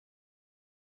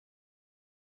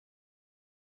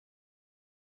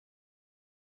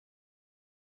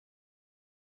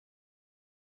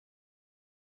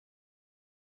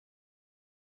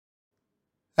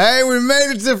Hey, we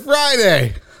made it to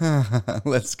Friday.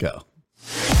 Let's go.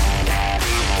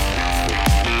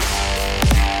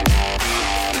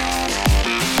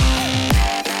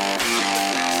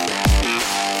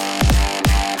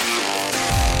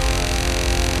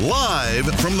 Live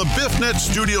from the BiffNet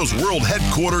Studios World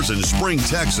Headquarters in Spring,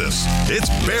 Texas, it's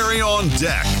Barry on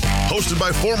Deck, hosted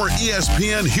by former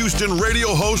ESPN Houston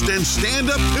radio host and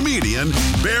stand-up comedian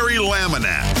Barry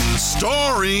Laminack,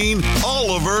 starring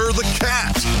Oliver the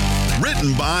Cat.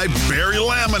 Written by Barry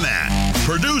Laminack,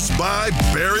 produced by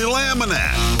Barry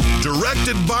Laminack,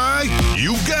 directed by,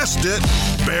 you guessed it,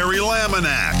 Barry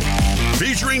Laminack,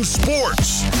 featuring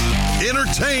sports,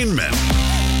 entertainment,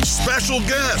 special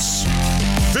guests,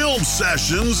 film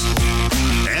sessions,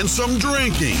 and some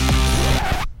drinking.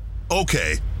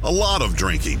 Okay, a lot of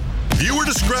drinking. Viewer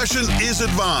discretion is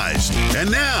advised. And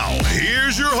now,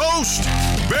 here's your host,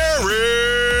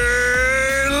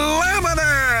 Barry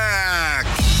Laminack.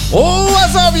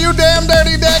 What's up, you damn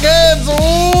dirty deckheads?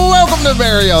 Welcome to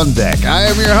Barry on Deck. I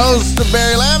am your host,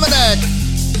 Barry Laminack.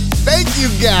 Thank you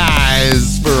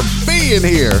guys for being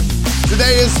here.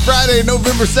 Today is Friday,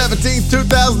 November 17th,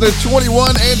 2021,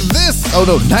 and this,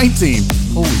 19.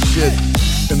 Holy shit.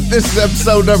 And this is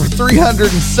episode number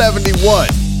 371.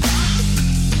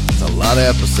 It's a lot of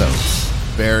episodes.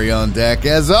 Barry on Deck,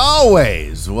 as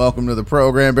always. Welcome to the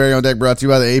program. Barry on Deck brought to you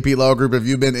by the AP Law Group. If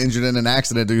you've been injured in an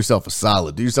accident, do yourself a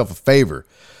solid. Do yourself a favor.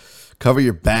 Cover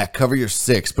your back. Cover your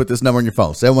six. Put this number on your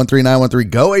phone,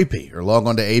 713-913-GO-AP, or log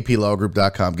on to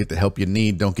aplawgroup.com. Get the help you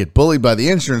need. Don't get bullied by the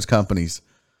insurance companies.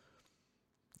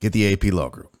 Get the AP Law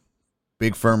Group.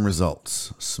 Big firm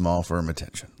results, small firm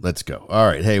attention. Let's go. All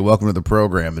right. Hey, welcome to the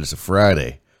program. It is a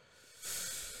Friday.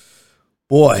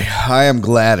 Boy, I am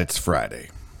glad it's Friday.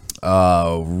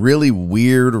 Really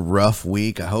weird, rough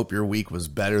week. I hope your week was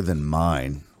better than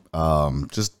mine.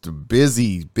 Just a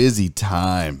busy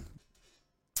time.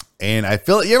 And I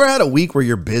feel, you ever had a week where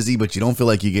you're busy, but you don't feel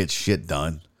like you get shit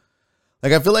done?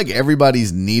 Like, I feel like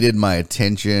everybody's needed my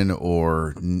attention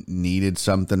or needed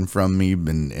something from me,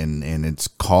 and it's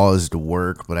caused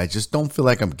work, but I just don't feel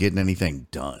like I'm getting anything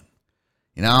done.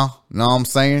 You know what I'm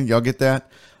saying? Y'all get that?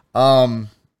 I'm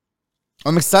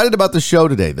excited about the show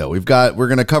today, though. We're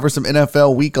going to cover some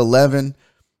NFL Week 11.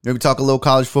 Maybe talk a little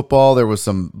college football. There was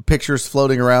some pictures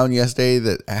floating around yesterday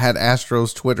that had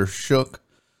Astros Twitter shook,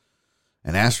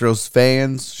 and Astros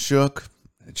fans shook.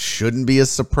 It shouldn't be a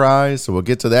surprise, so we'll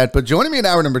get to that. But joining me in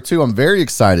hour number 2, I'm very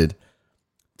excited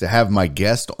to have my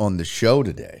guest on the show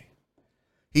today.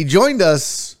 He joined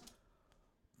us.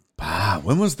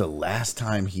 When was the last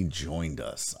time he joined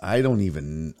us? I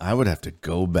would have to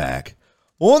go back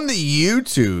on the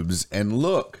YouTubes and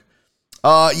look.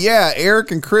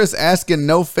 Eric and Chris asking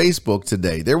no Facebook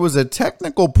today. There was a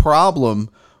technical problem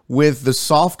with the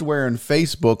software in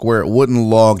Facebook where it wouldn't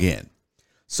log in.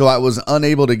 So I was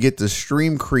unable to get the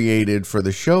stream created for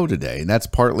the show today. And that's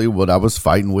partly what I was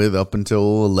fighting with up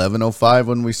until 11:05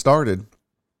 when we started.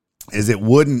 Is it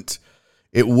wouldn't.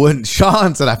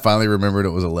 Sean said I finally remembered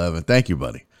it was 11. Thank you,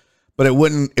 buddy. But it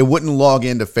wouldn't log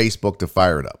into Facebook to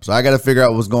fire it up. So I got to figure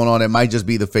out what's going on. It might just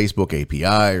be the Facebook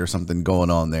API or something going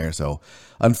on there. So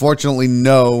unfortunately,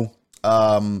 no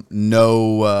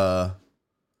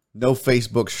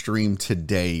Facebook stream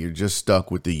today. You're just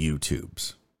stuck with the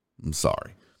YouTubes. I'm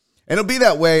sorry. And it'll be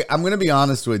that way. I'm going to be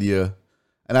honest with you.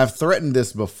 And I've threatened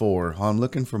this before. I'm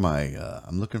looking for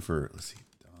let's see,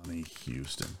 Donnie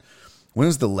Houston. When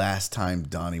was the last time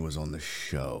Donnie was on the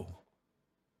show?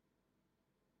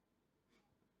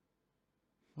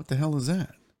 What the hell is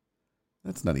that?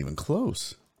 That's not even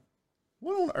close.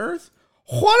 What on earth?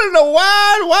 What in the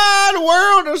wide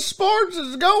world of sports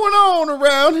is going on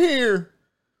around here?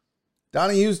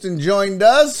 Donnie Houston joined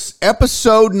us.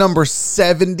 Episode number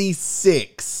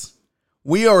 76.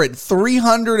 We are at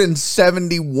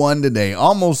 371 today.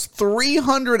 Almost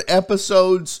 300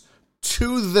 episodes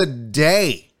to the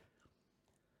day.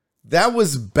 That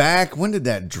was back. When did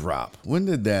that drop? When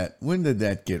did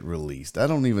that get released? I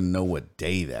don't even know what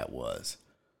day that was.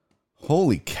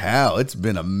 Holy cow. It's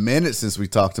been a minute since we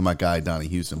talked to my guy, Donnie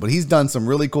Houston. But he's done some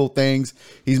really cool things.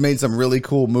 He's made some really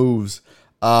cool moves.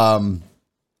 So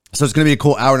it's going to be a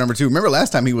cool hour number 2. Remember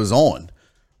last time he was on,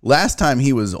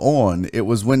 it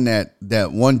was when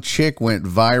that one chick went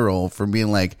viral for being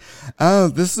like, oh,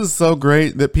 this is so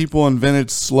great that people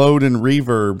invented slowed and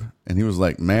reverb. And he was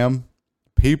like, ma'am,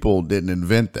 people didn't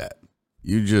invent that.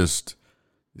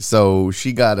 So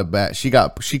she caught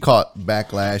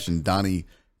backlash, and Donnie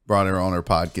brought her on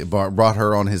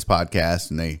his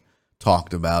podcast, and they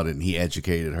talked about it, and he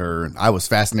educated her. And I was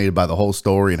fascinated by the whole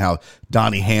story and how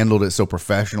Donnie handled it so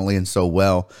professionally and so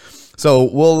well. So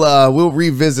we'll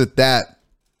revisit that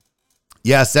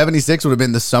Yeah, 76 would have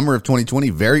been the summer of 2020,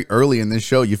 very early in this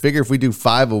show. You figure if we do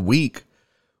 5 a week,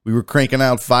 we were cranking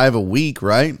out 5 a week,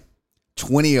 right?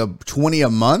 20 a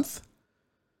month?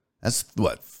 That's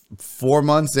what, 4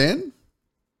 months in?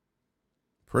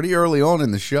 Pretty early on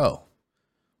in the show.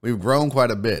 We've grown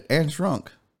quite a bit and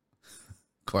shrunk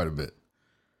quite a bit.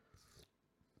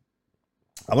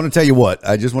 I want to tell you what,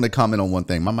 I just want to comment on one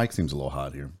thing. My mic seems a little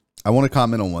hot here. I want to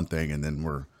comment on one thing and then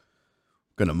we're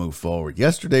going to move forward.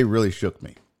 Yesterday really shook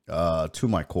me to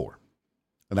my core.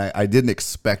 And I didn't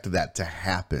expect that to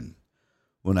happen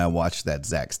when I watched that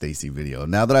Zach Stacy video.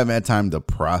 Now that I've had time to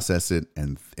process it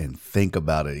and think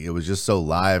about it, it was just so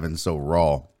live and so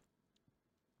raw.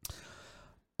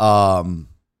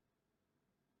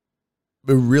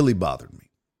 It really bothered me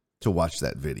to watch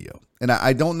that video. And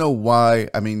I don't know why.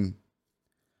 I mean,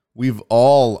 we've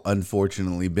all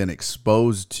unfortunately been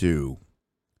exposed to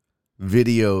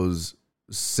videos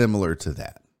similar to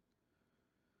that.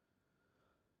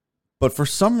 But for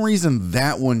some reason,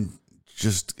 that one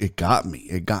just, it got me.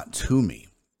 It got to me.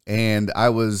 And I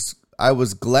was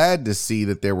glad to see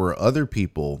that there were other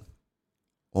people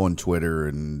on Twitter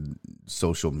and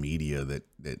social media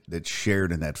that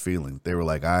shared in that feeling. They were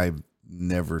like, I've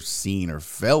never seen or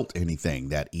felt anything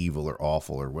that evil or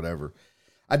awful or whatever.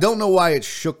 I don't know why it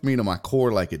shook me to my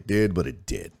core like it did, but it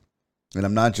did. And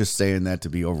I'm not just saying that to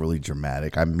be overly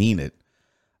dramatic. I mean it.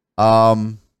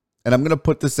 And I'm going to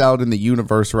put this out in the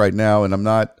universe right now. And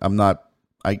I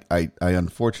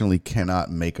unfortunately cannot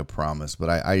make a promise, but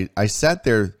I sat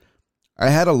there.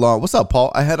 What's up,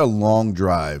 Paul? I had a long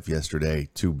drive yesterday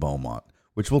to Beaumont,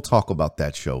 which we'll talk about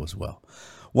that show as well.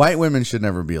 White women should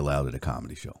never be allowed at a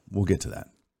comedy show. We'll get to that.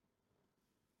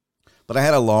 But I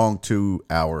had a long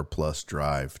 2-hour plus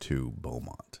drive to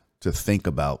Beaumont to think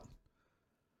about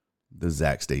the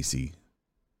Zach Stacy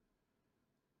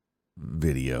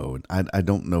video. And I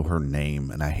don't know her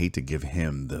name, and I hate to give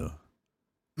him the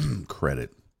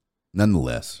credit.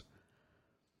 Nonetheless,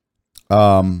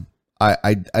 I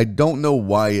don't know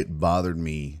why it bothered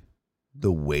me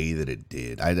the way that it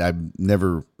did. I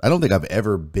don't think I've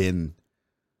ever been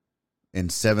in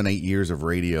 7-8 years of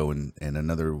radio and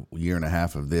another year and a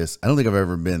half of this. I don't think I've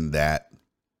ever been that.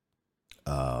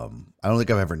 I don't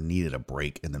think I've ever needed a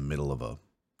break in the middle of a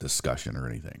discussion or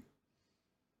anything.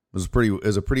 It was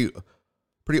a pretty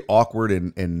awkward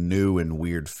and new and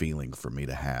weird feeling for me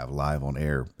to have live on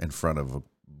air in front of a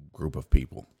group of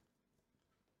people.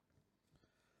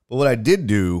 But what I did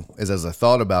do is, as I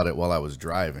thought about it while I was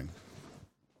driving,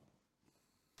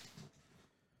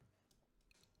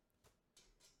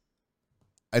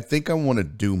 I think I want to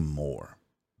do more.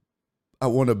 I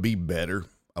want to be better.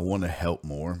 I want to help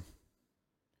more.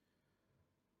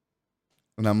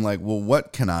 And I'm like, well,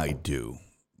 what can I do?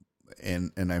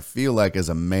 And I feel like as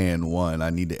a man, I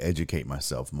need to educate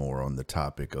myself more on the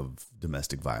topic of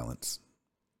domestic violence.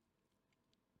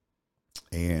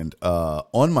 And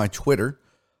on my Twitter,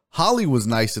 Holly was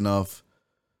nice enough.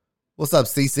 What's up,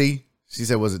 Cece? She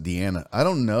said, was it Deanna? I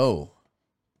don't know.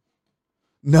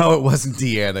 No, it wasn't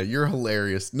Deanna. You're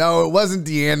hilarious. No, it wasn't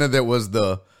Deanna that was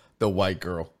the white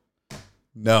girl.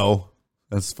 No,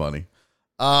 that's funny.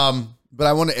 But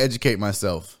I want to educate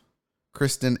myself.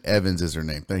 Kristen Evans is her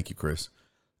name. Thank you, Chris.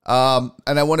 And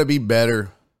I want to be better.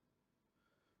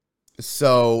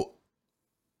 So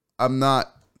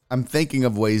I'm thinking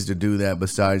of ways to do that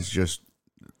besides just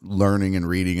learning and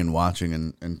reading and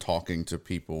watching and talking to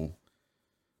people.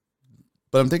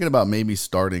 But I'm thinking about maybe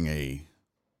starting a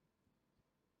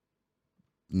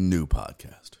new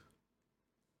podcast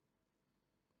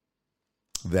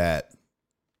that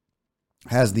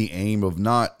has the aim of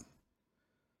not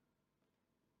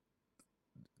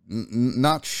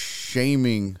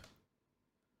shaming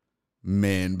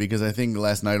men, because I think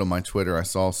last night on my Twitter I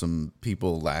saw some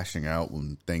people lashing out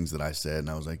on things that I said, and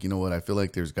I was like, you know what, I feel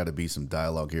like there's got to be some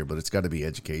dialogue here, but it's got to be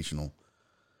educational.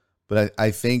 But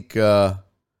I think I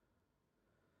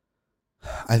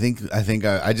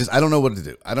don't know what to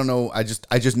do. I don't know. I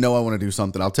just know I want to do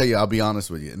something. I'll tell you, I'll be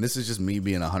honest with you. And this is just me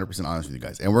being 100% honest with you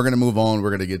guys. And we're going to move on. We're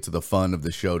going to get to the fun of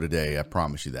the show today. I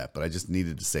promise you that. But I just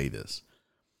needed to say this.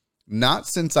 Not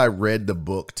since I read the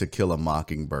book To Kill a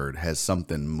Mockingbird has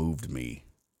something moved me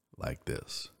like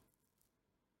this.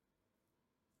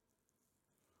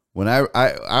 When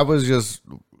I was just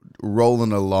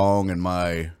rolling along in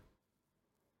my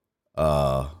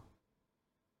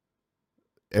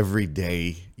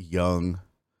everyday, young,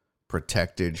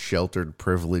 protected, sheltered,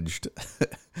 privileged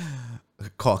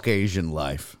Caucasian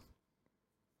life.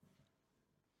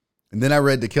 And then I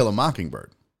read To Kill a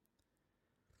Mockingbird.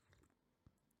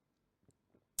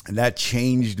 And that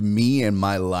changed me and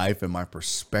my life and my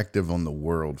perspective on the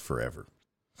world forever.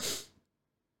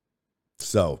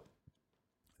 So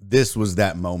this was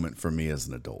that moment for me as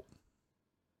an adult.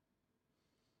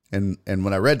 And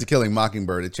when I read To Kill a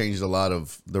Mockingbird, it changed a lot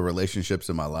of the relationships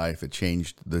in my life. It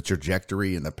changed the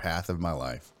trajectory and the path of my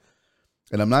life.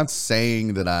 And I'm not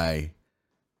saying that I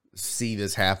see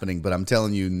this happening, but I'm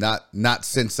telling you, not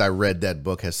since I read that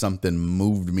book has something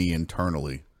moved me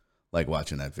internally like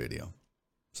watching that video.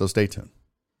 So stay tuned.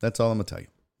 That's all I'm going to tell you.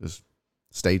 Just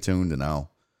stay tuned and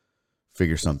I'll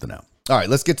figure something out. All right,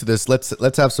 let's get to this.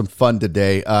 Let's have some fun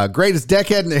today. Greatest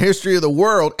decade in the history of the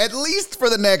world, at least for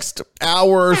the next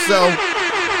hour or so.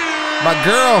 My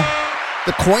girl,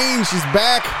 the queen, she's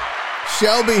back.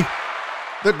 Shelby,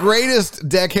 the greatest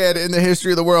decade in the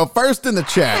history of the world. First in the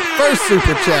chat, first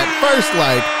super chat, first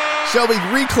like. Shelby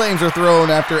reclaims her throne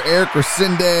after Eric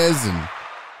Resendez and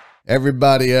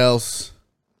everybody else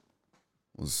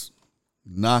was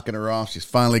knocking her off. She's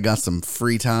finally got some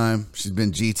free time. She's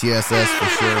been GTSS for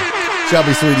sure.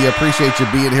 Shelby, sweetie, appreciate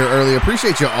you being here early.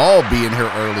 Appreciate you all being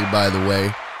here early, by the way.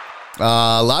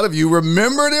 A lot of you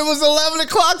remembered it was 11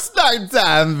 o'clock start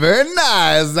time. Very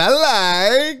nice.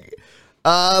 I like.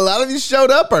 A lot of you showed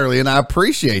up early, and I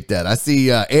appreciate that. I see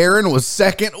Aaron was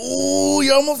second. Ooh,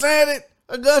 you almost had it.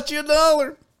 I got you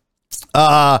 $1.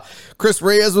 Chris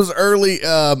Reyes was early.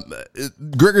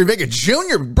 Gregory Vega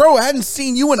Jr. Bro, I hadn't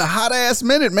seen you in a hot ass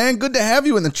minute, man. Good to have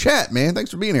you in the chat, man. Thanks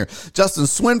for being here. Justin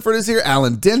Swinford is here.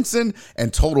 Alan Denson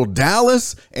and Total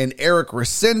Dallas and Eric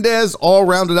Resendez all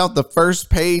rounded out the first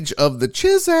page of the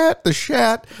Chizat, the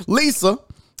chat. Lisa,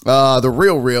 the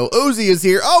real Uzi is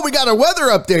here. Oh, we got a weather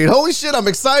update. Holy shit, I'm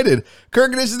excited.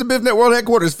 Current conditions at BiffNet World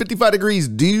Headquarters, 55 degrees,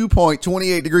 dew point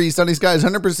 28 degrees, sunny skies,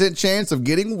 100% chance of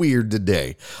getting weird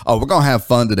today. Oh, we're going to have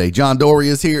fun today. John Dory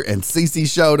is here and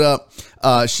Cece showed up.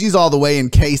 She's all the way in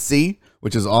KC,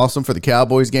 which is awesome for the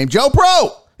Cowboys game. Joe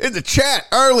Pro in the chat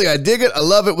early. I dig it. I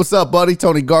love it. What's up, buddy?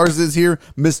 Tony Garza is here.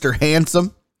 Mr.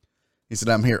 Handsome. He said,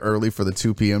 I'm here early for the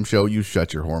 2 p.m. show. You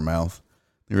shut your whore mouth.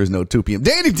 There is no 2 p.m.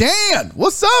 Danny Dan,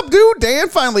 what's up, dude? Dan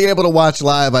finally able to watch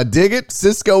live. I dig it.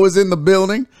 Cisco is in the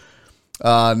building.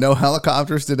 No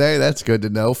helicopters today. That's good to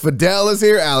know. Fidel is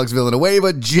here. Alex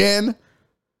Villanueva. Jen.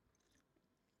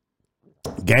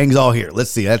 Gang's all here.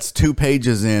 Let's see. That's 2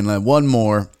 pages in. One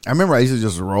more. I remember I used to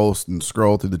just roast and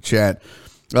scroll through the chat.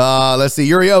 Let's see.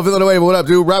 Uriel Villanueva. What up,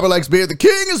 dude? Robert Likes Beer. The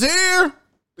king is here.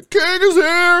 The king is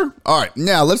here. All right.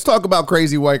 Now, let's talk about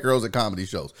crazy white girls at comedy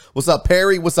shows. What's up,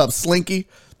 Perry? What's up, Slinky?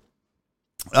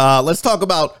 Let's talk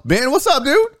about Ben. What's up,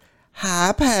 dude?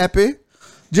 Hi, Pappy.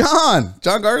 John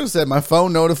Garza said, my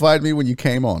phone notified me when you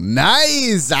came on.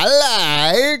 Nice.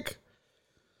 I like.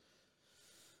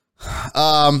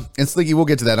 And Slinky, we'll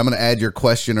get to that. I'm going to add your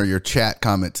question or your chat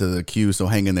comment to the queue, so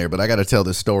hang in there. But I got to tell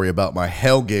this story about my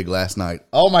hell gig last night.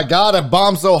 Oh, my God. I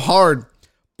bombed so hard.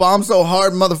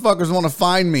 Motherfuckers want to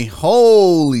find me.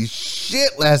 Holy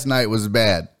shit. Last night was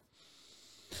bad.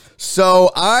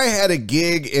 So I had a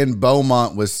gig in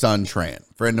Beaumont with Sun Tran,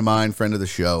 friend of mine, friend of the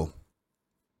show.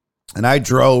 And I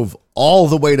drove all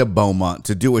the way to Beaumont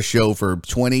to do a show for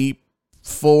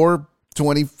 24,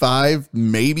 25,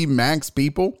 maybe max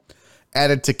people at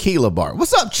a tequila bar.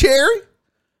 What's up, Cherry?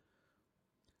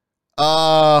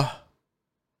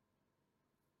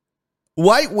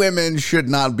 White women should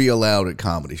not be allowed at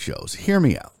comedy shows. Hear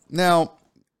me out. Now,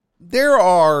 there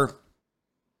are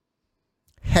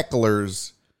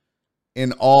hecklers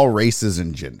in all races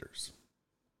and genders.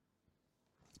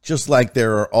 Just like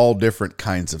there are all different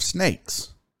kinds of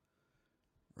snakes,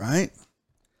 right?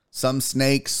 Some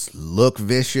snakes look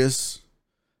vicious,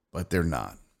 but they're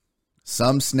not.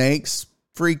 Some snakes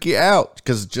freak you out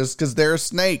just because they're a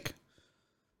snake.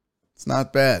 It's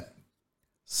not bad.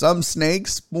 Some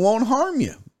snakes won't harm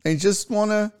you. They just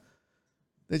want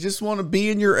to be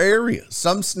in your area.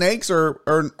 Some snakes are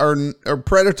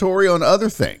predatory on other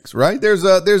things, right? There's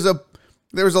a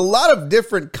lot of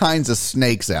different kinds of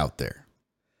snakes out there.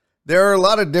 There are a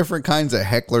lot of different kinds of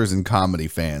hecklers and comedy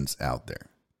fans out there.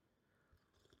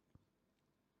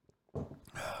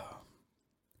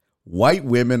 White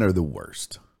women are the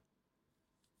worst.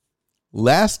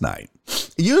 Last night,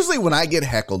 usually when I get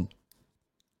heckled,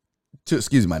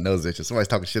 excuse me, my nose itches. Somebody's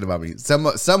talking shit about me.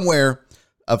 Somewhere,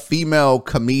 a female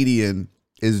comedian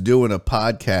is doing a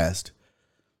podcast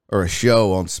or a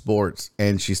show on sports,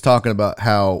 and she's talking about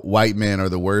how white men are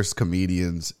the worst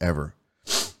comedians ever.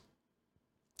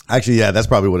 Actually, yeah, that's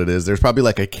probably what it is. There's probably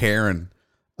like a Karen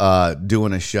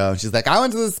doing a show. She's like, I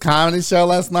went to this comedy show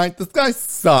last night. This guy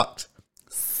sucked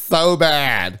so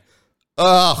bad.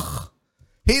 Ugh.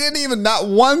 He didn't even, not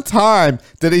one time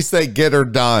did he say get her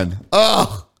done.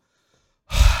 Ugh.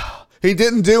 He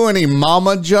didn't do any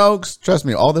mama jokes. Trust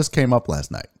me, all this came up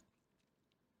last night.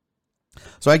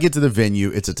 So I get to the venue.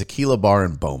 It's a tequila bar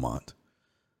in Beaumont.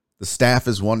 The staff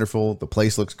is wonderful. The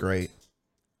place looks great.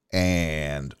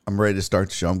 And I'm ready to start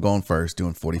the show. I'm going first,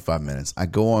 doing 45 minutes. I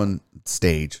go on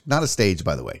stage. Not a stage,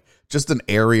 by the way. Just an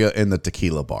area in the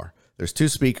tequila bar. There's 2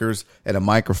 speakers and a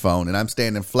microphone. And I'm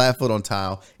standing flat foot on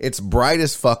tile. It's bright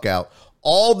as fuck out.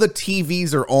 All the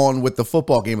TVs are on with the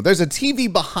football game. There's a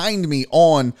TV behind me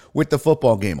on with the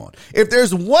football game on. If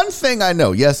there's one thing I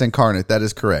know, yes, Incarnate, that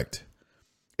is correct.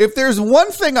 If there's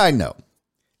one thing I know,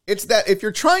 it's that if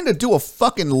you're trying to do a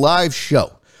fucking live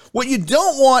show, what you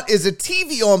don't want is a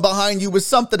TV on behind you with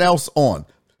something else on.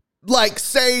 Like,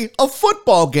 say, a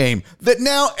football game that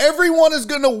now everyone is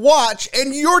going to watch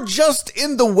and you're just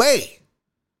in the way.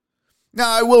 Now,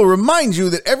 I will remind you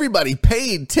that everybody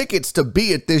paid tickets to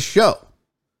be at this show.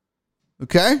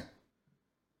 Okay?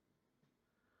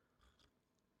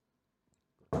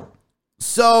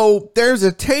 So, there's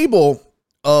a table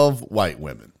of white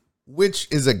women, which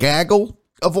is a gaggle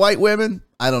of white women.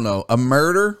 I don't know, a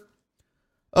murder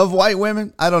of white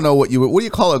women. I don't know what do you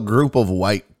call a group of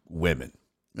white women?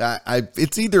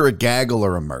 It's either a gaggle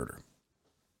or a murder.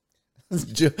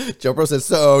 Joe Pro says,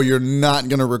 so you're not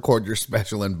going to record your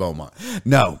special in Beaumont?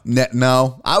 No.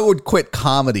 I would quit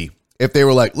comedy if they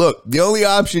were like, look, the only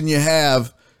option you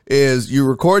have is you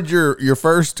record your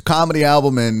first comedy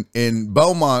album in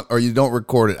Beaumont or you don't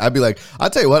record it. I'd be like, I'll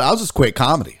tell you what, I'll just quit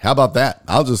comedy. How about that?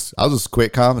 I'll just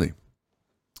quit comedy.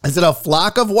 Is it a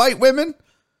flock of white women?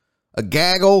 A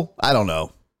gaggle? I don't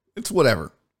know. It's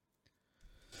whatever.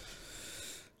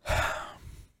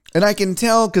 And I can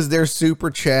tell because they're super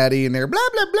chatty and they're blah,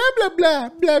 blah, blah, blah, blah,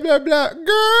 blah, blah, blah.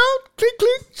 Girl, clink,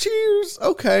 clink, cheers.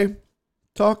 Okay,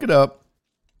 talk it up.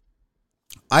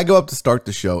 I go up to start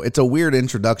the show. It's a weird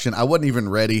introduction. I wasn't even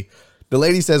ready. The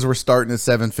lady says we're starting at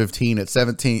 7:15 at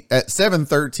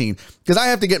 7:13 because I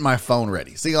have to get my phone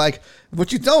ready. See, like,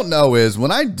 what you don't know is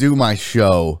when I do my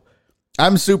show,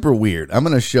 I'm super weird. I'm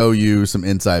going to show you some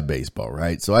inside baseball,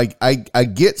 right? So I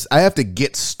have to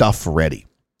get stuff ready.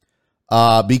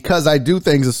 Because I do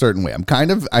things a certain way. I'm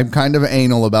kind of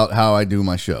anal about how I do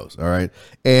my shows. All right.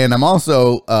 And I'm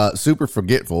also, super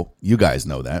forgetful. You guys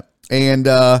know that. And,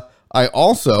 I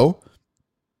also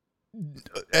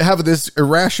have this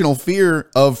irrational fear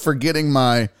of forgetting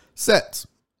my sets.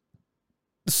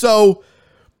 So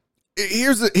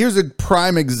here's a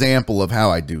prime example of how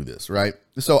I do this, right?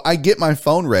 So I get my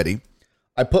phone ready.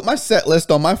 I put my set list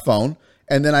on my phone.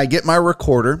 And then I get my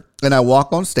recorder and I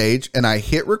walk on stage and I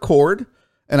hit record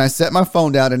and I set my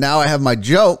phone down. And now I have my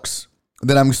jokes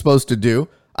that I'm supposed to do.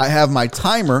 I have my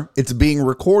timer. It's being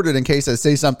recorded in case I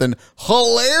say something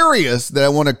hilarious that I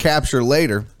want to capture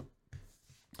later.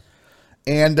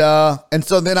 And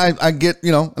so then I get,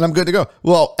 and I'm good to go.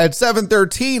 Well, at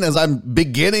 7:13, as I'm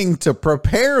beginning to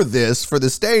prepare this for the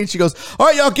stage, she goes, all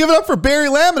right, y'all give it up for Barry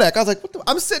Laminack. I was like,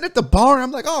 I'm sitting at the bar. And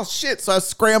I'm like, oh shit. So I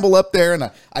scramble up there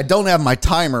and I don't have my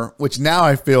timer, which now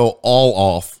I feel all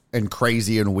off and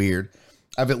crazy and weird.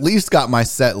 I've at least got my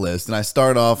set list and I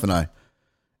start off and I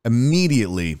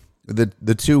immediately,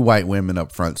 the 2 white women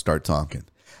up front start talking.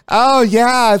 Oh,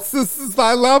 yeah,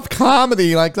 I love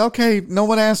comedy. Like, okay, no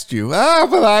one asked you. Oh,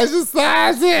 but I just... Make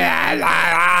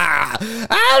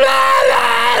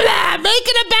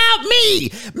it about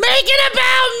me. Make it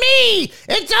about me.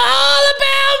 It's all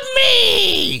about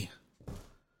me.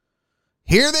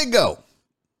 Here they go.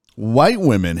 White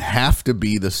women have to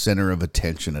be the center of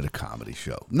attention at a comedy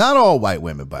show. Not all white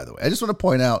women, by the way. I just want to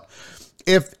point out,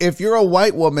 if you're a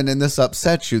white woman and this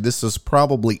upsets you, this is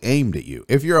probably aimed at you.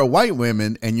 If you're a white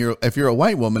woman and you're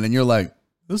like,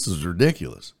 this is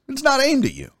ridiculous, it's not aimed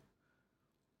at you.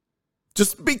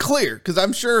 Just be clear, because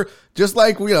I'm sure, just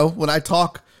like, when I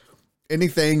talk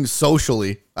anything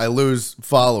socially, I lose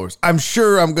followers. I'm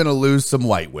sure I'm going to lose some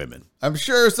white women. I'm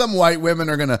sure some white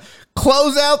women are going to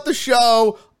close out the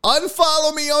show,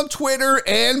 unfollow me on Twitter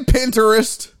and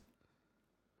Pinterest.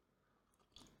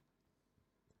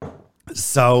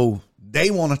 So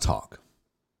they want to talk.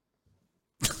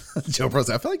 Joe Bros,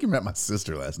 I feel like you met my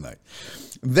sister last night.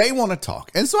 They want to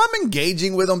talk. And so I'm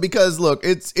engaging with them because, look,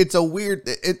 it's a weird,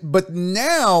 but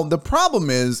now the problem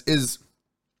is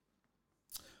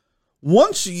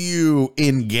once you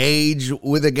engage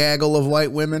with a gaggle of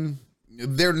white women,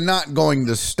 they're not going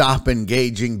to stop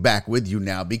engaging back with you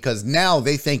now because now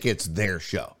they think it's their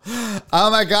show. Oh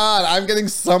my God, I'm getting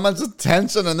so much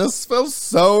attention and this feels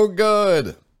so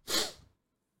good.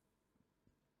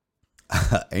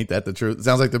 Ain't that the truth? It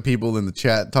sounds like the people in the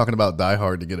chat talking about Die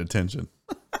Hard to get attention.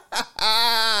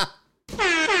 The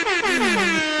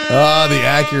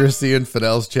accuracy in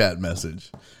Fidel's chat message.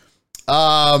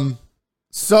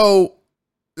 So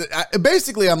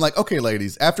basically, I'm like, okay,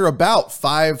 ladies, after about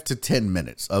 5 to 10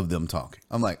 minutes of them talking,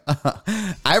 I'm like,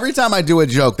 every time I do a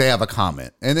joke, they have a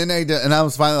comment. And then and I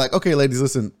was finally like, okay, ladies,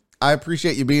 listen, I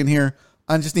appreciate you being here.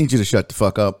 I just need you to shut the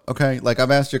fuck up. Okay. Like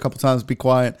I've asked you a couple times, be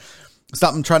quiet.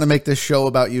 Stop trying to make this show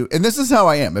about you. And this is how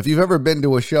I am. If you've ever been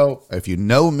to a show, if you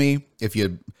know me,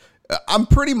 I'm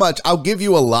pretty much, I'll give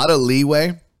you a lot of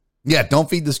leeway. Yeah. Don't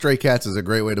feed the stray cats is a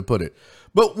great way to put it.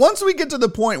 But once we get to the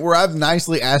point where I've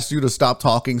nicely asked you to stop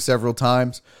talking several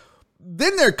times,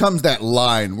 then there comes that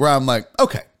line where I'm like,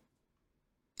 okay,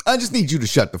 I just need you to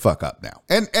shut the fuck up now.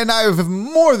 And I have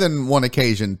more than one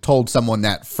occasion told someone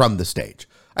that from the stage.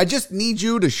 I just need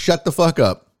you to shut the fuck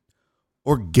up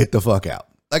or get the fuck out.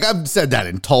 Like I've said that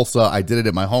in Tulsa. I did it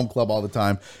at my home club all the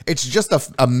time. It's just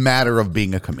a matter of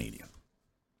being a comedian.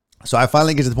 So I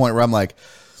finally get to the point where I'm like,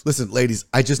 listen, ladies,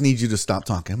 I just need you to stop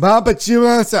talking. But you,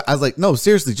 I was like, no,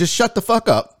 seriously, just shut the fuck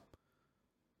up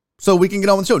so we can get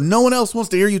on the show. No one else wants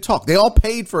to hear you talk. They all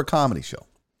paid for a comedy show.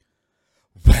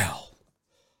 Well,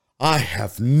 I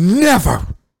have never.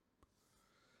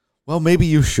 Well, maybe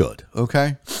you should.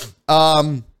 Okay.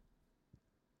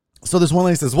 So this one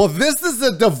lady says, well, this is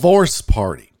a divorce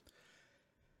party.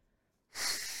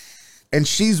 And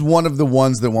she's one of the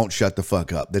ones that won't shut the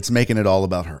fuck up. That's making it all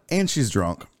about her. And she's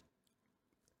drunk.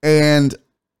 And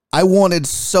I wanted,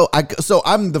 so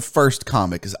I'm the first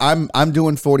comic because I'm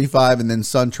doing 45 and then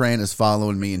Sun Tran is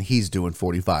following me and he's doing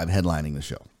 45 headlining the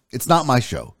show. It's not my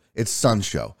show. It's Sun's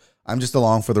show. I'm just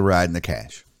along for the ride and the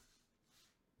cash.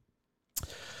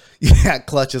 Yeah,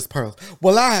 clutches pearls.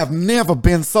 Well, I have never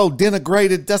been so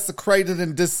denigrated, desecrated,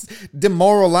 and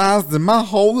demoralized in my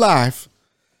whole life.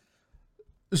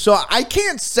 So I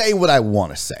can't say what I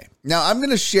want to say. Now, I'm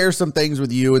going to share some things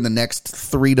with you in the next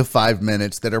 3 to 5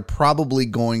 minutes that are probably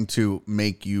going to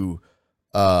make you,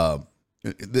 that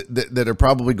are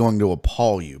probably going to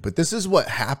appall you. But this is what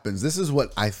happens. This is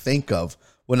what I think of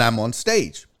when I'm on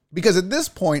stage. Because at this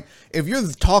point, if you're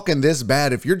talking this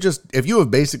bad, if you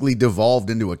have basically devolved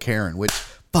into a Karen, which,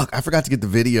 fuck, I forgot to get the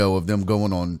video of them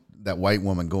going on, that white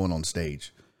woman going on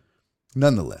stage.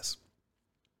 Nonetheless,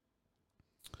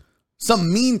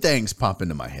 some mean things pop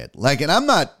into my head.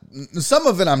 Some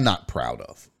of it I'm not proud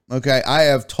of. Okay. I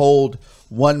have told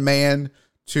one man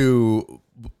to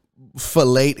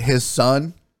fillet his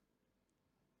son,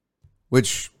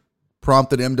 which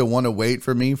prompted him to want to wait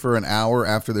for me for an hour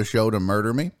after the show to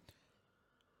murder me.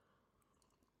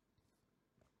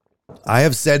 I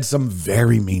have said some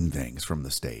very mean things from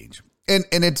the stage. And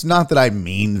it's not that I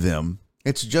mean them.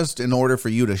 It's just in order for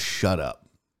you to shut up.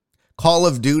 Call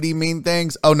of Duty mean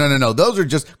things? Oh, no. Those are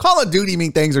just, Call of Duty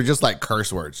mean things are just like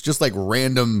curse words. Just like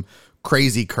random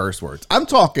crazy curse words. I'm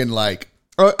talking like,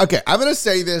 okay, I'm going to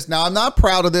say this. Now, I'm not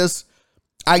proud of this.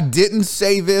 I didn't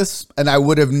say this, and I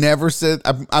would have never said,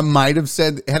 I might have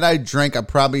said, had I drank,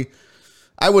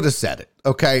 I would have said it.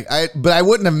 Okay. But I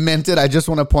wouldn't have meant it. I just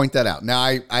want to point that out. Now,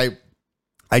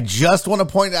 I just want to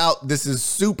point out this is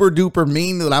super duper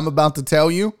mean that I'm about to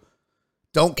tell you.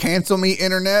 Don't cancel me,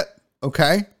 internet.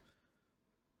 Okay.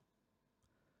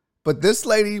 But this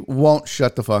lady won't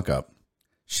shut the fuck up.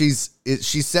 She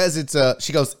says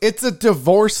she goes, it's a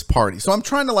divorce party. So I'm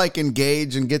trying to like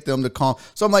engage and get them to call.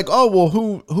 So I'm like, oh, well,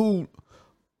 who,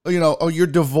 oh, you're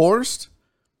divorced?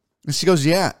 And she goes,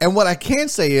 yeah. And what I can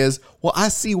say is, well, I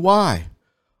see why.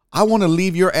 I want to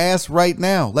leave your ass right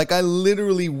now. Like, I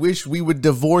literally wish we would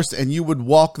divorce and you would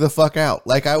walk the fuck out.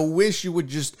 Like, I wish you would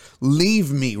just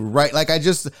leave me, right? Like,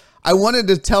 I wanted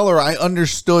to tell her I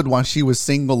understood why she was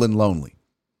single and lonely.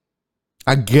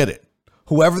 I get it.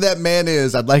 Whoever that man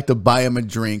is, I'd like to buy him a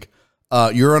drink.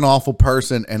 You're an awful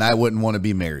person and I wouldn't want to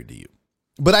be married to you.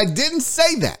 But I didn't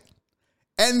say that.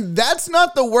 And that's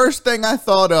not the worst thing I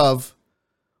thought of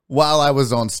while I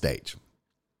was on stage.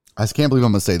 I can't believe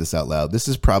I'm going to say this out loud. This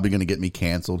is probably going to get me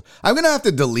canceled. I'm going to have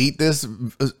to delete this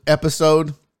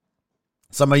episode.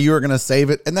 Some of you are going to save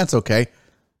it, and that's okay.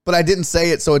 But I didn't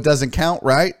say it, so it doesn't count,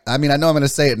 right? I mean, I know I'm going to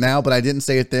say it now, but I didn't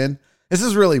say it then. This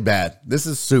is really bad. This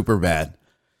is super bad.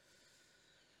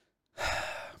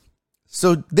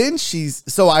 So then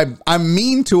I'm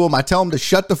mean to them. I tell them to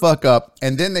shut the fuck up,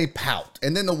 and then they pout.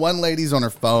 And then the one lady's on her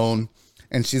phone,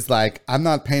 and she's like, I'm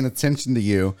not paying attention to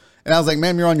you. And I was like,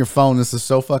 ma'am, you're on your phone. This is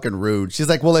so fucking rude. She's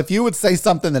like, well, if you would say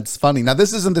something that's funny. Now,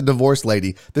 this isn't the divorce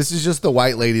lady. This is just the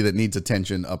white lady that needs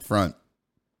attention up front.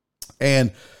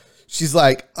 And she's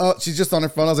like, oh, she's just on her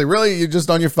phone. I was like, really? You're just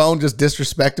on your phone, just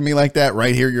disrespecting me like that?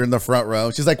 Right here, you're in the front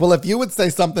row. She's like, well, if you would say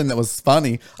something that was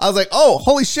funny. I was like, oh,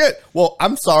 holy shit. Well,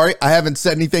 I'm sorry. I haven't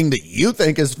said anything that you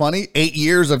think is funny. 8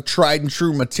 years of tried and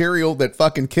true material that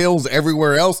fucking kills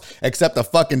everywhere else except a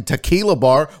fucking tequila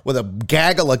bar with a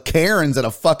gaggle of Karens at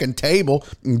a fucking table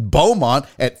in Beaumont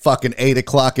at fucking 8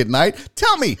 o'clock at night.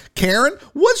 Tell me, Karen,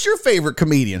 what's your favorite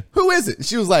comedian? Who is it? And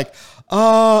she was like,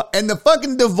 and the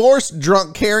fucking divorced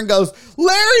drunk Karen goes,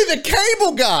 Larry the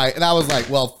Cable Guy. And I was like,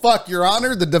 well, fuck, Your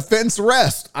Honor, the defense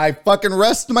rests. I fucking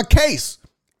rest my case.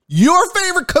 Your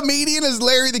favorite comedian is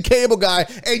Larry the Cable Guy,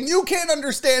 and you can't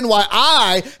understand why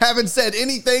I haven't said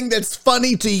anything that's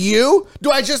funny to you?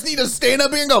 Do I just need to stand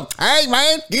up here and go, hey,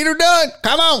 man, get her done.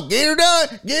 Come on, get her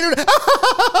done. Get her done.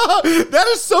 That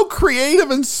is so creative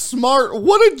and smart.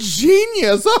 What a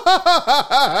genius.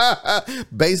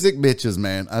 Basic bitches,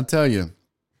 man. I tell you.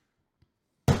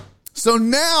 So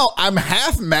now I'm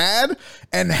half mad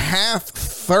and half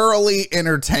thoroughly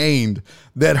entertained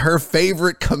that her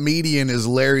favorite comedian is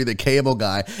Larry the Cable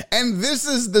Guy. And this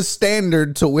is the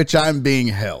standard to which I'm being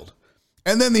held.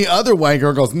 And then the other white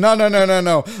girl goes,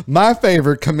 no. My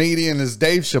favorite comedian is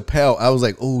Dave Chappelle. I was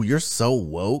like, oh, you're so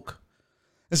woke.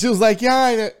 And she was like,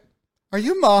 yeah, are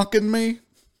you mocking me?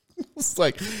 I was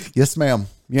like, yes, ma'am.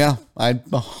 Yeah, I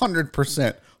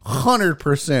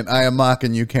 100% I am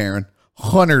mocking you, Karen.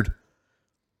 100.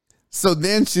 So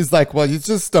then she's like, well, you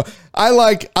just, I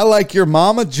like your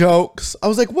mama jokes. I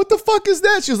was like, what the fuck is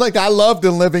that? She was like, I loved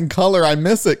In Living Color. I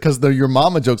miss it because they're your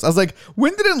mama jokes. I was like,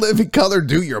 when did In Living Color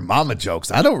do your mama jokes?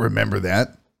 I don't remember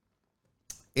that.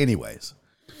 Anyways.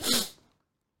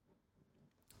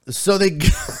 So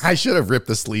I should have ripped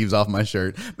the sleeves off my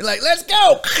shirt. Be like, let's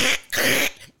go.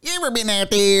 You ever been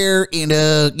out there and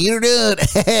get her done?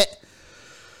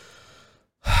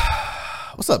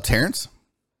 What's up, Terrence?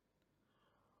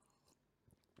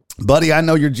 Buddy, I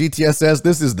know you're GTSS.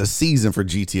 This is the season for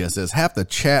GTSS. Half the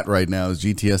chat right now is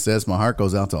GTSS. My heart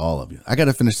goes out to all of you. I got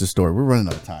to finish the story. We're running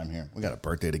out of time here. We got a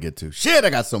birthday to get to. Shit,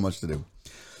 I got so much to do.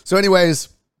 So anyways,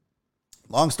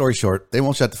 long story short, they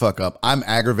won't shut the fuck up. I'm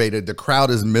aggravated. The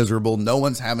crowd is miserable. No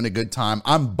one's having a good time.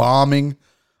 I'm bombing.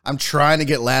 I'm trying to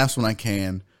get laughs when I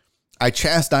can. I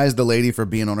chastised the lady for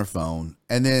being on her phone.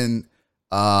 And then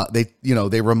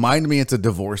they remind me it's a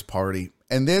divorce party.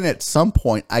 And then at some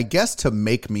point, I guess to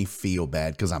make me feel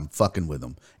bad because I'm fucking with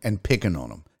them and picking on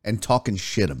them and talking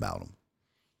shit about them.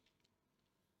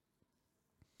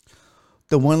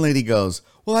 The one lady goes,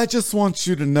 well, I just want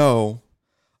you to know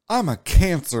I'm a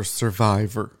cancer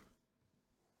survivor.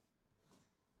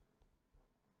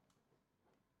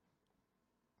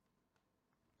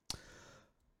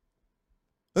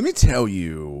 Let me tell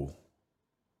you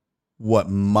what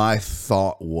my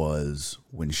thought was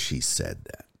when she said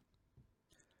that.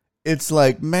 It's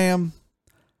like, ma'am,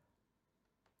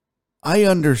 I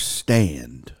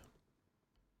understand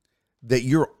that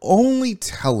you're only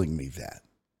telling me that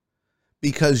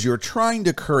because you're trying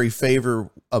to curry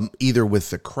favor either with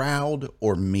the crowd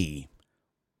or me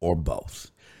or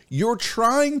both. You're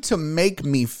trying to make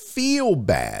me feel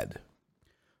bad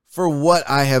for what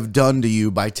I have done to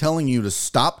you by telling you to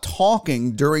stop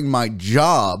talking during my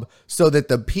job so that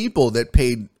the people that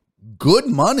paid good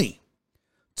money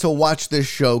to watch this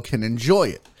show can enjoy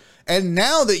it. And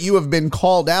now that you have been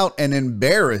called out and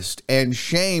embarrassed and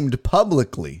shamed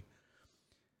publicly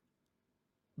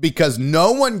because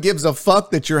no one gives a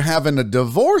fuck that you're having a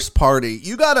divorce party,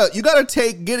 you gotta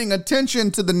take getting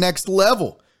attention to the next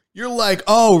level. You're like,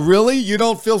 oh, really? You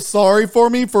don't feel sorry for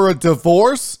me for a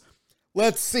divorce?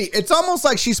 Let's see. It's almost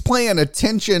like she's playing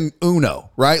attention Uno,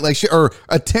 right? Or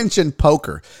attention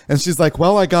poker. And she's like,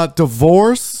 well, I got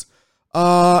divorce.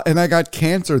 And I got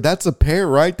cancer. That's a pair,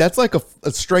 right? That's like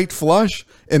a straight flush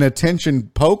in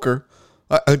attention poker.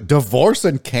 A divorce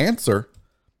and cancer.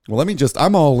 Well,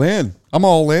 I'm all in. I'm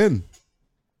all in.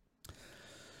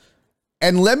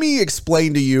 And let me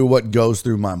explain to you what goes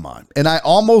through my mind. And I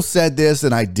almost said this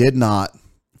and I did not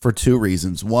for two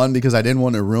reasons. One, because I didn't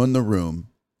want to ruin the room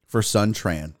for Sun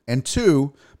Tran. And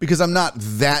two, because I'm not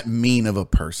that mean of a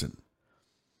person.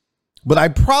 But I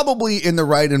probably in the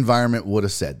right environment would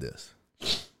have said this.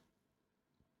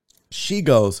 She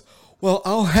goes, well,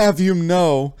 I'll have you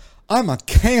know I'm a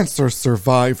cancer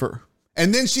survivor.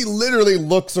 And then she literally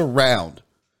looks around.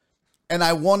 And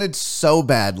I wanted so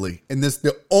badly. And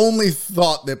the only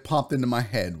thought that popped into my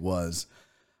head was,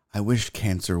 I wish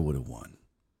cancer would have won.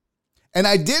 And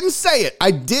I didn't say it.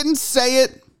 I didn't say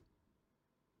it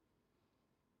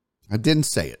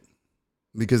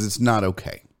because it's not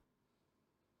okay.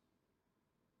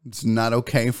 It's not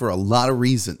okay for a lot of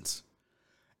reasons.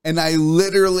 And I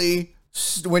literally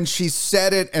when she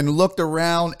said it and looked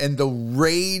around and the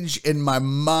rage in my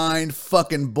mind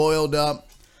fucking boiled up,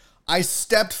 I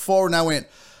stepped forward and I went,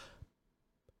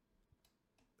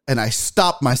 and I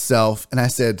stopped myself and I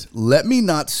said, let me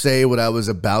not say what I was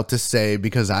about to say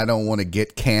because I don't want to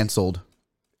get canceled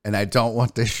and I don't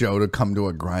want this show to come to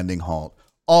a grinding halt.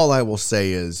 All I will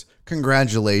say is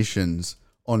congratulations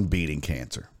on beating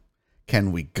cancer.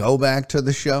 Can we go back to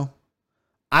the show?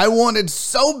 I wanted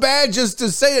so bad just to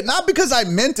say it, not because I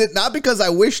meant it, not because I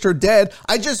wished her dead.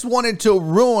 I just wanted to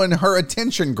ruin her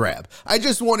attention grab. I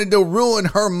just wanted to ruin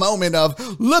her moment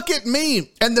of, look at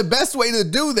me. And the best way to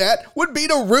do that would be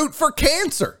to root for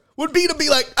cancer, would be to be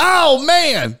like, oh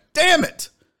man, damn it.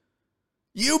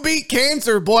 You beat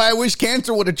cancer. Boy, I wish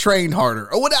cancer would have trained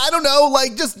harder. Or what? I don't know.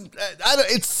 Like,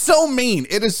 it's so mean.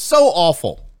 It is so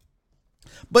awful.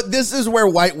 But this is where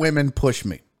white women push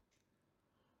me.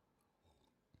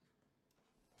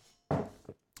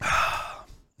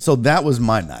 So that was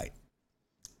my night.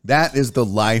 That is the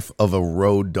life of a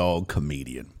road dog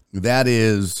comedian. That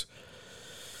is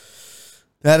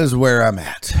where I'm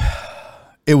at.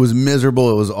 It was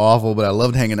miserable. It was awful, but I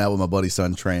loved hanging out with my buddy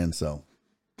son Tran. So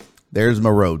there's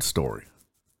my road story.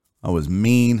 I was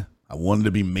mean. I wanted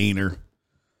to be meaner.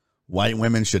 White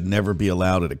women should never be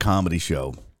allowed at a comedy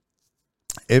show.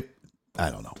 I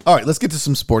don't know. All right, let's get to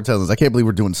some sports headlines. I can't believe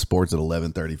we're doing sports at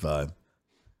 11:35.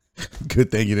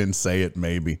 Good thing you didn't say it,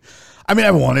 maybe. I mean,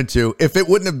 I wanted to. If I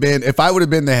would have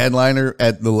been the headliner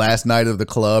at the last night of the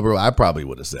club, I probably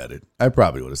would have said it.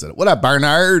 What up,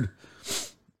 Bernard?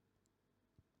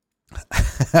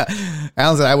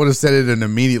 Alan said I would have said it and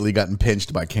immediately gotten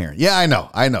pinched by Karen. Yeah, I know.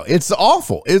 It's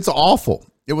awful. It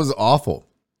was awful.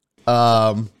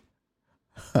 All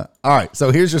right,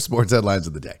 so here's your sports headlines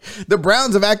of the day. The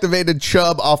Browns have activated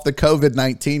Chubb off the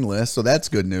COVID-19 list, so that's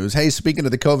good news. Hey, speaking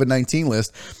of the COVID-19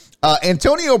 list,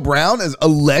 Antonio Brown has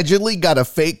allegedly got a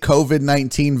fake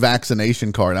COVID-19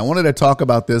 vaccination card. I wanted to talk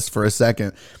about this for a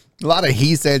second. A lot of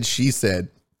he said, she said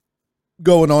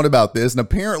going on about this, and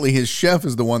apparently his chef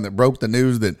is the one that broke the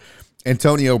news that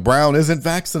Antonio Brown isn't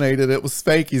vaccinated. It was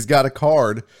fake. He's got a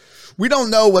card. We don't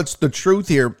know what's the truth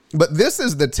here, but this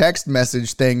is the text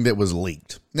message thing that was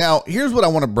leaked. Now, here's what I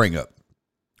want to bring up.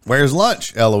 Where's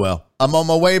lunch? LOL. I'm on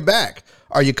my way back.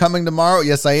 Are you coming tomorrow?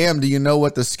 Yes, I am. Do you know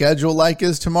what the schedule like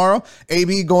is tomorrow?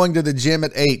 AB going to the gym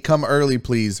at 8. Come early,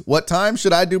 please. What time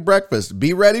should I do breakfast?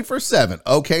 Be ready for 7.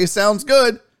 Okay, sounds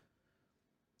good.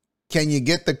 Can you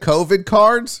get the COVID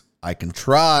cards? I can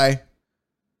try.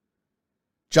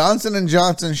 Johnson &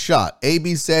 Johnson shot.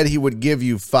 AB said he would give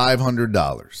you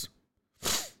 $500.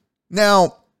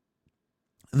 Now,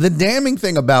 the damning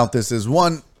thing about this is,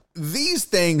 one, these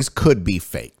things could be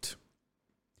faked.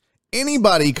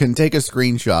 Anybody can take a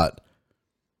screenshot,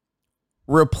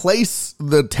 replace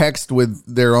the text with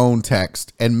their own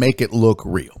text, and make it look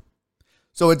real.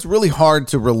 So it's really hard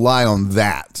to rely on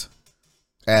that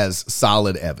as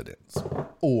solid evidence.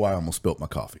 Oh, I almost spilled my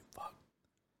coffee.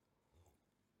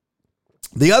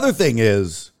 The other thing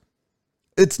is,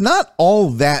 it's not all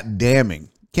that damning.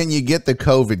 Can you get the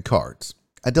COVID cards?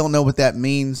 I don't know what that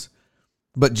means,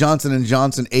 but Johnson &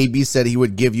 Johnson, AB said he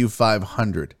would give you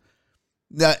 $500.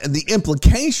 Now, the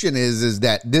implication is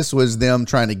that this was them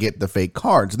trying to get the fake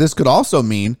cards. This could also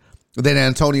mean that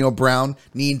Antonio Brown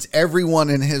needs everyone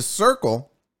in his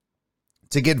circle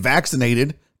to get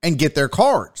vaccinated and get their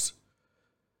cards.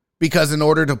 Because in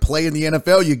order to play in the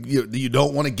NFL, you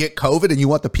don't want to get COVID and you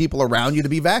want the people around you to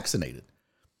be vaccinated.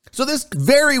 So this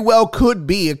very well could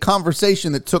be a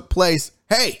conversation that took place.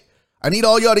 Hey, I need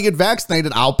all y'all to get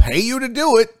vaccinated. I'll pay you to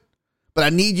do it, but I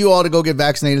need you all to go get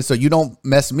vaccinated so you don't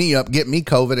mess me up, get me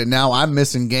COVID, and now I'm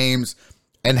missing games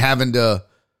and having to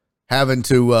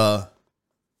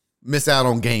miss out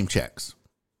on game checks.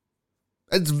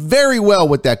 It's very well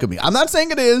what that could be. I'm not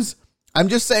saying it is. I'm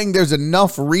just saying there's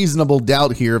enough reasonable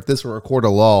doubt here if this were a court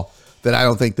of law that I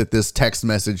don't think that this text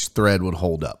message thread would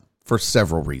hold up for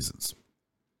several reasons.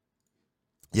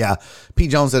 Yeah, P.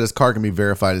 Jones said his card can be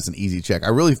verified as an easy check. I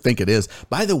really think it is.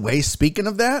 By the way, speaking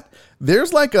of that,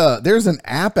 there's an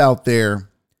app out there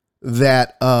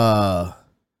that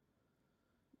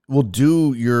will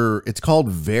do it's called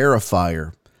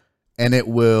Verifier, and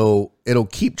it'll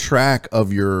keep track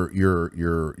of your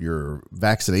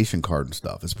vaccination card and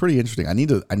stuff. It's pretty interesting. I need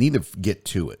to get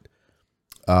to it.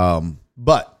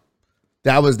 But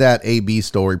that was that AB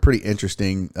story. Pretty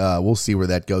interesting. We'll see where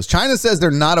that goes. China says they're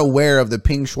not aware of the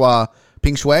Ping Shui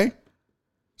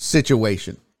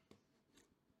situation.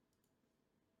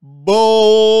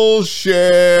 Bullshit.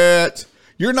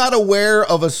 You're not aware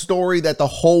of a story that the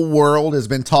whole world has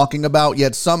been talking about,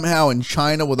 yet somehow in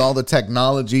China, with all the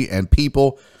technology and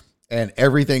people and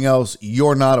everything else,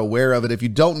 you're not aware of it. If you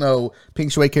don't know, Peng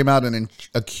Shuai came out and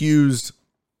accused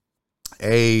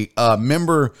a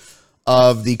member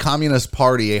of the Communist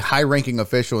Party, a high-ranking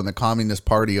official in the Communist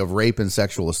Party, of rape and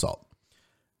sexual assault.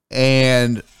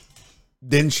 And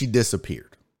then she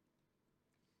disappeared.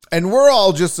 And we're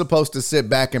all just supposed to sit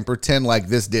back and pretend like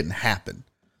this didn't happen.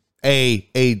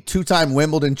 A two-time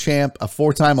Wimbledon champ, a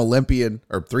four-time Olympian,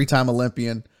 or three-time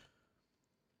Olympian,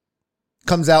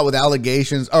 comes out with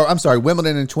allegations,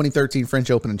 Wimbledon in 2013,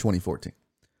 French Open in 2014.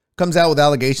 Comes out with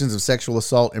allegations of sexual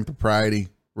assault, impropriety,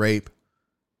 rape.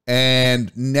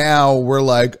 And now we're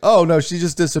like, oh no, she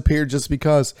just disappeared just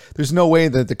because. There's no way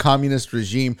that the communist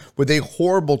regime, with a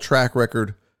horrible track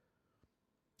record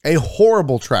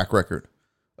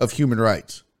of human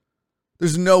rights,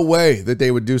 there's no way that they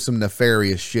would do some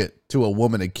nefarious shit to a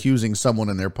woman accusing someone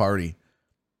in their party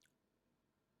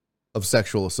of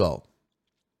sexual assault.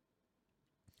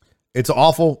 It's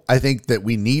awful. I think that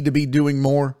we need to be doing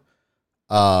more.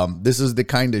 This is the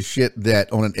kind of shit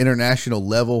that on an international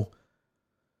level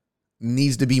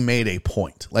needs to be made a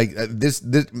point. Like and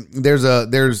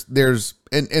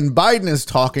Biden is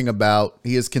talking about,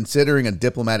 he is considering a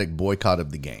diplomatic boycott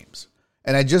of the games.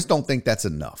 And I just don't think that's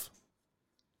enough.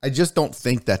 I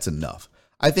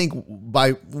think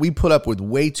we put up with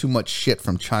way too much shit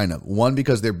from China. One,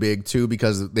 because they're big. Two,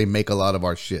 because they make a lot of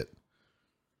our shit.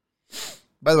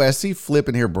 By the way, I see Flip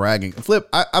in here bragging. Flip,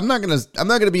 I'm not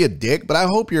gonna be a dick, but I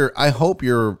hope you're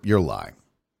lying.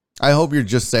 I hope you're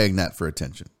just saying that for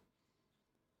attention.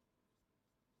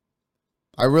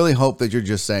 I really hope that you're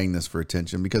just saying this for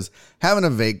attention, because having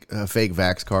a fake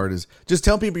vax card is just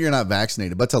tell people you're not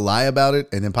vaccinated, but to lie about it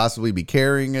and then possibly be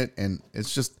carrying it, and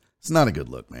it's not a good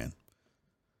look, man.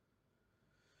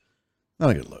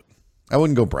 Not a good look. I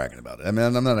wouldn't go bragging about it. I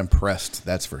mean, I'm not impressed,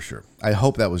 that's for sure. I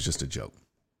hope that was just a joke.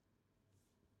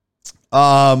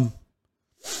 I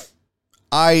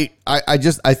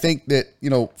think that,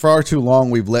 for far too long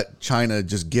we've let China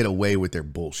just get away with their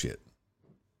bullshit.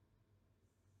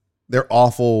 They're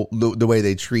awful the way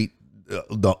they treat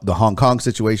the Hong Kong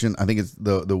situation. I think it's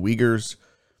the Uyghurs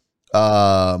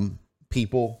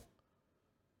people.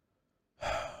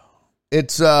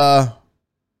 It's I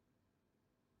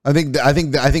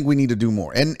think we need to do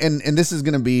more. And this is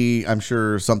going to be, I'm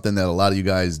sure, something that a lot of you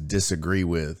guys disagree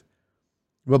with.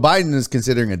 But Biden is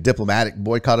considering a diplomatic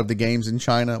boycott of the games in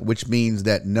China, which means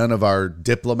that none of our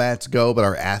diplomats go, but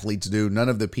our athletes do. None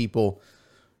of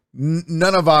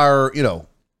our,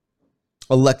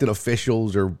 elected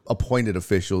officials or appointed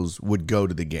officials would go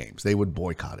to the games. They would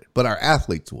boycott it, but our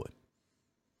athletes would.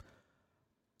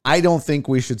 I don't think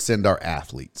we should send our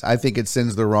athletes. I think it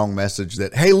sends the wrong message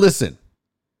that, hey, listen,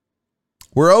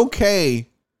 we're okay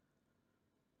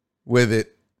with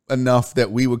it enough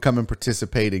that we would come and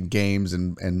participate in games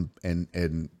and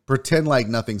pretend like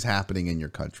nothing's happening in your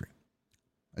country.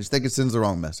 I just think it sends the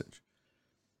wrong message.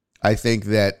 I think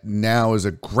that now is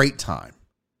a great time.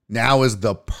 Now is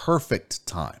the perfect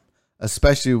time,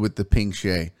 especially with the Peng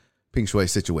Shuai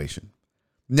situation.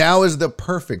 Now is the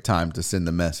perfect time to send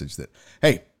the message that,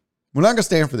 hey, we're not going to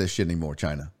stand for this shit anymore,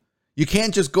 China. You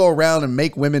can't just go around and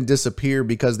make women disappear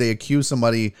because they accuse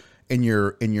somebody in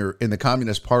the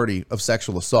Communist Party of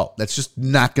sexual assault. That's just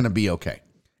not going to be okay.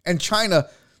 And China,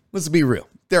 let's be real,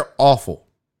 they're awful.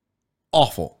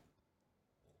 Awful.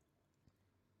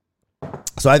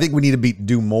 So I think we need to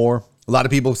do more. A lot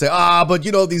of people say, but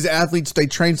these athletes, they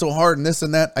train so hard and this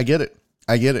and that. I get it.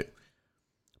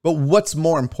 But what's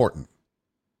more important?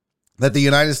 That the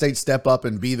United States step up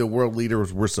and be the world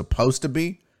leaders we're supposed to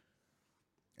be?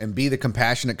 And be the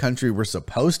compassionate country we're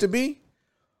supposed to be?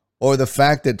 Or the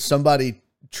fact that somebody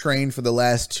trained for the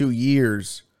last 2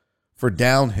 years for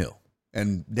downhill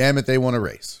and damn it, they want to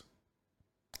race?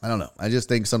 I don't know. I just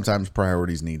think sometimes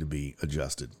priorities need to be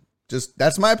adjusted.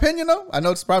 That's my opinion, though. I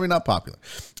know it's probably not popular.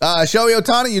 Shohei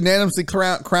Ohtani unanimously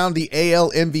crowned the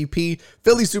AL MVP.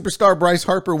 Philly superstar Bryce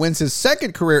Harper wins his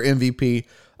second career MVP.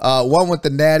 One with the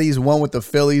Natties, one with the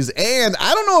Phillies. And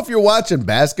I don't know if you're watching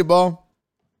basketball,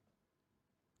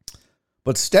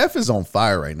 but Steph is on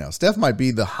fire right now. Steph might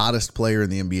be the hottest player in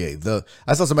the NBA.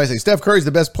 I saw somebody say Steph Curry's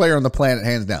the best player on the planet,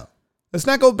 hands down. Let's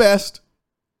not go best,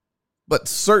 but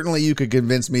certainly you could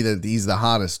convince me that he's the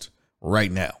hottest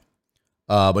right now.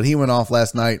 But he went off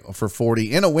last night for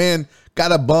 40 in a win.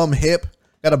 Got a bum hip,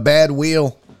 got a bad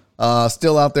wheel.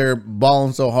 Still out there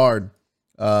balling so hard.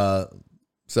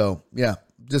 So yeah,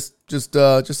 just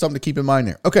something to keep in mind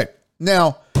there. Okay,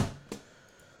 now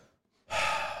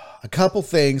a couple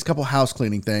house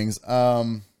cleaning things.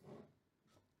 I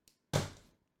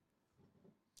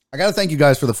got to thank you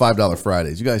guys for the $5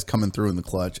 Fridays. You guys coming through in the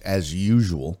clutch as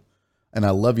usual. and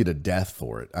I love you to death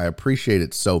for it. I appreciate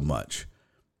it so much.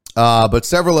 But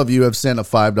several of you have sent a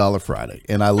 $5 Friday,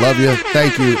 and I love you.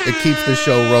 Thank you. It keeps the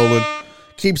show rolling,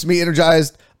 keeps me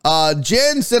energized.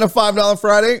 Jen sent a $5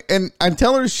 Friday, and I'm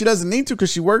telling her she doesn't need to because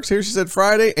she works here. She said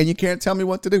Friday, and you can't tell me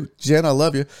what to do. Jen, I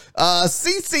love you.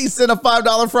 Cece sent a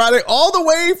 $5 Friday all the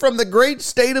way from the great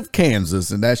state of Kansas,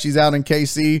 and that she's out in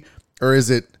KC, or is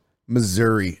it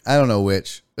Missouri? I don't know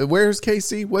which. Where's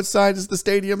KC? What side is the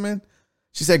stadium in?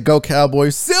 She said, go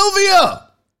Cowboys. Sylvia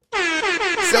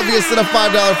sent a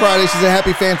 $5 Friday. She said,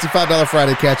 happy fancy $5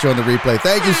 Friday. Catch you on the replay.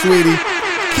 Thank you, sweetie.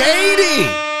 Katie,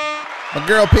 my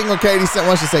girl Pingo Katie sent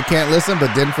one. She said, can't listen,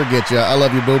 but didn't forget you. I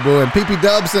love you, boo-boo. And PP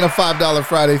Dub sent a $5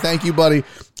 Friday. Thank you, buddy.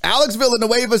 Alex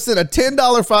Villanueva sent a $10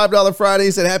 $5 Friday.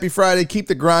 He said, happy Friday. Keep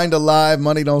the grind alive.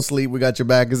 Money don't sleep. We got your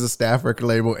back as a staff, record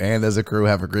label, and as a crew.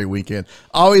 Have a great weekend.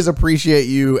 Always appreciate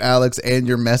you, Alex, and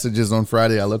your messages on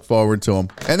Friday. I look forward to them.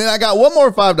 And then I got one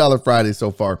more $5 Friday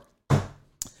so far.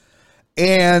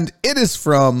 And it is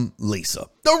from Lisa,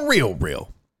 the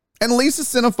real. And Lisa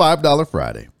sent a $5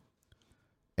 Friday.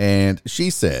 And she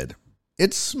said,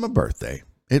 it's my birthday.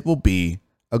 It will be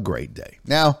a great day.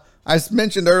 Now, I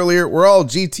mentioned earlier, we're all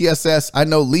GTSS. I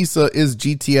know Lisa is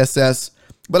GTSS,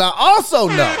 but I also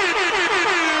know that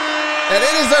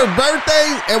it is her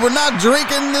birthday and we're not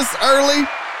drinking this early.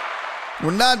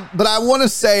 We're not, but I want to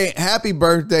say happy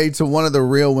birthday to one of the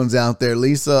real ones out there.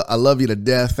 Lisa, I love you to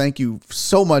death. Thank you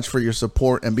so much for your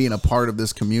support and being a part of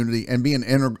this community and being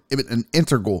an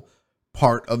integral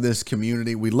part of this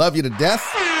community. We love you to death.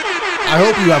 I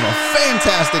hope you have a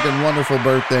fantastic and wonderful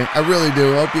birthday. I really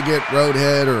do. I hope you get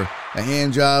roadhead or a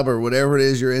hand job or whatever it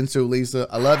is you're into, Lisa.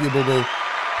 I love you, boo-boo.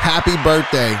 Happy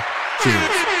birthday.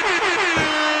 Cheers.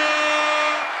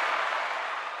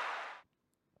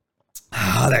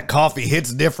 That coffee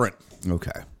hits different.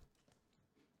 Okay.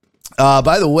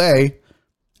 By the way,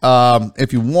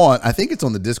 if you want, I think it's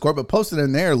on the Discord, but post it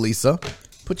in there, Lisa.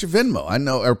 Put your Venmo. I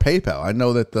know, or PayPal. I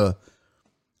know that the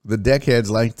deckheads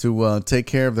like to take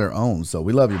care of their own. So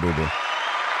we love you, boo-boo.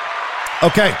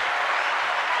 Okay.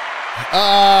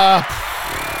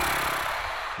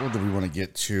 What do we want to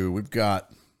get to? We've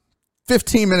got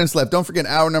 15 minutes left. Don't forget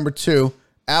hour number two.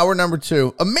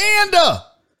 Amanda!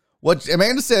 What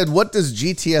Amanda said, what does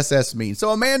GTSS mean? So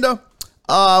Amanda,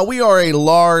 we are a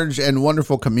large and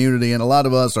wonderful community, and a lot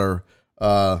of us are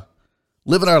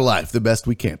living our life the best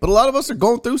we can. But a lot of us are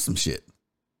going through some shit.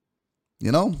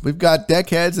 You know, we've got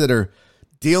deckheads that are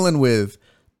dealing with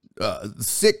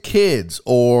sick kids,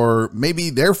 or maybe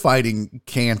they're fighting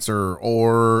cancer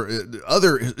or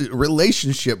other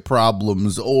relationship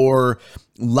problems or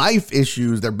life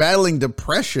issues. They're battling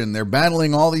depression. They're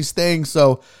battling all these things.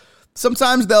 So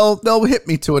sometimes they'll hit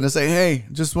me to it and say, hey,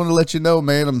 just want to let you know,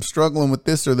 man, I'm struggling with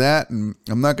this or that, and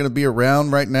I'm not going to be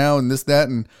around right now, and this, that.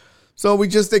 And so we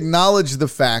just acknowledge the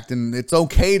fact, and it's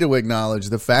okay to acknowledge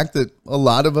the fact that a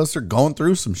lot of us are going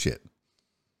through some shit.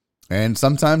 And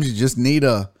sometimes you just need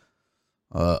a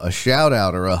shout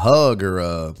out or a hug or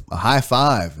a high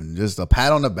five and just a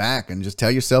pat on the back and just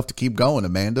tell yourself to keep going,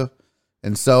 Amanda.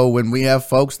 And so when we have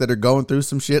folks that are going through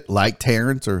some shit like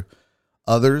Terrence or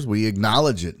others, we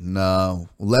acknowledge it and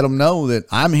let them know that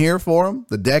I'm here for them.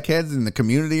 The deckheads in the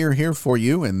community are here for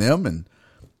you and them.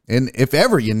 And if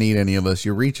ever you need any of us,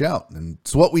 you reach out. And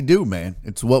it's what we do, man.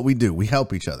 It's what we do. We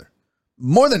help each other.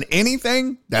 More than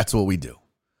anything, that's what we do.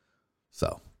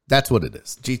 So that's what it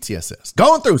is. GTSS.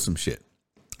 Going through some shit.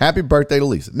 Happy birthday to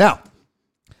Lisa. Now,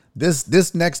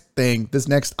 this next thing, this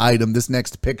next item, this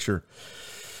next picture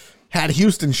had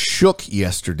Houston shook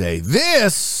yesterday.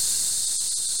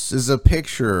 This is a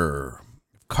picture of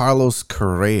Carlos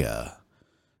Correa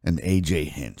and AJ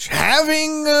Hinch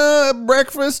having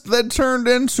breakfast that turned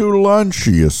into lunch,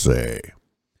 you say.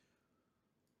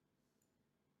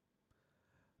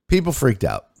 People freaked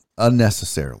out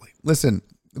unnecessarily. Listen,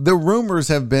 the rumors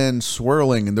have been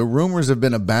swirling and the rumors have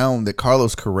been abound that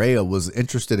Carlos Correa was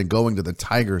interested in going to the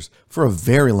Tigers for a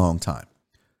very long time.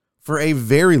 For a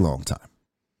very long time.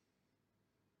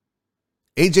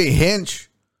 AJ Hinch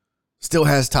still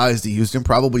has ties to Houston,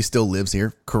 probably still lives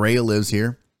here. Correa lives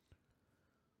here.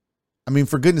 I mean,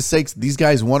 for goodness sakes, these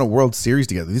guys won a World Series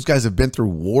together. These guys have been through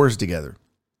wars together.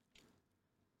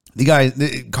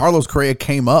 Carlos Correa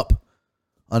came up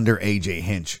under AJ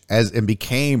Hinch and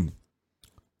became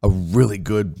a really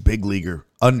good big leaguer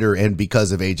under and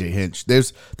because of AJ Hinch.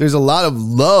 There's a lot of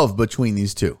love between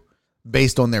these two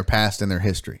based on their past and their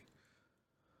history.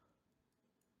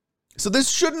 So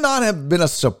this should not have been a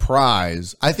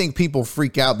surprise. I think people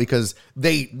freak out because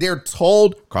they're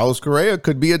told Carlos Correa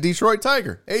could be a Detroit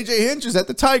Tiger. AJ Hinch is at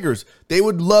the Tigers. They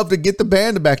would love to get the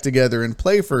band back together and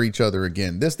play for each other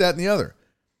again. This, that, and the other.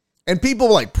 And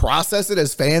people like process it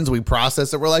as fans. We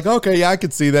process it. We're like, okay, yeah, I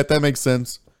could see that. That makes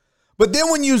sense. But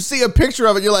then when you see a picture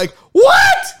of it, you're like,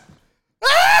 what?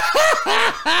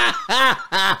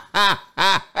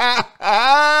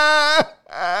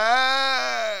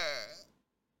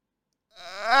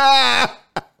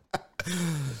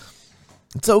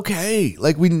 It's okay.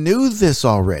 Like, we knew this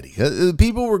already.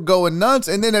 People were going nuts.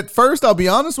 And then at first, I'll be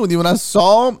honest with you, when I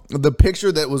saw the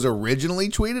picture that was originally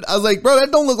tweeted, I was like, bro,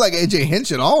 that don't look like AJ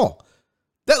Hinch at all.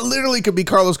 That literally could be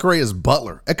Carlos Correa's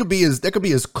butler. That could be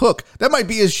his cook. That might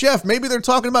be his chef. Maybe they're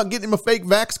talking about getting him a fake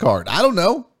Vax card. I don't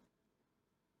know.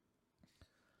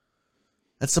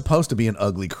 That's supposed to be an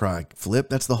ugly cry. Flip,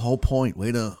 that's the whole point.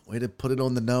 Way to put it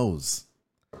on the nose.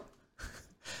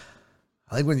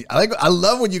 I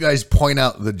love when you guys point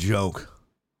out the joke.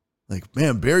 Like,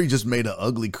 man, Barry just made an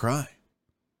ugly cry.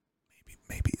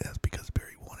 Maybe that's because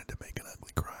Barry wanted to make an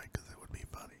ugly cry because it would be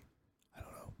funny. I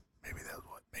don't know. Maybe that's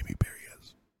what. Maybe Barry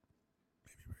is.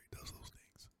 Maybe Barry does those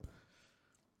things.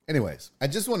 Anyways, I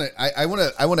just want to. I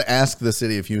want to ask the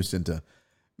city of Houston to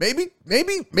maybe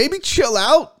chill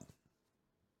out.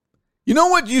 You know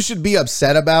what you should be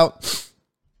upset about?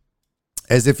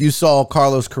 As if you saw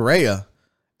Carlos Correa.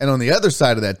 And on the other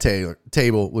side of that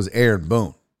table was Aaron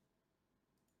Boone.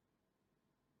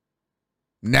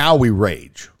 Now we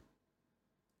rage.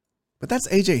 But that's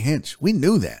AJ Hinch. We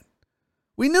knew that.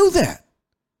 We knew that.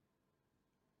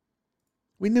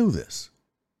 We knew this.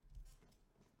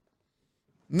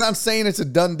 I'm not saying it's a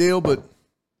done deal, but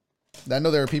I know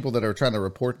there are people that are trying to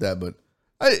report that, but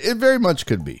it very much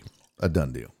could be a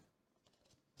done deal.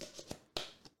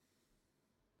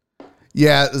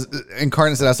 Yeah,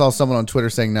 Incarnate said, I saw someone on Twitter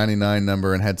saying 99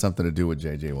 number and had something to do with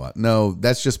JJ Watt. No,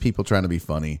 that's just people trying to be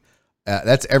funny.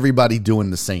 That's everybody doing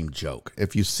the same joke.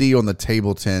 If you see on the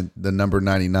table tent, the number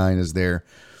 99 is there.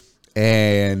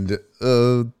 And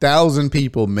 1,000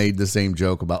 people made the same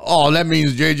joke about, oh, that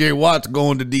means JJ Watt's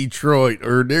going to Detroit,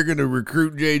 or they're going to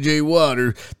recruit JJ Watt,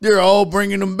 or they're all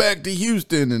bringing him back to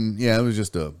Houston. And yeah, it was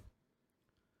just a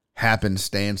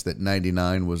happenstance that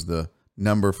 99 was the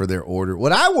number for their order.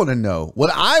 What I want to know, what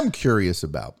I'm curious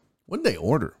about, what did they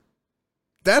order?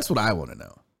 That's what I want to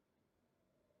know.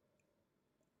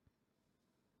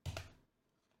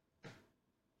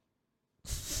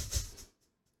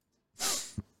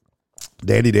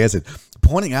 Danny Dan said,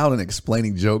 pointing out and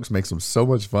explaining jokes makes them so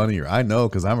much funnier. I know,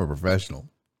 because I'm a professional.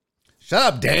 Shut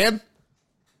up, Dan.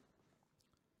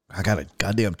 I got a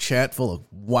goddamn chat full of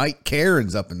white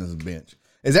Karens up in this bench.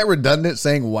 Is that redundant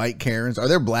saying white Karens? Are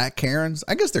there black Karens?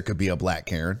 I guess there could be a black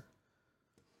Karen.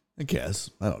 I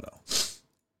guess. I don't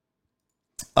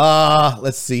know.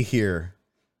 Let's see here.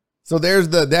 So there's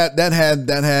that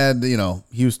had, you know,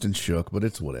 Houston shook, but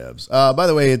it's whatevs. By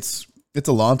the way, it's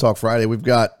a Lawn Talk Friday. We've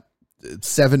got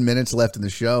 7 minutes left in the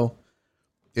show.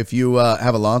 If you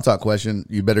have a Lawn Talk question,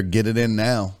 you better get it in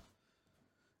now.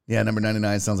 Yeah, number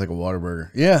 99 sounds like a Whataburger.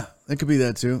 Yeah, it could be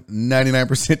that too.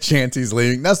 99% chance he's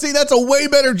leaving. Now, see, that's a way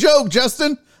better joke,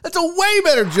 Justin. That's a way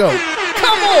better joke.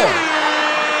 Come on.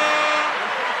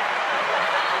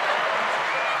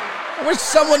 I wish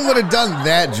someone would have done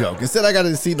that joke. Instead, I got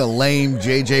to see the lame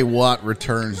JJ Watt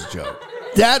returns joke.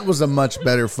 That was a much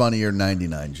better, funnier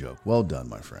 99 joke. Well done,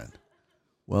 my friend.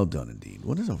 Well done, indeed.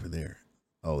 What is over there?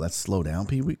 Oh, that's slow down,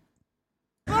 Pee-wee.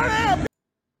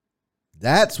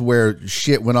 That's where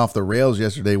shit went off the rails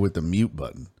yesterday with the mute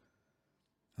button.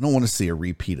 I don't want to see a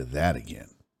repeat of that again.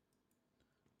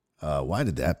 Why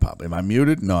did that pop? Am I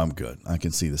muted? No, I'm good. I can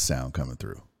see the sound coming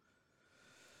through.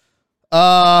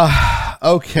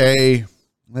 Okay.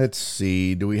 Let's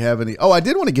see. Do we have any? Oh, I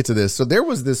did want to get to this. So there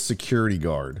was this security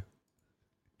guard.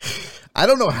 I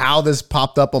don't know how this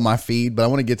popped up on my feed, but I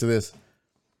want to get to this.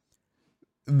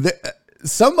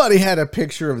 Somebody had a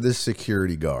picture of this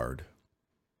security guard.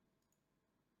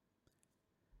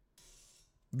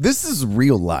 This is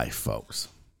real life, folks.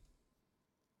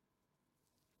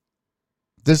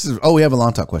 This is, we have a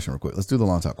Lawn Talk question real quick. Let's do the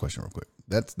Lawn Talk question real quick.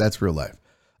 That's real life.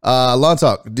 Lawn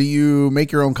Talk, do you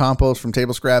make your own compost from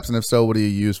table scraps? And if so, what do you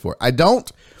use for it? I don't.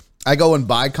 I go and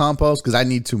buy compost because I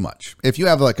need too much. If you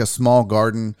have like a small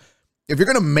garden, if you're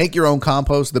going to make your own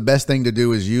compost, the best thing to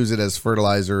do is use it as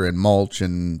fertilizer and mulch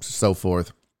and so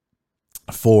forth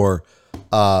for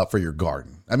your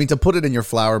garden. I mean, to put it in your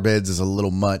flower beds is a little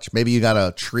much. Maybe you got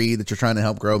a tree that you're trying to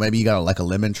help grow. Maybe you got like a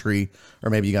lemon tree, or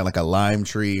maybe you got like a lime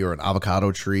tree or an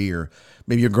avocado tree, or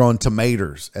maybe you're growing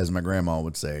tomatoes, as my grandma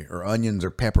would say, or onions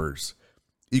or peppers.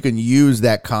 You can use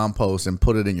that compost and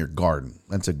put it in your garden.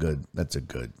 That's a good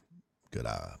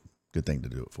thing to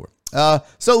do it for.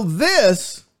 So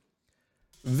this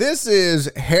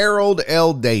is Harold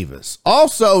L. Davis,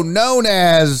 also known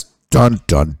as Dun,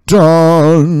 dun,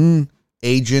 dun.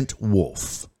 Agent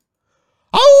Wolf.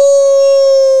 Oh!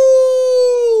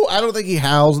 I don't think he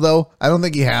howls, though. I don't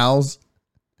think he howls.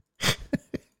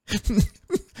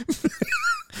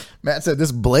 Matt said,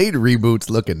 this Blade reboot's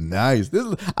looking nice.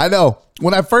 I know.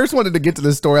 When I first wanted to get to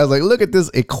this story, I was like, look at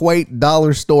this Equate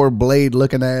dollar store Blade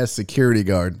looking ass security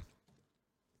guard.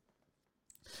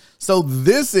 So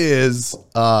this is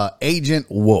Agent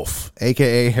Wolf,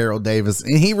 a.k.a. Harold Davis,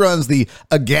 and he runs the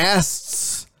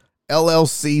Agasts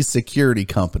LLC security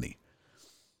company.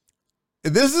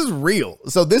 This is real.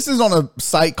 So this is on a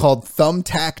site called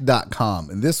thumbtack.com,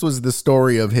 and this was the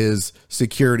story of his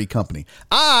security company.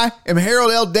 I am Harold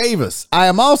L. Davis. I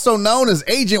am also known as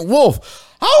Agent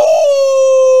Wolf.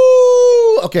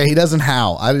 Oh! Okay, he doesn't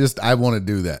howl. I want to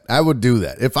do that. I would do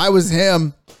that. If I was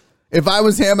him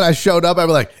and I showed up, I'd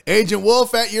be like, Agent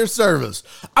Wolf at your service.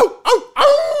 Oh, oh,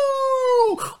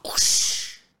 oh!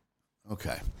 Whoosh.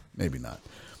 Okay, maybe not.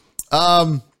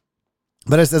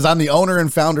 But it says, I'm the owner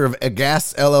and founder of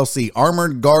Agasts LLC,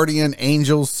 Armored Guardian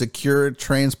Angels Secure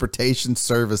Transportation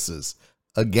Services.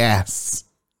 Agasts.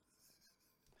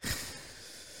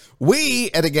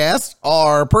 We at Agasts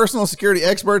are personal security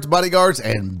experts, bodyguards,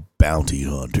 and bounty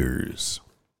hunters.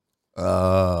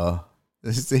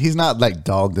 He's not like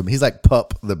Dog them. He's like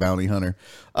Pup the bounty hunter.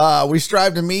 We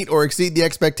strive to meet or exceed the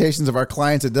expectations of our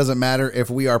clients. It doesn't matter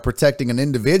if we are protecting an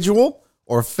individual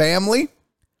or family,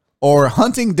 or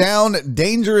hunting down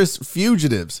dangerous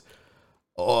fugitives,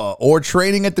 or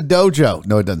training at the dojo.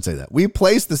 No, it doesn't say that. We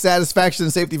place the satisfaction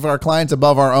and safety of our clients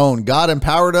above our own. God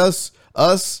empowered us.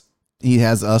 He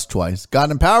has us twice. God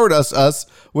empowered us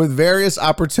with various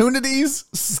opportunities,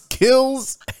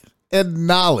 skills, and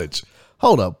knowledge.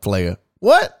 Hold up, player.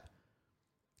 What?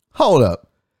 Hold up.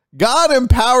 God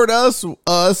empowered us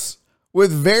with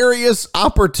various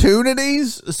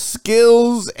opportunities,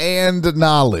 skills, and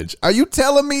knowledge. Are you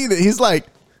telling me that he's like,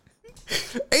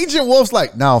 Agent Wolf's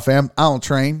like, no, fam, I don't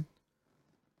train.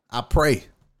 I pray.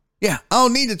 Yeah, I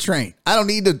don't need to train. I don't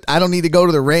need to go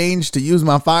to the range to use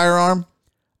my firearm.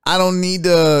 I don't need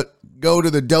to go to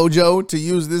the dojo to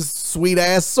use this sweet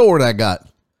ass sword I got.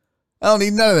 I don't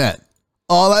need none of that.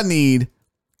 All I need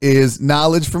is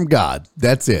knowledge from God.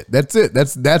 That's it.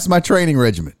 That's my training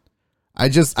regimen. I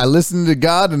listen to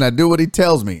God and I do what he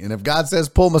tells me. And if God says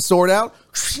pull my sword out,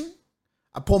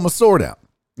 I pull my sword out.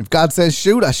 If God says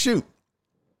shoot, I shoot.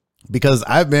 Because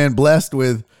I've been blessed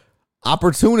with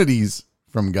opportunities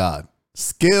from God,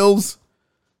 skills,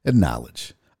 and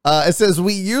knowledge. It says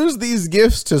we use these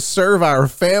gifts to serve our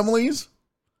families,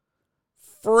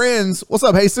 friends. What's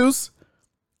up, Jesus?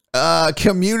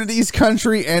 Communities,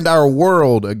 country, and our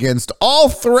world against all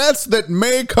threats that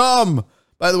may come.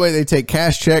 By the way, they take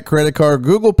cash, check, credit card,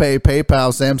 Google Pay, PayPal,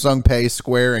 Samsung Pay,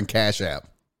 Square, and Cash App.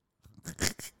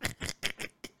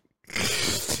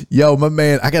 Yo, my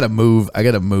man, I gotta move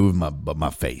my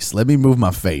face. Let me move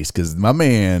my face, because my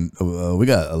man, we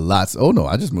got a lot. Oh no,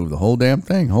 I just moved the whole damn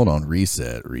thing. Hold on,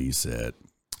 reset.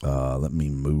 Let me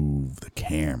move the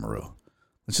camera.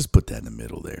 Let's just put that in the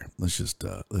middle there. Let's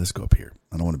go up here.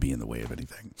 I don't want to be in the way of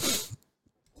anything.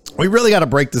 We really got to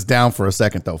break this down for a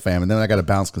second, though, fam. And then I got to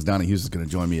bounce because Donnie Hughes is going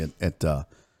to join me at an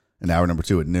hour number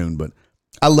 2 at noon. But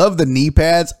I love the knee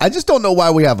pads. I just don't know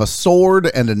why we have a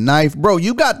sword and a knife. Bro,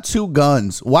 you got 2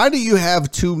 guns. Why do you have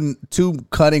two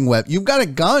cutting weapons? You've got a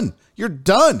gun. You're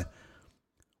done.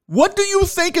 What do you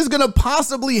think is going to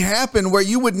possibly happen where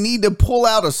you would need to pull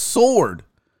out a sword?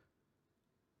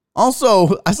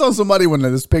 Also, I saw somebody when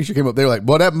this picture came up, they were like,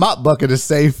 boy, that mop bucket is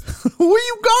safe. Who are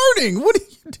you guarding? What are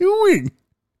you doing?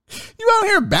 You out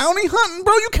here bounty hunting,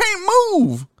 bro? You can't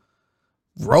move.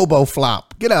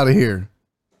 RoboFlop. Get out of here.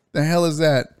 The hell is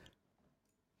that?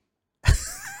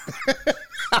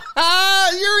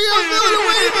 Uriel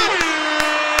Villanueva.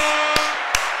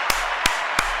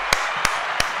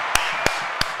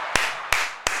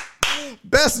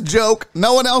 Best joke.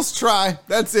 No one else try.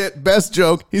 That's it. Best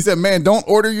joke. He said, man, don't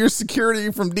order your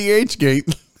security from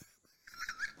DHgate.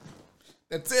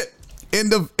 That's it.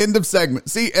 End of segment.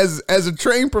 See, as a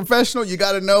trained professional, you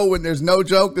got to know when there's no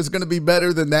joke that's going to be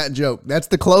better than that joke. That's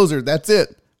the closer. That's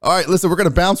it. All right, listen, we're going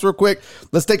to bounce real quick.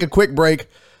 Let's take a quick break.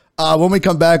 When we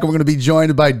come back, we're going to be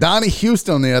joined by Donnie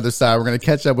Houston on the other side. We're going to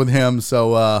catch up with him.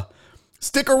 So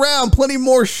stick around. Plenty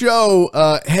more show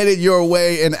headed your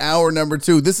way in hour number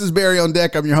 2. This is Barry on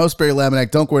Deck. I'm your host, Barry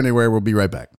Laminack. Don't go anywhere. We'll be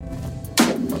right back.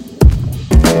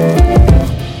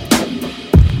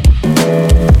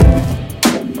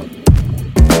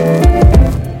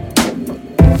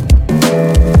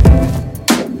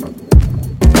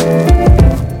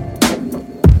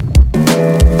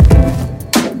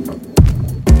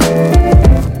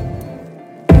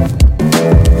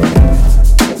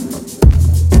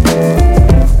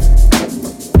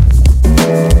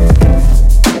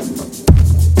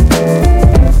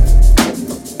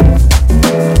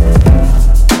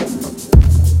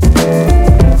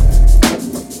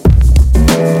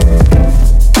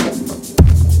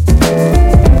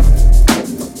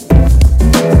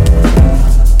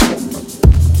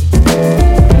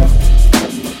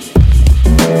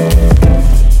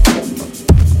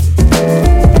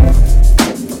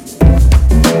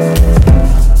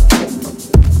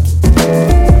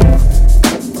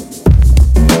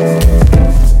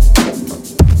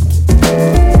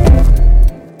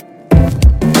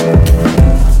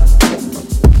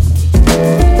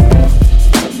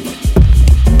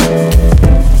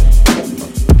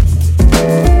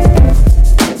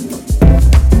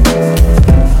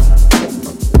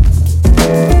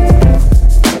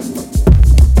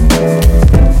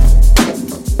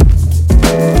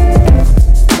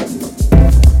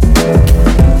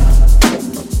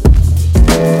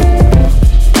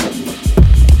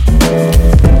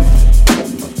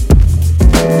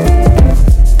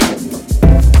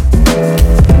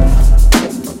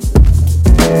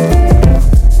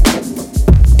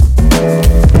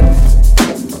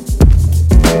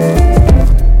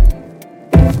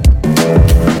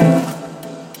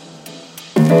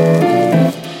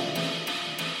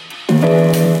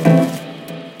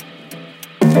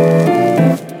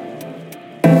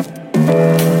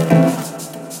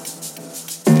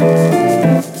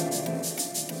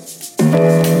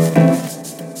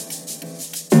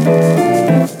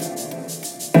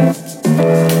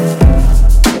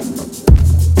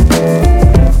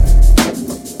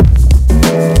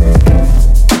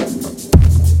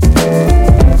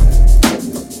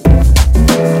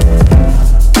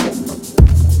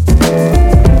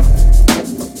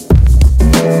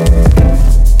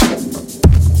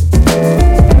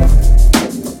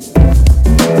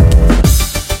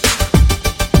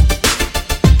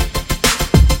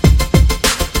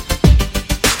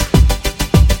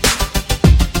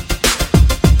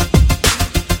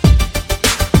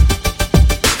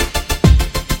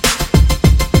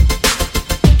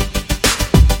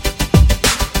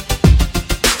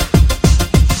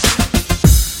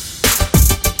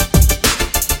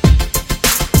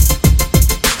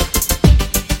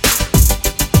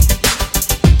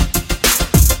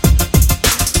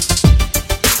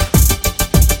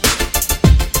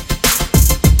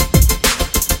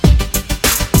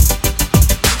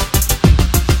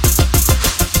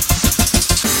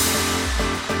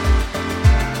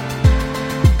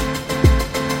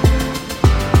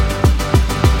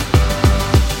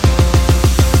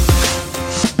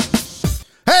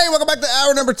 back to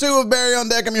hour number 2 of Barry on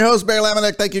Deck. I'm your host, Barry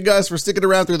Laminack. Thank you guys for sticking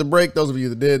around through the break. Those of you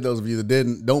that did, those of you that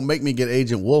didn't, don't make me get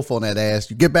Agent Wolf on that ass.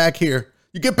 You get back here.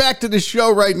 You get back to the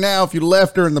show right now if you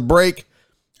left during the break,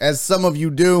 as some of you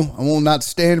do. I will not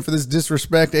stand for this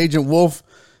disrespect. Agent Wolf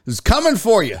is coming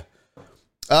for you.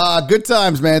 Good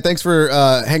times, man. Thanks for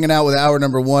hanging out with hour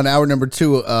number 1. Hour number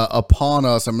 2 upon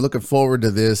us. I'm looking forward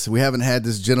to this. We haven't had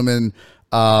this gentleman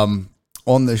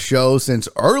on the show since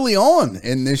early on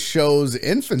in this show's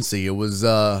infancy. It was,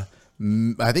 I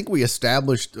think we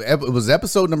established, it was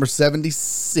episode number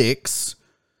 76,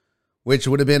 which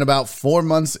would have been about 4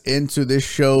 months into this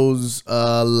show's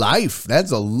life.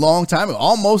 That's a long time,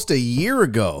 almost a year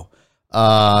ago.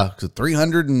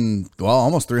 300 and, well,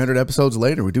 almost 300 episodes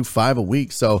later. We do 5 a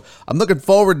week. So I'm looking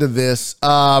forward to this.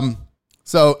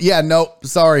 So yeah,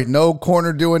 no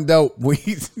corner doing dope. We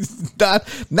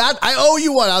not I owe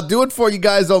you one. I'll do it for you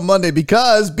guys on Monday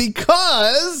because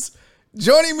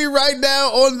joining me right now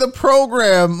on the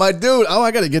program, my dude. Oh,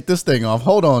 I got to get this thing off.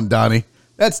 Hold on, Donnie.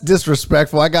 That's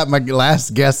disrespectful. I got my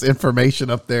last guest information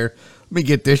up there. Let me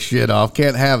get this shit off.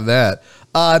 Can't have that.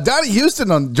 Donnie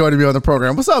Houston joining me on the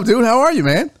program. What's up, dude? How are you,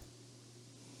 man?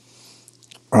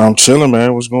 I'm chilling,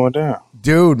 man. What's going down?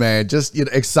 Dude, man, just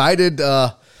excited.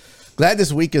 Glad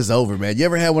this week is over, man. You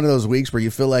ever had one of those weeks where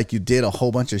you feel like you did a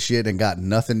whole bunch of shit and got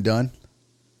nothing done?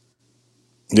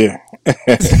 Yeah.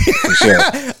 For sure.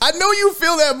 I know you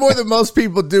feel that more than most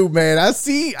people do, man. I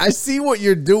see what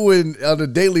you're doing on a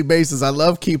daily basis. I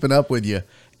love keeping up with you.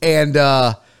 And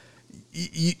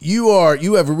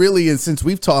you have really, and since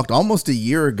we've talked almost a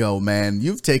year ago, man,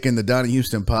 you've taken the Donnie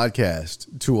Houston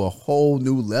podcast to a whole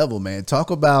new level, man. Talk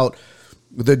about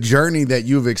the journey that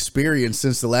you've experienced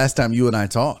since the last time you and I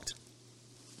talked.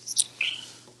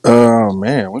 Oh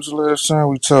man, when's the last time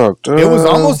we talked? So the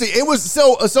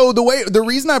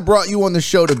reason I brought you on the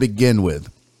show to begin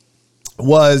with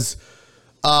was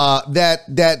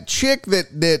that chick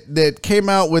that came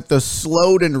out with the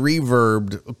slowed and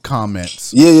reverbed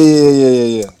comments.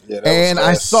 Yeah. And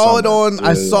I saw it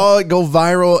saw it go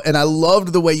viral, and I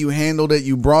loved the way you handled it.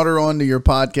 You brought her onto your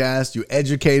podcast, you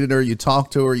educated her, you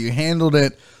talked to her, you handled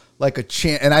it like a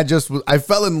champ. And I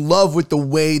fell in love with the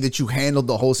way that you handled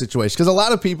the whole situation. Because a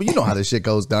lot of people, you know how this shit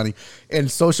goes, Donnie, and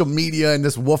social media and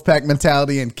this Wolfpack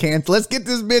mentality and let's get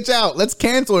this bitch out. Let's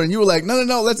cancel her. And you were like, no,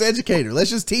 let's educate her. Let's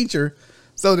just teach her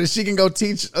so that she can go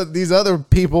teach these other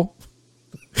people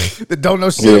that don't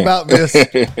know shit about this.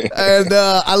 And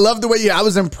I love the way I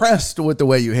was impressed with the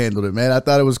way you handled it, man. I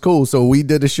thought it was cool. So we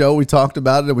did a show. We talked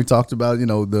about it, and we talked about,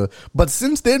 but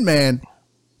since then, man,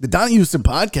 the Donnie Houston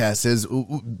podcast has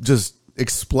just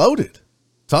exploded.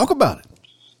 Talk about it.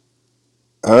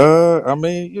 I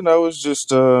mean, it's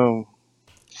just, I don't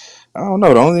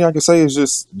know. The only thing I can say is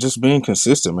just being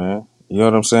consistent, man. You know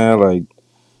what I'm saying? Like,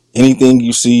 anything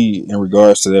you see in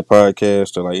regards to that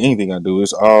podcast or like anything I do,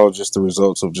 it's all just the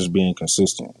results of just being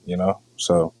consistent,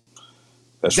 So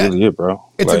that's really it, bro.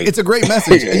 It's a great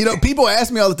message. People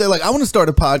ask me all the time, like, I want to start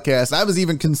a podcast. I was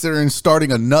even considering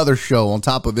starting another show on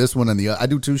top of this one and I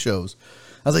do 2 shows.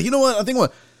 I was like, you know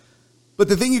what? But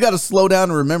the thing you got to slow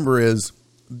down and remember is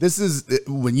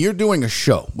when you're doing a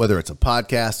show, whether it's a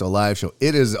podcast or a live show,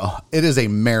 it is a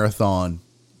marathon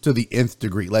to the nth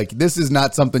degree. Like, this is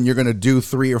not something you're going to do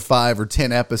 3 or 5 or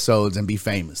 10 episodes and be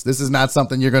famous. This is not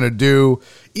something you're going to do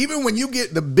even when you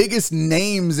get the biggest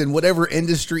names in whatever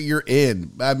industry you're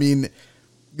in. I mean,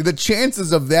 the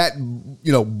chances of that,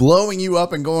 blowing you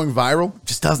up and going viral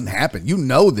just doesn't happen.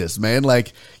 This, man.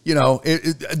 Like,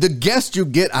 the guests you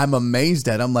get, I'm amazed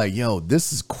at. I'm like, yo,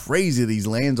 this is crazy. These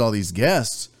lands, all these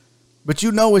guests, but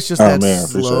it's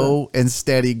just slow and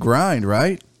steady grind,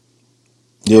 right?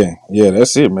 Yeah,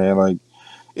 that's it, man. Like,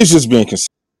 it's just being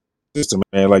consistent,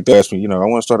 man. Like, they asked me, I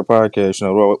want to start a podcast.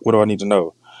 What do I need to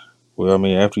know? Well, I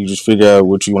mean, after you just figure out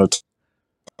what you want to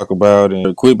talk about and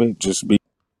equipment, just be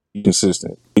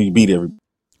consistent. You beat everybody.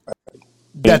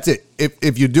 That's it.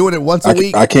 If you're doing it once a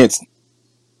week, I can't.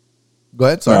 Go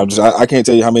ahead. Sorry, I can't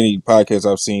tell you how many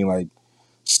podcasts I've seen like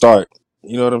start.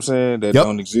 You know what I'm saying? That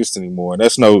don't exist anymore. And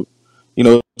that's no.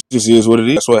 It just is what it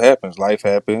is. That's what happens. Life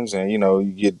happens, and you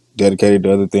get dedicated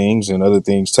to other things, and other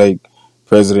things take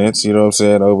precedence. You know what I'm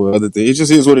saying, over other things. It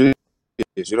just is what it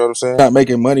is. You know what I'm saying? Not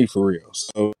making money for real,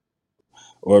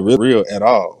 or real at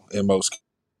all in most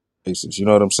cases. You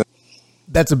know what I'm saying?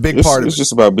 That's a big part of it. It's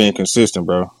just about being consistent,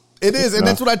 bro. It is, and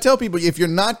that's what I tell people. If you're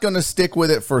not going to stick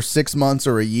with it for 6 months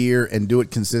or a year and do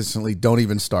it consistently, don't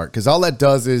even start. Because all that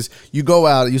does is you go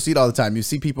out, you see it all the time. You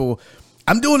see people.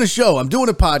 I'm doing a show, I'm doing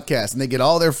a podcast, and they get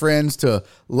all their friends to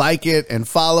like it and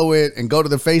follow it and go to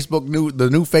the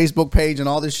new Facebook page and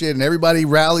all this shit, and everybody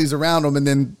rallies around them, and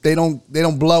then they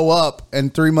don't blow up,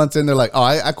 and 3 months in they're like, oh,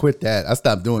 I quit that. I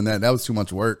stopped doing that. That was too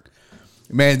much work.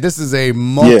 Man, this is a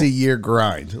multi-year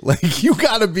grind. Like, you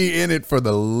got to be in it for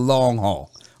the long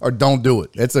haul, or don't do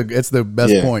it. It's the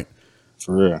best point.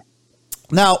 For real.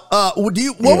 Now,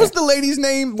 what was the lady's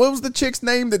name? What was the chick's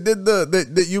name that did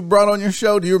that you brought on your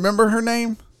show? Do you remember her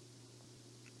name?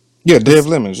 Yeah, Dev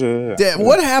Lemons. Yeah.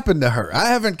 What happened to her? I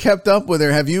haven't kept up with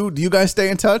her. Do you guys stay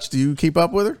in touch? Do you keep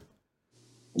up with her?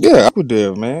 Yeah, I'm with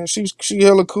Dev, man. She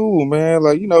hella cool, man.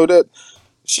 Like, that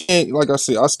she ain't, like I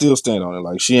said, I still stand on it.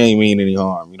 Like, she ain't mean any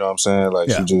harm. You know what I'm saying?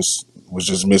 Like, she just was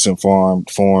just misinformed,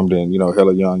 and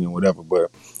hella young and whatever.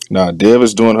 But nah, Dev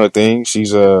is doing her thing.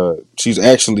 She's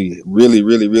actually really,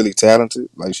 really, really talented.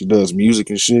 Like, she does music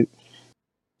and shit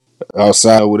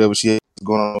outside of whatever she has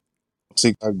going on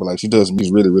TikTok. But like, she does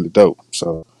music really, really dope.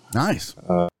 So nice.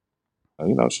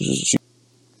 She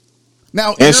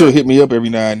now, and she'll hit me up every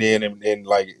now and then, and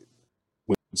like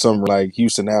with some like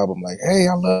Houston album, like, hey,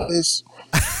 I love this.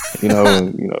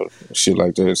 Shit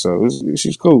like that. So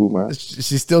she's cool, man.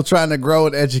 She's still trying to grow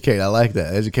and educate. I like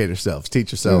that. Educate herself,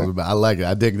 teach herself about. I like it.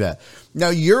 I dig that. Now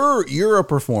you're a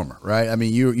performer, right? I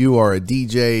mean, you are a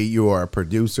DJ. You are a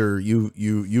producer.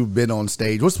 You've been on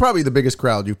stage. What's probably the biggest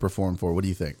crowd you've performed for? What do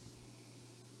you think?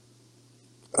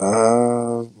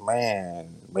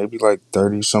 Man, maybe like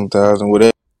 30-some thousand,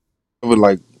 whatever.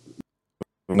 Like,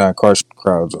 not car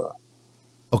crowds are.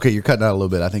 Okay, you're cutting out a little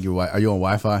bit. I think are you on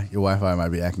Wi-Fi? Your Wi-Fi might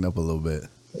be acting up a little bit.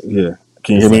 Yeah,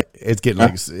 can you hear me? It's getting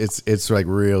like it's like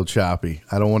real choppy.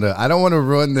 I don't want to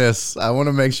ruin this. I want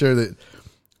to make sure that.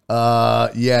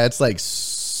 It's like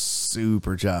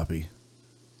super choppy.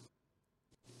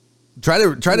 Try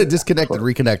to disconnect and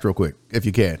reconnect real quick if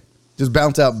you can. Just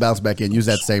bounce out, and bounce back in. Use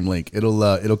that same link.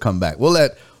 It'll come back. I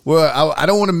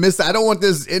don't want to miss. I don't want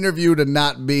this interview to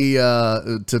not be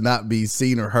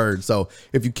seen or heard. So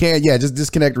if you can, just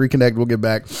disconnect, reconnect. We'll get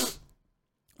back.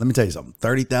 Let me tell you something.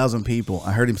 30,000 people.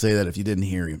 I heard him say that. If you didn't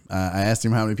hear him, I asked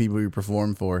him how many people he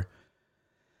performed for.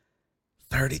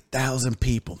 30,000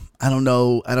 people. I don't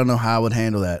know how I would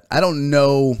handle that. I don't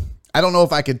know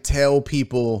if I could tell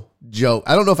people joke.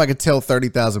 I don't know if I could tell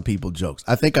 30,000 people jokes.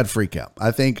 I think I'd freak out.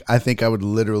 I think I would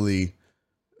literally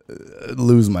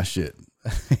lose my shit.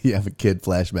 You have a kid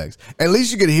flashbacks. At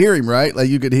least you could hear him, right? Like,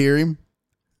 you could hear him.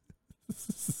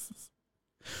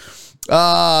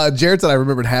 Jared said I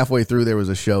remembered halfway through there was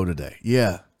a show today.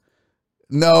 Yeah.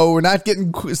 No, we're not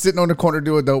sitting on the corner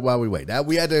doing dope while we wait.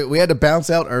 We had to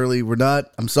bounce out early. We're not.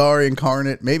 I'm sorry,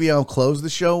 Incarnate. Maybe I'll close the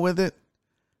show with it.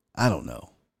 I don't know.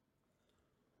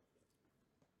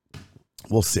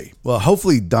 We'll see. Well,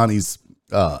 hopefully Donnie's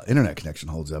internet connection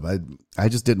holds up. I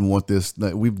just didn't want this.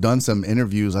 We've done some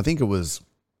interviews. I think it was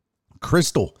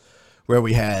Crystal where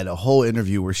we had a whole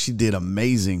interview where she did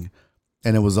amazing,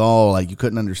 and it was all like you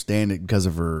couldn't understand it because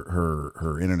of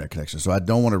her internet connection. So I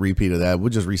don't want to repeat of that. We'll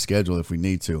just reschedule if we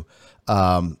need to.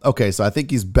 Okay, so I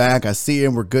think he's back. I see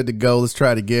him. We're good to go. Let's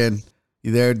try it again.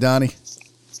 You there, Donnie?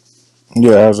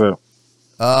 Yeah, how's it?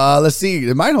 Let's see.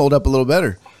 It might hold up a little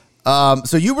better.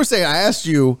 So you were saying, I asked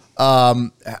you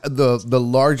the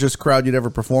largest crowd you'd ever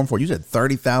performed for. You said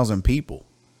 30,000 people.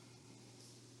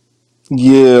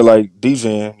 Yeah, like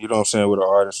DJing, you know what I'm saying, with an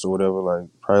artist or whatever, like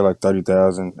probably like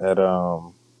 30,000 at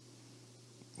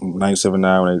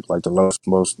 97.9 when they like the Los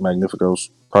Magnificos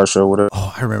car show, whatever.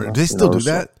 Oh, I remember. Do they still do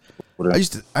that?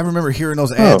 I remember hearing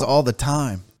those ads all the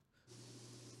time.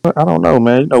 I don't know,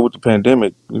 man. With the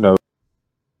pandemic,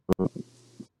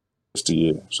 it's the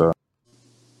year, so.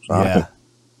 Yeah.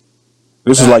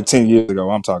 This is like 10 years ago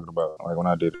I'm talking about, like when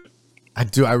I did it. I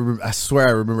do. I swear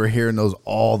I remember hearing those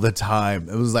all the time.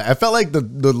 It was like, I felt like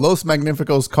the Los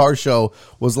Magnificos car show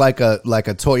was like a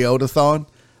Toyota-thon.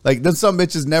 Like, them some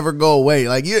bitches never go away.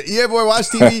 Like, you ever watch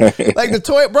TV? Like, the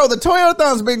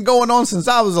Toyota-thon's been going on since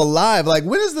I was alive. Like,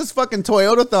 when is this fucking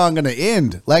Toyota-thon going to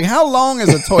end? Like, how long is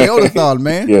a Toyota-thon,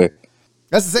 man? Yeah.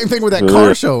 That's the same thing with that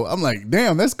car show. I'm like,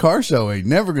 damn, this car show ain't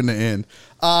never going to end.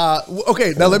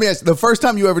 Okay, now let me ask you, the first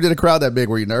time you ever did a crowd that big,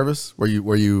 were you nervous? Were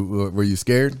you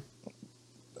scared?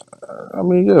 I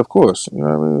mean, yeah, of course. You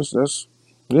know what I mean? That's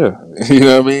yeah. You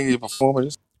know what I mean? You're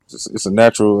performing. It's a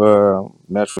natural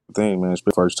thing, man. It's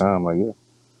the first time, like, yeah.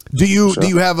 Do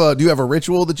you have a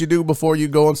ritual that you do before you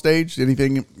go on stage?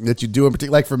 Anything that you do in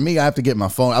particular? Like, for me, I have to get my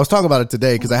phone. I was talking about it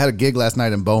today because I had a gig last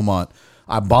night in Beaumont.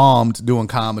 I bombed doing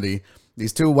comedy.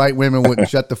 These two white women wouldn't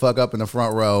shut the fuck up in the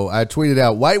front row. I tweeted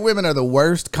out, white women are the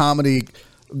worst comedy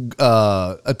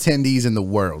attendees in the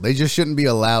world. They just shouldn't be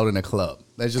allowed in a club.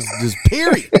 That's just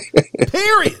period.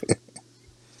 Period.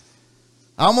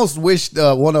 I almost wished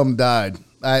one of them died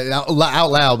out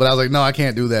loud, but I was like, no, I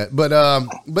can't do that.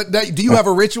 Do you have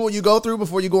a ritual you go through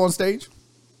before you go on stage?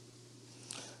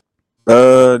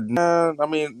 Nah, I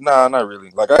mean, nah, not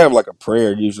really. Like, I have like a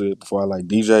prayer usually before I like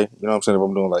DJ. You know what I'm saying? If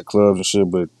I'm doing like clubs and shit,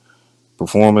 but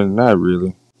performing, not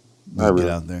really. Just get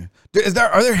out there.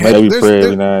 Are there maybe prayer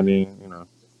every now and then? You know,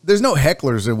 there's no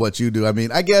hecklers in what you do. I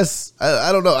mean, I guess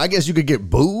I don't know. I guess you could get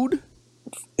booed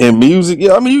in music.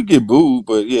 Yeah, I mean, you get booed,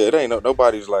 but yeah, it ain't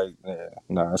nobody's like,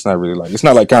 nah, it's not really like, it's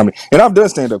not like comedy. And I've done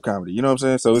stand up comedy. You know what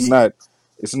I'm saying? So it's not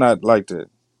like that.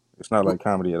 It's not like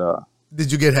comedy at all. Did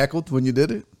you get heckled when you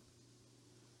did it?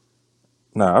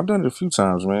 Nah, I've done it a few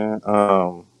times, man.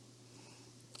 I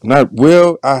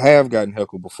have gotten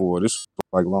heckled before. This was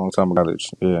like a long time ago.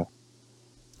 Yeah.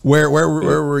 Where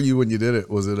were you when you did it?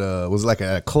 Was it like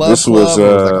a club? This was or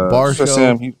was it like a bar show?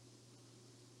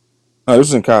 No, this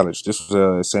was in college. This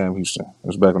was Sam Houston. It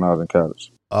was back when I was in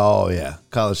college. Oh yeah,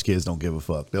 college kids don't give a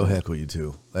fuck. They'll heckle you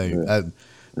too.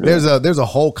 There's a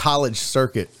whole college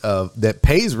circuit that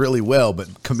pays really well,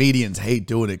 but comedians hate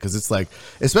doing it because it's like,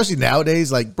 especially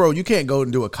nowadays, like, bro, you can't go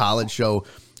and do a college show.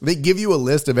 They give you a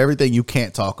list of everything you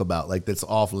can't talk about, like that's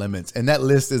off limits, and that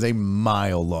list is a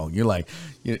mile long. You're like,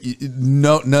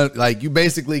 no, like you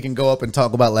basically can go up and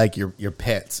talk about like your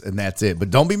pets, and that's it.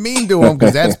 But don't be mean to them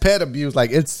because that's pet abuse.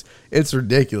 Like it's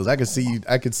ridiculous. I could see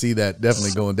that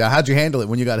definitely going down. How'd you handle it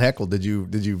when you got heckled? Did you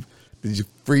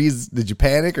freeze? Did you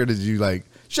panic, or did you like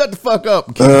shut the fuck up?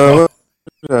 And keep what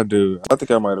did I do? I think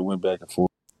I might have went back and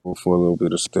forth for a little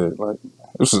bit of stuff. Like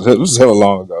this was hella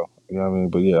long ago. You know what I mean?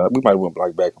 But yeah, we might have went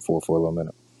like back and forth for a little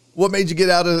minute. What made you get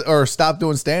out of or stop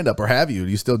doing stand up, or have you? Are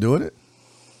you still doing it?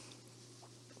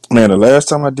 Man, the last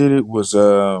time I did it was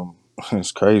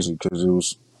it's crazy because it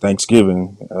was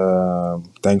Thanksgiving.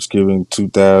 Thanksgiving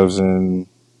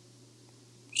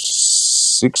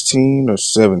 2016 or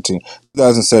 17.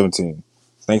 2017.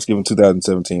 Thanksgiving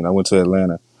 2017. I went to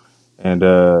Atlanta and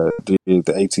did the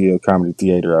ATL Comedy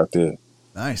Theater out there.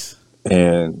 Nice.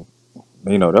 And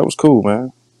that was cool,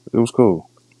 man. It was cool.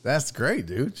 That's great,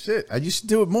 dude. Shit, you should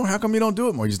do it more. How come you don't do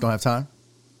it more? You just don't have time?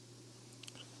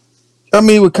 I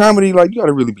mean, with comedy, like, you got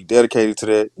to really be dedicated to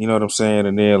that. You know what I'm saying?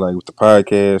 And then, like, with the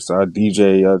podcast, I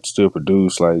DJ, I still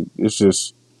produce. Like, it's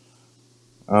just,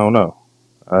 I don't know.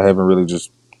 I haven't really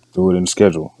just threw it in the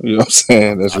schedule. You know what I'm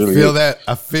saying? That's really I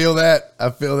feel that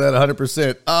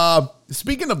 100%.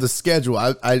 Speaking of the schedule,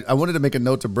 I wanted to make a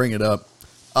note to bring it up.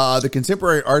 The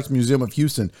Contemporary Arts Museum of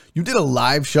Houston, you did a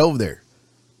live show there.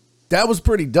 That was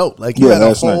pretty dope. Like you had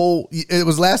a whole. It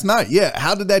was last night. Yeah.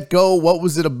 How did that go? What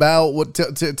was it about? What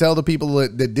tell the people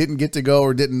that didn't get to go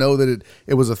or didn't know that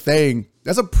it was a thing.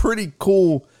 That's a pretty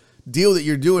cool deal that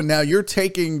you're doing now. You're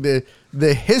taking the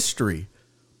history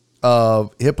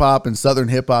of hip hop and Southern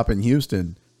hip hop in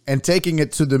Houston and taking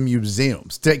it to the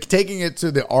museums, taking it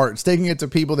to the arts, taking it to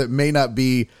people that may not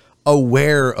be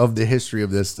aware of the history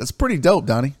of this. That's pretty dope,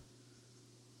 Donnie.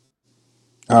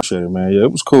 I appreciate it, man. Yeah,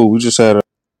 it was cool. We just had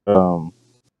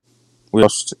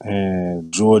West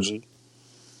and Georgie,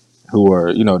 who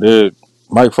are,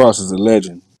 Mike Frost is a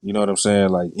legend. You know what I'm saying?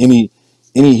 Like any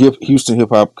Houston hip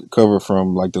hop cover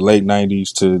from like the late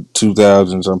 90s to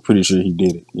 2000s, I'm pretty sure he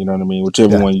did it. You know what I mean?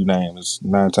 Whichever one you name, it's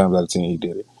 9 times out of 10 he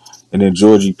did it. And then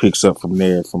Georgie picks up from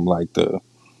there, from like the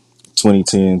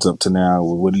 2010s up to now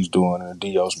with what he's doing and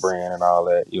Dios brand and all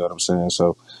that. You know what I'm saying?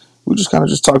 So we just kind of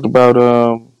just talked about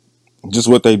just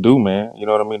what they do, man. You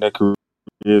know what I mean? Their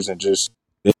careers and just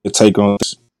their take on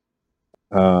this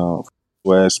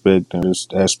aspect and this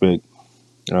aspect,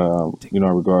 in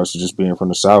regards to just being from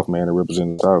the South, man, and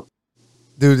representing the South.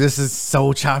 Dude, this is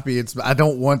so choppy. I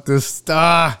don't want this.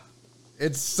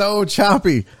 It's so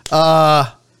choppy.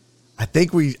 I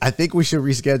think we should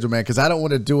reschedule, man, because I don't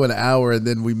want to do an hour and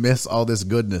then we miss all this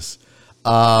goodness.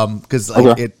 Because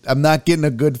I'm not getting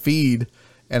a good feed,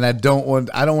 and I don't want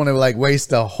to like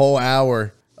waste a whole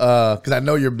hour. Because I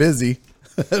know you're busy,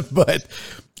 but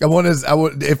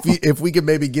if we could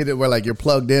maybe get it where like you're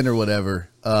plugged in or whatever.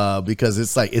 Because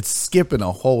it's skipping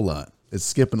a whole lot.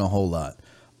 Let's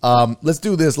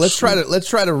do this. Let's try to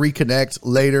reconnect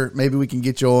later. Maybe we can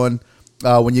get you on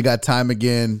when you got time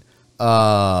again.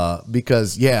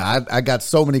 Because I got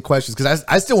so many questions because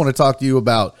I still want to talk to you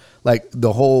about like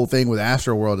the whole thing with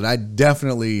Astroworld, and I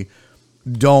definitely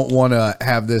don't want to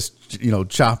have this,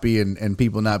 choppy and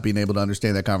people not being able to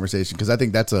understand that conversation. Cause I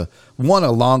think that's a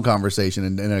long conversation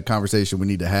and a conversation we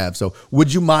need to have. So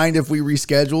would you mind if we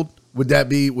rescheduled? Would that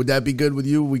be good with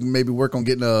you? We can maybe work on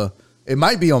getting it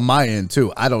might be on my end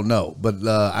too. I don't know, but,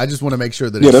 I just want to make sure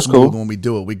that it's smooth when we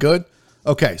do it. We good?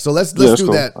 Okay, so let's do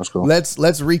that. That's cool. Let's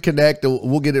reconnect.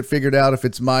 We'll get it figured out if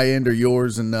it's my end or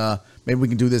yours, and Maybe we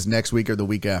can do this next week or the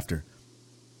week after.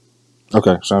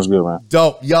 Okay, sounds good, man.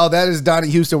 Dope. Y'all, that is Donnie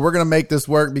Houston. We're going to make this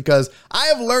work because I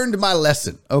have learned my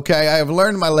lesson, okay? I have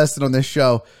learned my lesson on this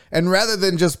show. And rather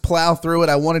than just plow through it,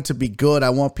 I want it to be good. I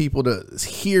want people to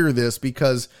hear this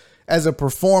because as a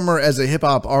performer, as a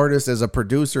hip-hop artist, as a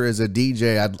producer, as a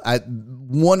DJ,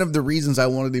 one of the reasons I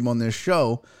wanted him on this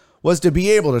show was to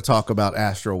be able to talk about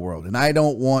Astroworld. And I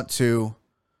don't want to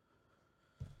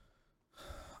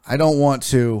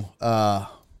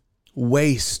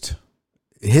waste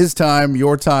his time,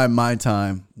 your time, my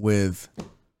time with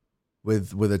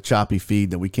a choppy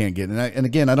feed that we can't get. And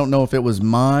again, I don't know if it was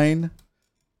mine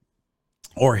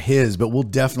or his, but we'll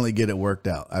definitely get it worked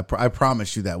out. I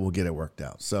promise you that we'll get it worked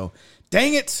out. So,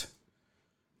 dang it.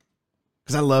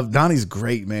 Because I love, Donnie's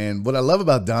great, man. What I love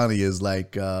about Donnie is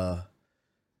like,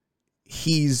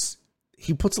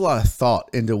 he puts a lot of thought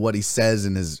into what he says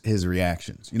in his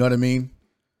reactions. You know what I mean?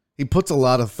 He puts a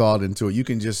lot of thought into it. You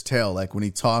can just tell, like when he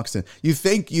talks, and you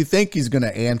think he's going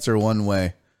to answer one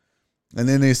way, and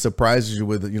then he surprises you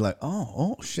with it. You're like,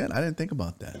 oh shit, I didn't think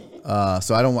about that.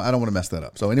 So I don't want to mess that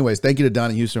up. So, anyways, thank you to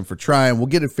Donnie Houston for trying. We'll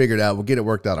get it figured out. We'll get it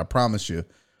worked out. I promise you.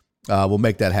 We'll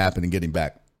make that happen and get him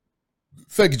back.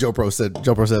 Thank you, Joe Pro said.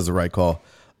 Joe Pro says the right call.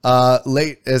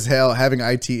 Late as hell, having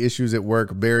IT issues at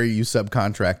work. Barry, you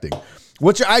subcontracting.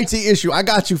 What's your IT issue? I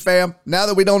got you, fam. Now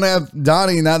that we don't have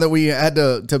Donnie, now that we had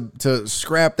to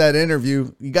scrap that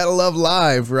interview, you gotta love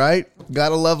live, right?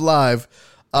 Gotta love live.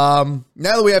 Now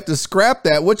that we have to scrap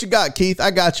that, what you got, Keith? I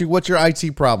got you. What's your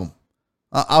IT problem?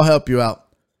 I'll help you out.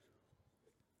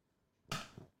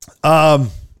 Oh,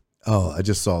 I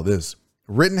just saw this.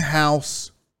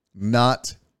 Rittenhouse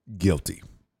not guilty.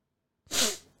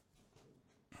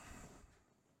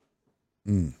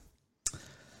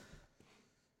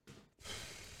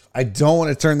 I don't want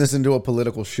to turn this into a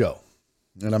political show,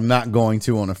 and I'm not going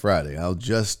to on a Friday. I'll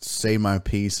just say my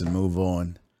piece and move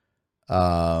on.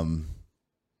 I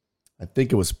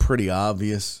think it was pretty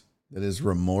obvious that his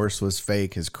remorse was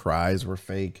fake. His cries were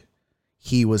fake.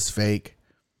 He was fake.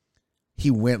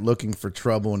 He went looking for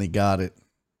trouble and he got it.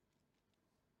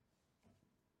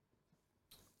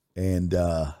 And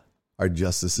our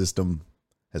justice system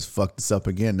has fucked us up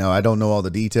again. Now, I don't know all the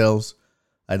details.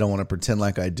 I don't want to pretend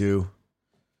like I do.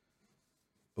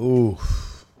 Ooh.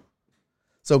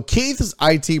 So Keith's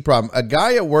IT problem. A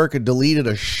guy at work had deleted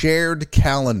a shared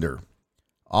calendar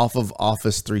off of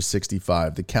Office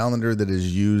 365, the calendar that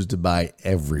is used by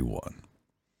everyone.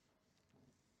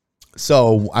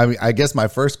 So I guess my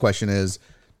first question is,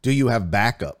 do you have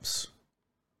backups?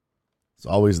 It's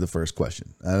always the first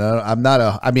question.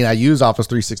 I use Office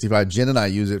 365. Jen and I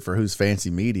use it for Who's Fancy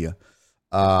Media.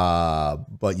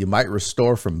 But you might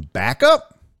restore from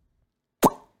backup.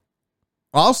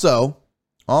 Also,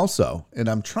 and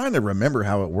I'm trying to remember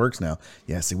how it works now.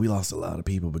 Yeah, see, we lost a lot of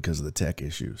people because of the tech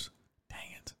issues.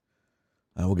 Dang it.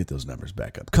 We'll get those numbers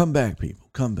back up. Come back, people.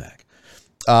 Come back.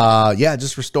 Yeah,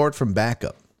 just restore it from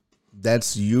backup.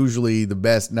 That's usually the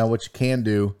best. Now, what you can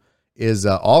do is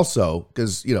also,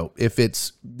 because, if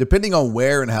it's, depending on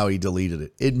where and how he deleted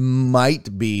it, it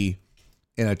might be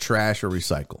in a trash or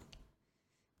recycle.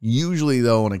 Usually,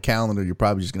 though, on a calendar, you're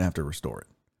probably just going to have to restore it.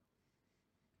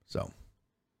 So,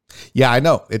 yeah, I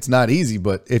know it's not easy,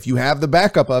 but if you have the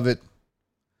backup of it,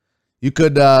 you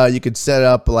could set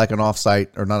up like an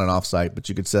offsite, or not an offsite, but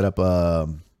you could set up a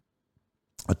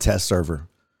test server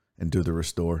and do the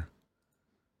restore.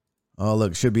 Oh,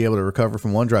 look, should be able to recover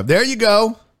from OneDrive. There you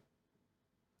go.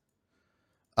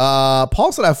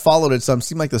 Paul said I followed it some.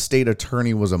 Seemed like the state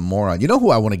attorney was a moron. You know who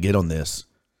I want to get on this?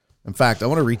 In fact, I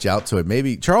want to reach out to it.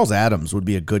 Maybe Charles Adams would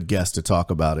be a good guest to talk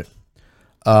about it.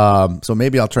 So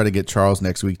maybe I'll try to get Charles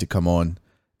next week to come on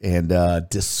and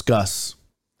discuss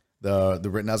the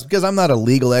Rittenhouse, because I'm not a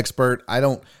legal expert.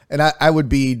 I would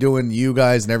be doing you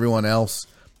guys and everyone else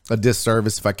a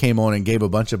disservice if I came on and gave a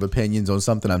bunch of opinions on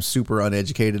something I'm super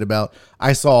uneducated about.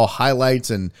 I saw highlights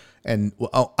and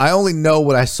I only know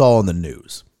what I saw on the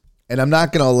news, and I'm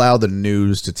not going to allow the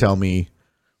news to tell me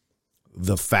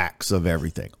the facts of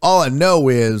everything. All I know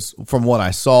is from what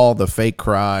I saw, the fake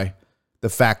cry, the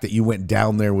fact that you went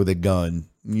down there with a gun,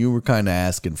 you were kind of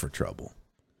asking for trouble.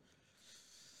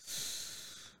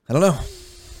 I don't know.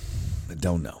 I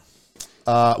don't know.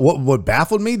 What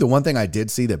baffled me, the one thing I did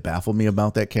see that baffled me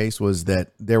about that case was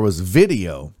that there was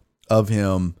video of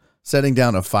him setting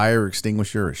down a fire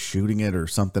extinguisher or shooting it or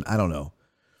something. I don't know.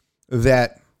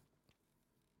 That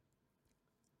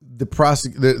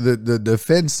the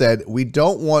defense said, we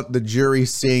don't want the jury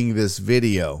seeing this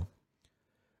video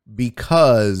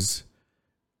because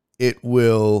it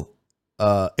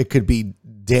could be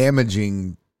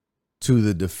damaging to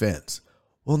the defense.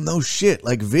 Well, no shit.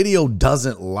 Like, video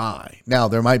doesn't lie. Now,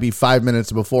 there might be 5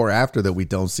 minutes before or after that we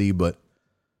don't see, but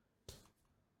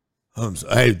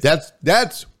hey, that's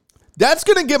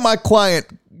going to get my client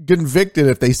convicted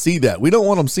if they see that. We don't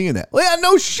want them seeing that. Well, yeah,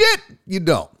 no shit. You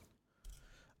don't.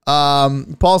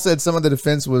 Paul said some of the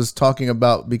defense was talking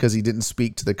about because he didn't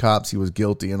speak to the cops, he was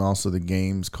guilty, and also the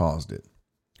games caused it.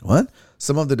 What?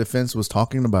 Some of the defense was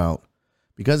talking about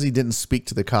because he didn't speak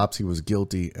to the cops, he was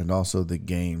guilty, and also the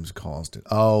games caused it.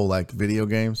 Oh, like video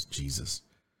games? Jesus.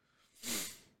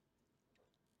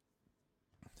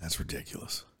 That's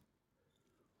ridiculous.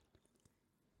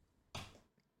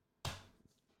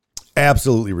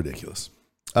 Absolutely ridiculous.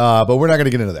 But we're not going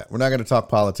to get into that. We're not going to talk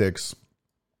politics.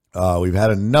 We've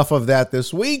had enough of that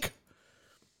this week.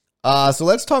 So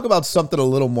let's talk about something a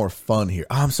little more fun here.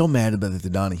 Oh, I'm so mad about that the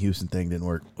Donnie Houston thing didn't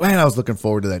work. Man, I was looking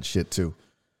forward to that shit too.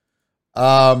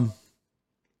 Let's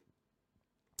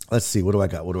see. What do I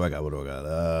got? We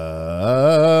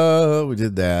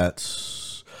did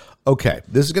that. Okay.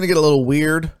 This is going to get a little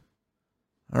weird.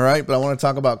 All right. But I want to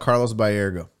talk about Carlos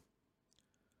Baerga.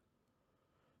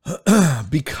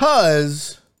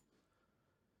 Because,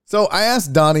 so I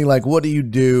asked Donnie, like, what do you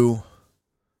do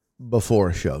before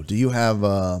a show? Do you have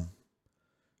a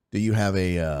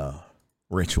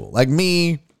ritual? Like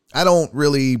me, I don't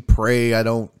really pray. I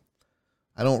don't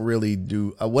really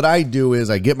do. What I do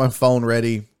is I get my phone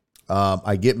ready.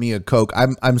 I get me a Coke.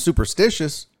 I'm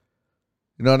superstitious.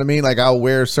 You know what I mean? Like, I'll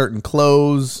wear certain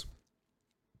clothes.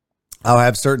 I'll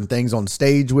have certain things on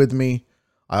stage with me.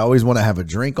 I always want to have a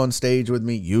drink on stage with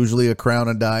me, usually a Crown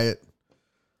of Diet.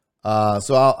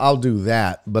 So I'll do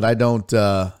that, but I don't,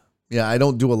 I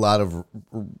don't do a lot of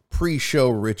pre-show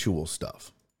ritual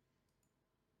stuff.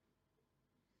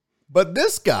 But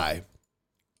this guy,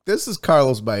 this is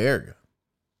Carlos Baerga.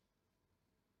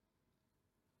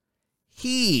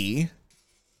 He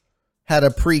had a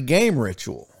pre-game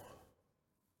ritual.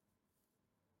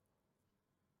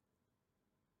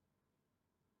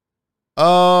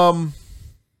 So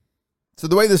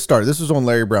the way this started, this was on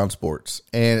Larry Brown Sports,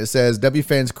 and it says W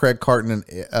fans Craig Carton and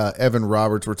Evan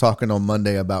Roberts were talking on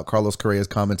Monday about Carlos Correa's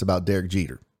comments about Derek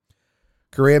Jeter.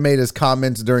 Correa made his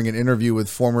comments during an interview with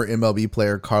former MLB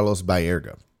player Carlos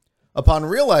Baerga. Upon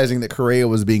realizing that Correa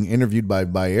was being interviewed by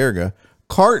Baerga,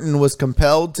 Carton was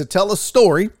compelled to tell a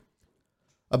story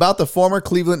about the former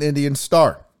Cleveland Indians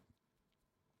star.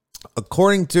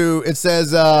 According to, it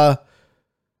says,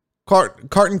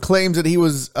 Carton claims that he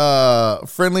was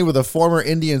friendly with a former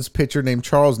Indians pitcher named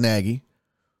Charles Nagy,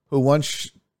 who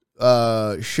once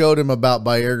showed him about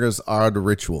Baerga's odd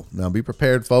ritual. Now, be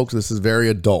prepared, folks. This is very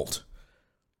adult.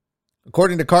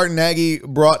 According to Carton, Nagy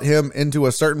brought him into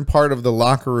a certain part of the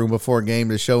locker room before a game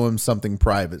to show him something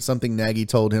private, something Nagy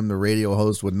told him the radio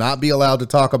host would not be allowed to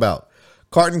talk about.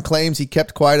 Carton claims he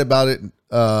kept quiet about it,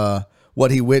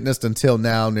 what he witnessed until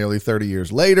now, nearly 30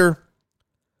 years later.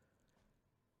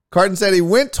 Carton said he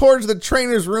went towards the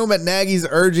trainer's room at Nagy's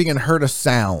urging and heard a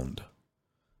sound.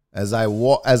 As I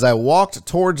walked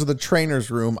towards the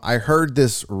trainer's room, I heard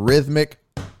this rhythmic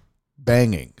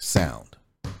banging sound.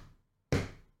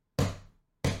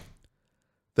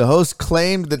 The host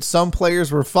claimed that some players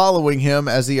were following him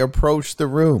as he approached the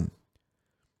room.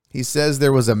 He says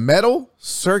there was a metal,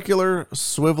 circular,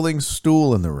 swiveling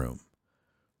stool in the room.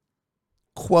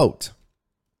 Quote,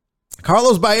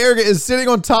 Carlos Baerga is sitting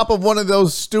on top of one of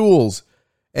those stools,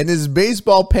 and his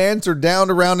baseball pants are down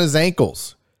around his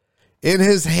ankles. In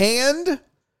his hand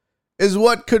is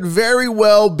what could very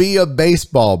well be a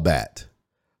baseball bat,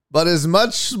 but is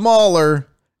much smaller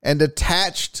and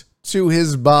attached to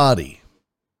his body.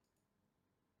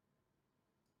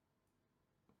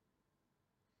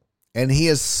 And he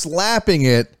is slapping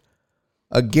it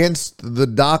against the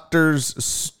doctor's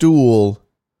stool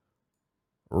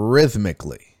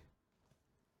rhythmically.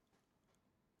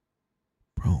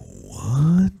 Bro,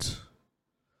 what?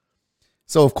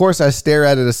 So, of course, I stare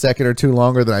at it a second or two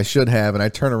longer than I should have, and I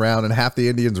turn around, and half the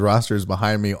Indians roster is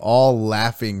behind me, all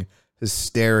laughing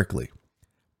hysterically.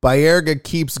 Baerga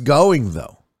keeps going,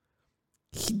 though.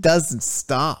 He doesn't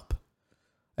stop.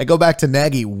 I go back to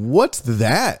Nagy. What's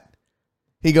that?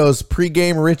 He goes,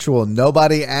 pre-game ritual.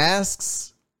 Nobody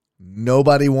asks.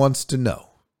 Nobody wants to know.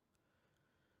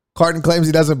 Carton claims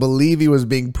he doesn't believe he was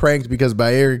being pranked because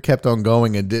Baerga kept on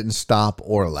going and didn't stop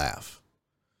or laugh.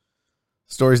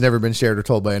 Story's never been shared or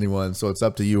told by anyone, so it's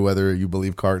up to you whether you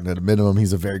believe Carton. At a minimum,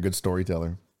 he's a very good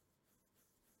storyteller.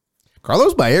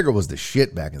 Carlos Baerga was the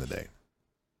shit back in the day.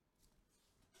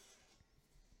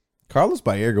 Carlos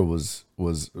Baerga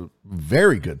was a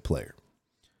very good player.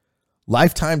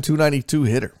 Lifetime 292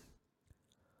 hitter.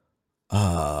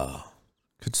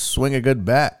 Could swing a good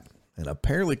bat and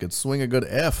apparently could swing a good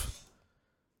F.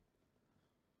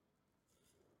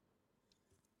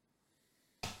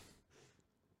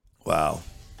 Wow.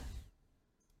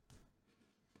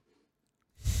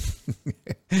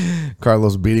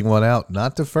 Carlos beating one out.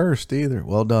 Not to first either.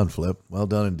 Well done, Flip. Well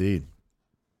done indeed.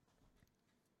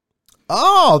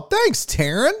 Oh, thanks,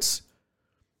 Terrence.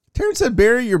 Terrence said,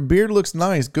 Barry, your beard looks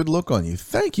nice. Good look on you.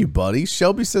 Thank you, buddy.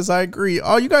 Shelby says, I agree.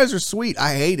 Oh, you guys are sweet.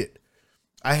 I hate it.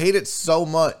 I hate it so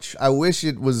much. I wish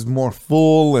it was more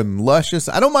full and luscious.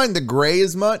 I don't mind the gray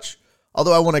as much,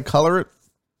 although I want to color it.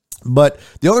 But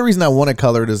the only reason I want to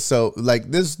color it is so, like,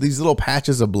 these little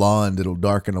patches of blonde, it'll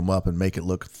darken them up and make it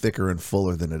look thicker and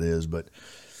fuller than it is. But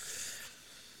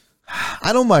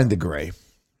I don't mind the gray.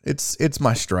 It's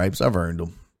my stripes. I've earned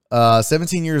them.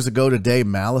 17 years ago today,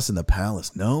 Malice in the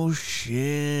Palace. No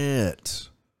shit.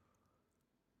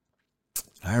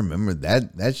 I remember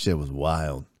that. That shit was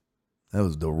wild. That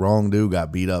was the wrong dude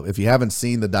got beat up. If you haven't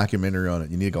seen the documentary on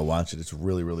it, you need to go watch it. It's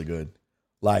really, really good.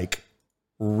 Like,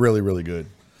 really, really good.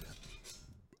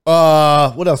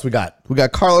 What else we got? We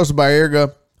got Carlos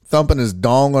Baerga thumping his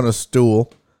dong on a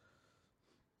stool.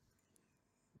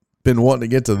 Been wanting to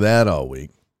get to that all week.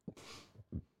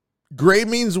 Gray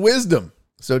means wisdom.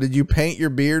 So did you paint your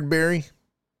beard, Barry?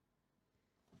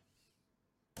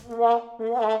 Boo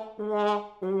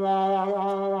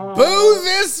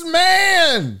this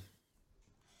man!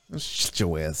 Shut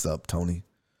your ass up, Tony.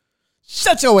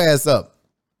 Shut your ass up.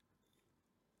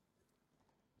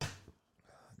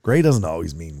 Gray doesn't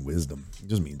always mean wisdom. It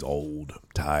just means old,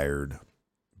 tired,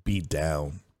 beat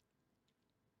down.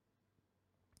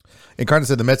 And Carter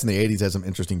said the Mets in the 80s had some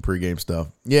interesting pregame stuff.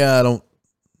 Yeah, I don't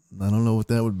know what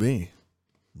that would be.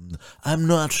 I'm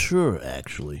not sure,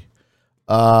 actually.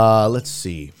 Let's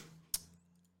see.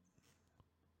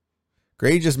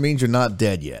 Gray just means you're not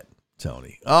dead yet,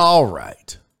 Tony. All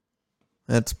right.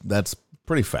 That's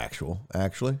pretty factual,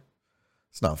 actually.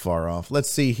 It's not far off. Let's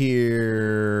see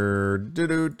here.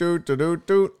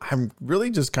 I'm really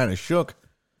just kind of shook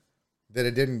that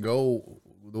it didn't go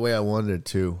the way I wanted it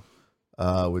to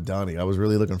with Donnie. I was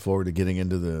really looking forward to getting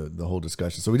into the whole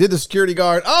discussion. So we did the security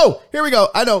guard. Oh, here we go.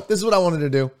 I know. This is what I wanted to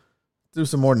do. Do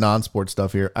some more non-sports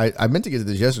stuff here. I meant to get to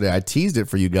this yesterday. I teased it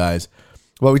for you guys.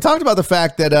 Well, we talked about the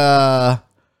fact that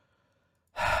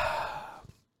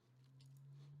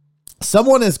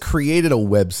someone has created a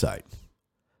website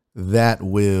that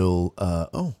will,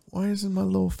 why isn't my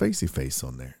little facey face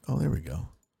on there? Oh, there we go.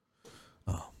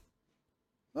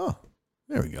 Oh,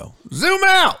 there we go. Zoom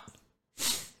out.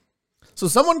 So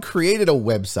someone created a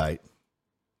website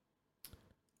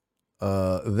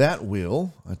that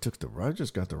will, I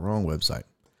just got the wrong website.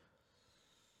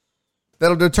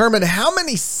 That'll determine how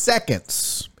many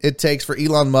seconds it takes for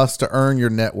Elon Musk to earn your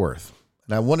net worth.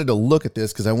 And I wanted to look at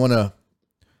this because I want to,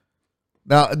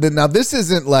 now this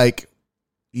isn't like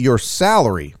your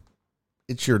salary,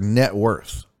 it's your net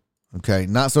worth. Okay,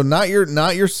 not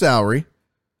your salary,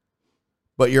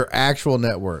 but your actual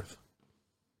net worth.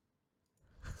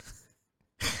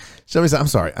 Shelby said, I'm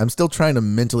sorry, I'm still trying to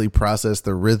mentally process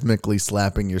the rhythmically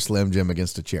slapping your Slim Jim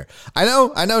against a chair. I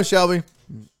know, Shelby.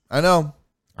 I know.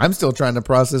 I'm still trying to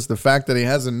process the fact that he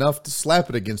has enough to slap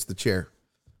it against the chair.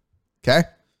 Okay?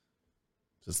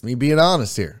 Just me being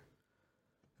honest here.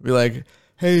 Be like,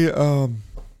 hey,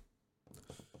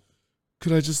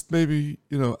 could I just maybe,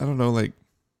 I don't know, like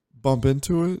bump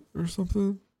into it or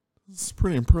something? It's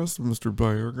pretty impressive, Mr.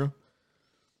 Baerga.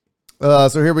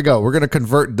 So here we go. We're going to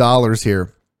convert dollars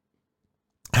here.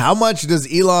 How much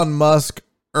does Elon Musk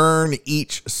earn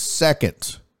each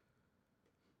second?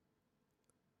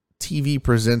 TV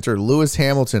presenter, Lewis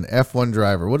Hamilton, F1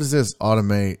 driver. What is this?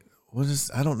 Automate.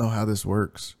 I don't know how this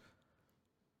works.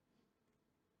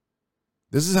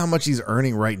 This is how much he's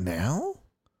earning right now?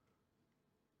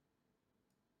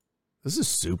 This is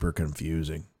super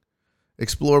confusing.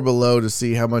 Explore below to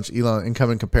see how much Elon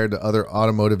incoming compared to other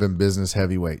automotive and business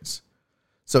heavyweights.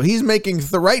 So he's making,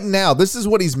 right now, this is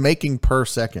what he's making per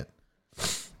second.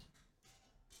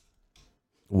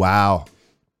 Wow.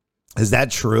 Is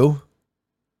that true?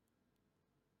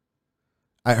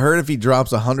 I heard if he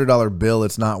drops $100 bill,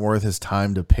 it's not worth his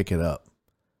time to pick it up.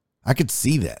 I could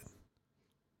see that.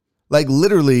 Like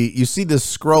literally, you see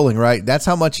this scrolling, right? That's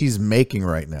how much he's making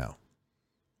right now.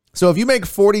 So if you make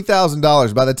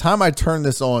 $40,000, by the time I turn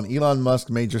this on, Elon Musk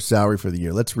made your salary for the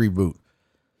year. Let's reboot.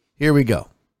 Here we go.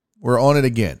 We're on it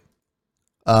again.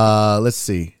 Let's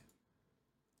see.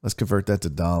 Let's convert that to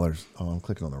dollars. Oh, I'm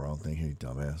clicking on the wrong thing here, you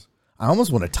dumbass. I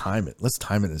almost want to time it. Let's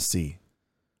time it and see.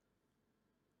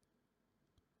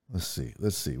 Let's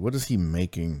see. What is he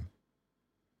making?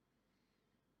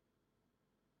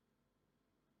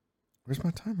 Where's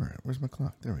my timer at? Where's my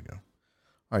clock? There we go.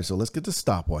 All right, so let's get the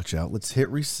stopwatch out. Let's hit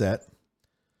reset.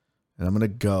 And I'm going to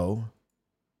go.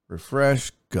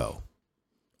 Refresh, go.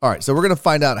 All right, so we're going to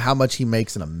find out how much he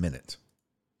makes in a minute.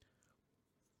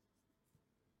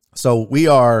 So we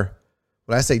are,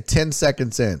 when I say 10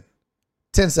 seconds in,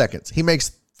 10 seconds. He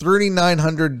makes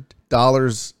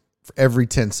 $3,900 for every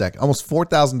 10 seconds. Almost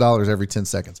 $4,000 every 10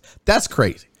 seconds. That's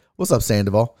crazy. What's up,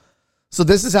 Sandoval? So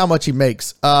this is how much he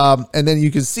makes. And then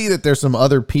you can see that there's some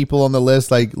other people on the list,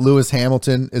 like Lewis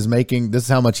Hamilton is making, this is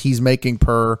how much he's making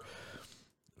per,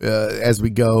 as we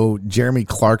go. Jeremy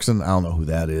Clarkson, I don't know who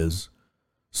that is.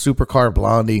 Supercar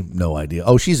Blondie, no idea.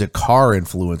 Oh, she's a car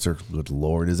influencer. Good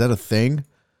Lord. Is that a thing?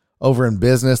 Over in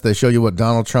business, they show you what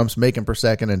Donald Trump's making per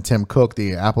second, and Tim Cook,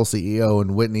 the Apple CEO,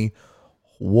 and Whitney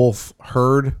Wolf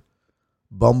Herd,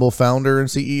 Bumble founder and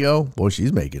CEO. Boy,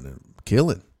 she's making it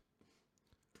killing.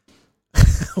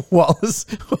 Wallace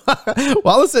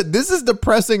said, this is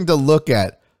depressing to look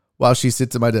at while she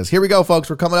sits at my desk. Here we go, folks.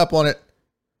 We're coming up on it.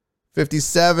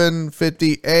 57,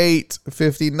 58,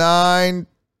 59,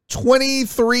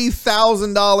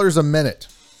 $23,000 a minute.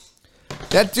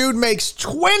 That dude makes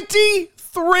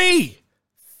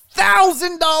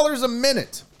 $23,000 a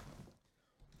minute.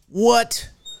 What?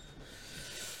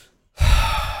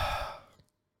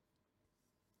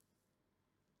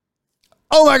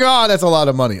 Oh my God, that's a lot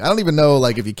of money. I don't even know,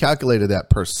 like, if you calculated that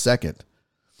per second,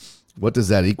 what does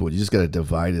that equal? You just got to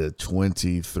divide it at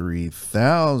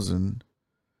 23,000.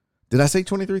 Did I say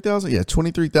 23,000? Yeah,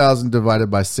 23,000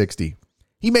 divided by 60.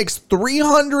 He makes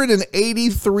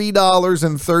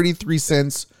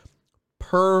 $383.33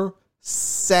 per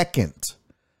second.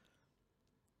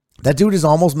 That dude is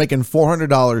almost making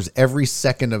 $400 every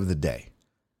second of the day,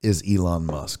 is Elon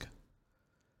Musk.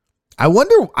 I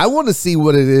want to see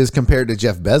what it is compared to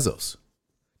Jeff Bezos.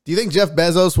 Do you think Jeff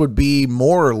Bezos would be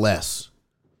more or less?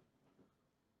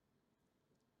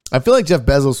 I feel like Jeff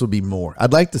Bezos would be more.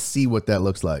 I'd like to see what that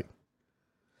looks like.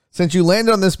 Since you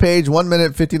landed on this page 1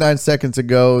 minute, 59 seconds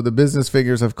ago, the business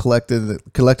figures have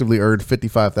collectively earned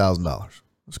 $55,000.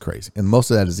 It's crazy. And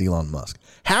most of that is Elon Musk.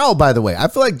 How, by the way? I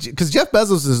feel like, because Jeff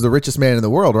Bezos is the richest man in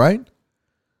the world, right?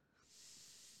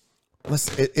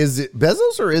 Is it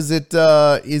Bezos or is it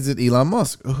Elon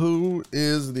Musk? Who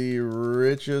is the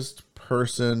richest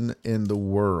person in the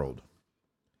world?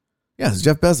 Yeah, it's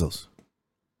Jeff Bezos.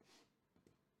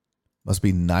 Must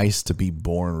be nice to be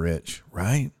born rich,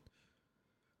 right?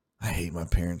 I hate my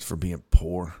parents for being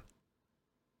poor.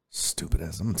 Stupid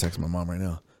ass. I'm going to text my mom right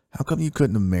now. How come you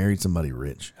couldn't have married somebody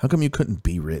rich? How come you couldn't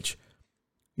be rich?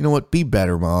 You know what? Be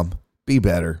better, Mom. Be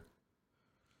better.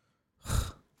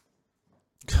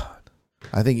 God.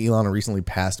 I think Elon recently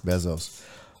passed Bezos.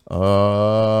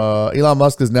 Elon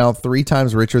Musk is now 3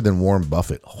 times richer than Warren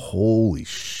Buffett. Holy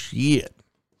shit.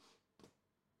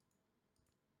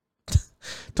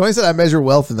 Tony said, I measure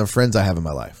wealth in the friends I have in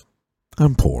my life.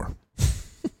 I'm poor.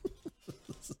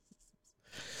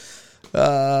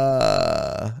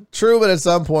 True, but at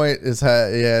some point you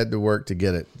had to work to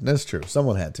get it. That's true.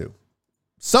 Someone had to.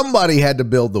 Somebody had to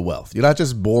build the wealth. You're not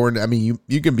just born. I mean,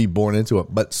 you can be born into it,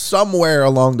 but somewhere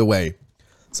along the way,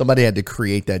 somebody had to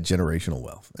create that generational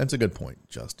wealth. That's a good point,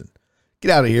 Justin.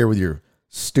 Get out of here with your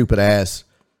stupid ass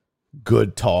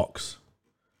good talks.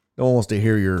 No one wants to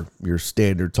hear your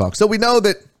standard talk. So we know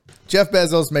that Jeff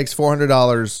Bezos makes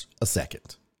 $400 a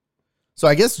second. So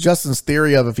I guess Justin's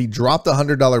theory of if he dropped a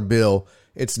 $100 bill,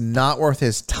 it's not worth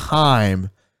his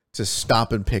time to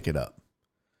stop and pick it up.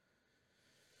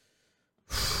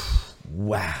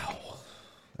 Wow.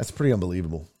 That's pretty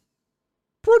unbelievable.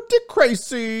 Pretty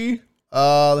crazy.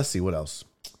 Let's see what else.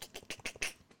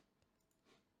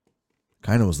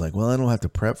 Kind of was like, well, I don't have to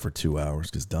prep for 2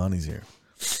 hours because Donnie's here.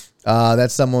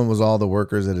 That someone was all the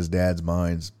workers at his dad's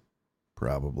mines.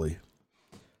 Probably.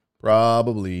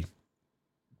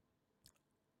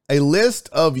 A list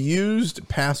of used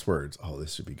passwords. Oh,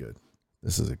 this should be good.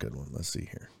 This is a good one. Let's see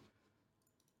here.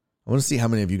 I want to see how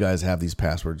many of you guys have these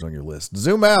passwords on your list.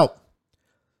 Zoom out.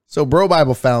 So Bro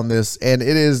Bible found this, and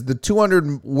it is the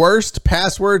 200 worst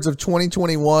passwords of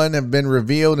 2021 have been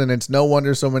revealed, and it's no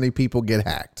wonder so many people get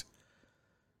hacked.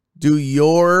 Do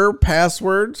your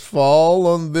passwords fall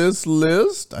on this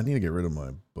list? I need to get rid of my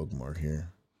bookmark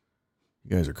here.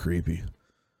 You guys are creepy.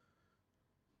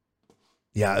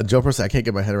 Yeah, Joe Percy, I can't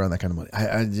get my head around that kind of money.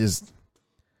 I just,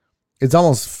 it's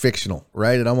almost fictional,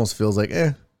 right? It almost feels like,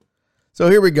 So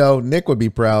here we go. Nick would be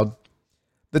proud.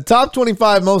 The top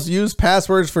 25 most used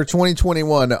passwords for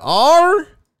 2021 are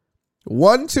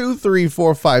 1, 2, 3,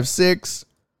 4, 5, 6,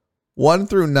 1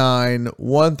 through 9,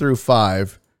 1 through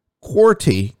 5,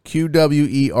 QWERTY,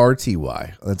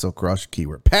 QWERTY. That's a cross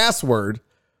keyword. Password,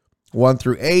 1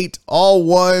 through 8, all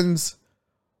ones,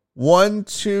 1,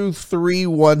 2, 3,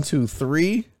 1, 2,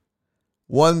 3.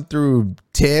 1 through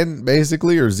 10,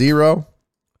 basically, or 0.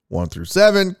 1 through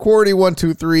 7. QWERTY 1,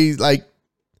 2, 3. Like,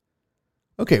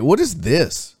 okay, what is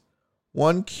this?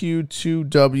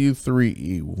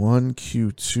 1Q2W3E.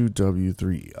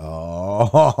 1Q2W3E.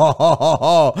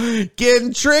 Oh,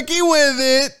 getting tricky with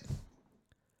it.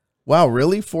 Wow,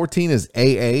 really? 14 is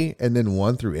AA and then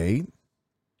 1 through 8?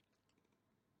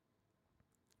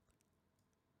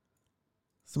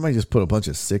 Somebody just put a bunch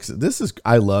of 6s. This is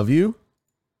I love you.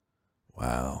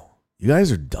 Wow. You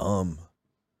guys are dumb.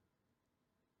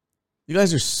 You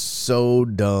guys are so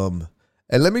dumb.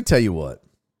 And let me tell you what.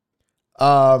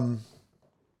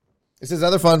 It says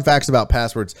other fun facts about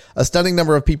passwords. A stunning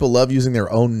number of people love using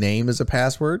their own name as a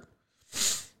password.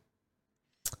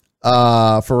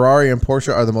 Ferrari and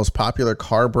Porsche are the most popular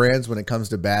car brands when it comes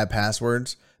to bad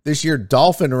passwords. This year,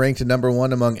 Dolphin ranked number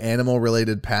 1 among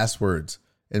animal-related passwords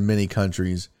in many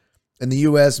countries. In the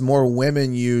U.S., more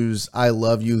women use I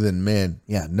love you than men.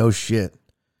 Yeah, no shit.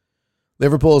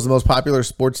 Liverpool is the most popular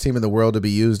sports team in the world to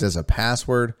be used as a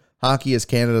password. Hockey is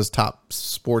Canada's top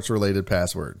sports-related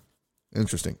password.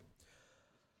 Interesting.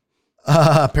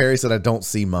 Perry said, I don't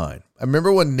see mine. I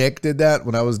remember when Nick did that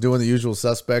when I was doing the usual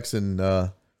suspects and I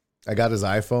got his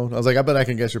iPhone. I was like, I bet I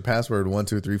can guess your password 1,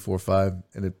 2, 3, 4, 5,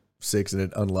 and it 6, and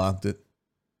it unlocked it.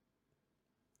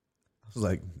 I was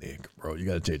like, Nick, bro, you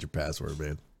got to change your password,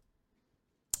 man.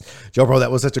 Joe, bro,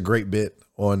 that was such a great bit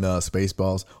on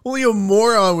Spaceballs. Only a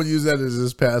moron would use that as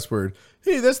his password.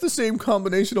 Hey, that's the same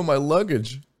combination on my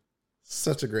luggage.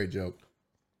 Such a great joke.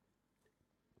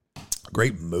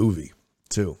 Great movie,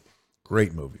 too.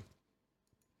 Great movie.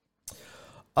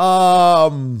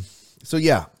 So,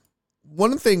 yeah.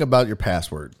 One thing about your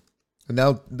password. And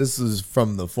now this is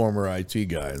from the former IT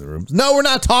guy in the room. No, we're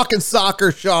not talking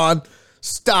soccer, Sean.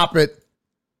 Stop it.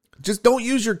 Just don't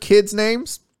use your kids'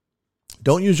 names.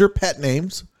 Don't use your pet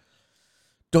names.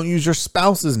 Don't use your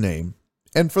spouse's name.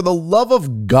 And for the love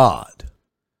of God,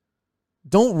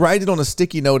 don't write it on a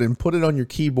sticky note and put it on your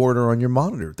keyboard or on your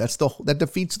monitor. That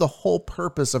defeats the whole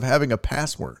purpose of having a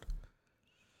password.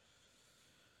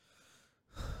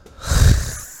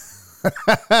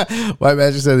 My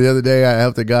manager said the other day I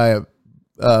helped a guy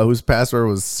whose password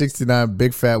was 69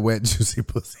 big fat wet juicy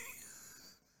pussy.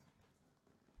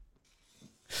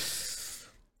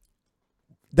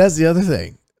 That's the other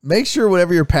thing. Make sure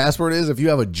whatever your password is, if you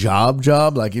have a job,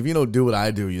 like if you don't do what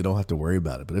I do, you don't have to worry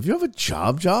about it. But if you have a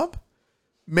job,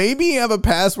 maybe you have a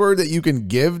password that you can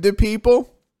give to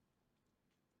people.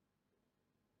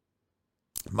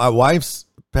 My wife's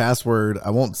password,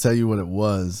 I won't tell you what it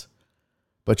was,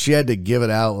 but she had to give it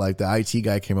out. Like the IT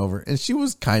guy came over and she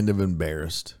was kind of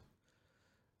embarrassed.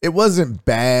 It wasn't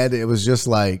bad. It was just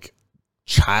like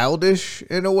childish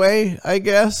in a way, I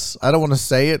guess. I don't want to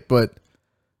say it, but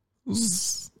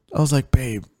I was like,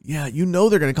 babe, yeah, you know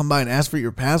they're going to come by and ask for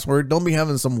your password. Don't be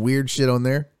having some weird shit on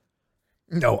there.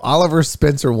 No, Oliver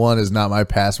Spencer 1 is not my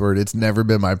password. It's never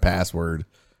been my password.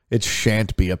 It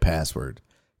shan't be a password.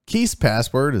 Keith's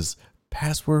password is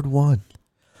password 1.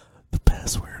 The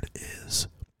password is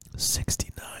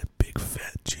 69 big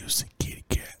fat juicy kitty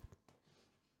cat.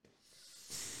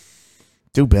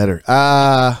 Do better.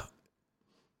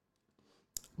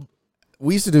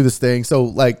 We used to do this thing. So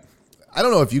like, I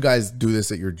don't know if you guys do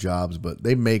this at your jobs, but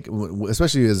they make,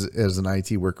 especially as an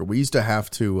IT worker, we used to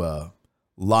have to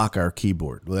lock our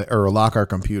keyboard or lock our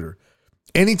computer.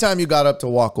 Anytime you got up to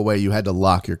walk away, you had to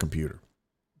lock your computer.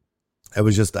 It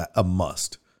was just a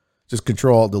must. Just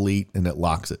Control Alt Delete and it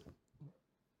locks it.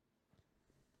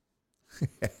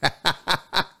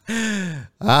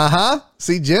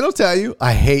 See, Jen will tell you,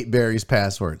 I hate Barry's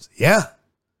passwords. Yeah.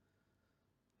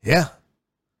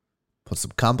 Put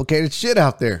some complicated shit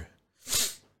out there.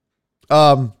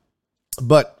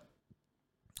 But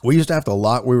we used to have to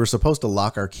lock, we were supposed to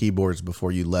lock our keyboards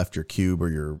before you left your cube or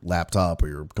your laptop or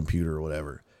your computer or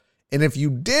whatever. And if you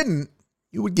didn't,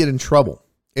 you would get in trouble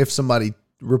if somebody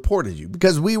reported you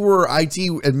because we were IT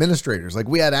administrators. Like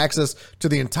we had access to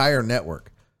the entire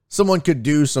network. Someone could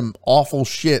do some awful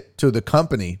shit to the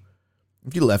company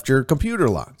if you left your computer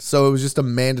locked. So it was just a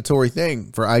mandatory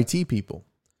thing for IT people.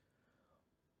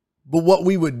 But what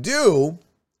we would do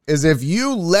is if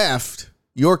you left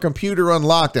your computer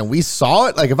unlocked and we saw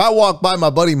it, like if I walked by my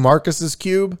buddy Marcus's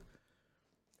cube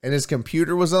and his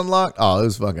computer was unlocked, oh, it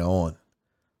was fucking on.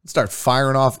 I'd start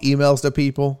firing off emails to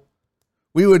people.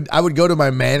 I would go to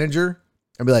my manager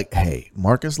and be like, hey,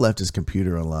 Marcus left his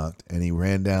computer unlocked and he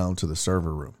ran down to the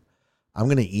server room. I'm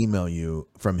going to email you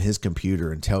from his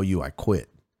computer and tell you I quit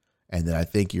and that I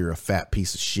think you're a fat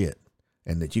piece of shit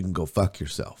and that you can go fuck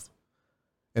yourself.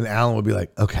 And Alan would be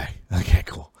like, okay,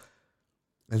 cool.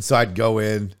 And so I'd go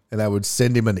in and I would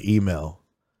send him an email.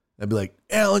 I'd be like,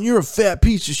 Alan, you're a fat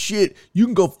piece of shit. You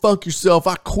can go fuck yourself.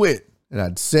 I quit. And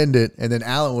I'd send it. And then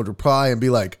Alan would reply and be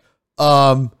like,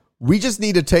 we just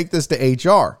need to take this to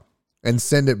HR and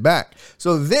send it back.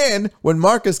 So then when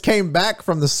Marcus came back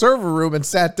from the server room and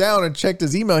sat down and checked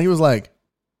his email, he was like,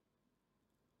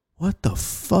 what the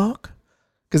fuck?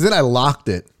 Because then I locked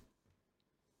it.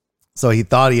 So he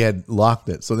thought he had locked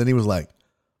it. So then he was like,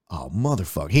 oh,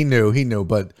 motherfucker. He knew.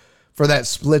 But for that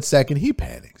split second, he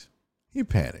panics. We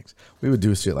would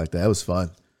do shit like that. It was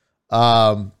fun.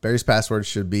 Barry's password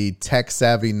should be tech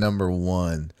savvy number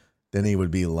 1. Then he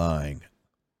would be lying.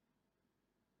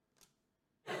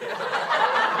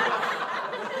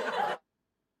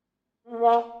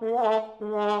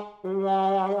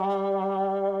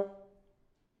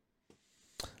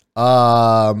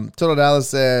 Total Dallas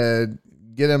said,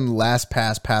 get him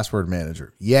LastPass password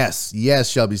manager. Yes,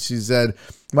 Shelby. She said,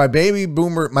 my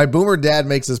boomer dad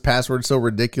makes his password so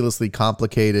ridiculously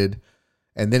complicated,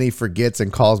 and then he forgets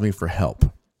and calls me for help.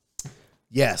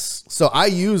 Yes. So I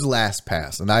use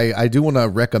LastPass, and I do want to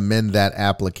recommend that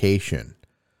application.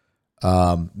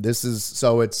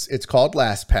 It's called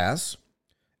LastPass,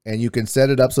 and you can set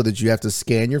it up so that you have to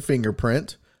scan your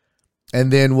fingerprint.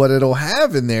 And then what it'll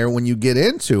have in there when you get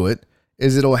into it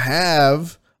is it'll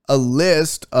have a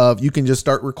list of, you can just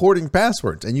start recording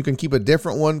passwords, and you can keep a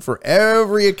different one for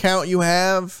every account you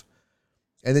have,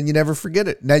 and then you never forget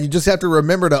it. Now you just have to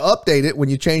remember to update it when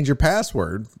you change your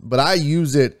password, but I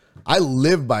use it. I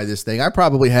live by this thing. I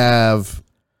probably have,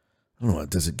 I don't know,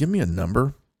 does it give me a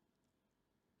number?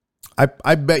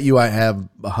 I bet you I have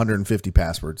 150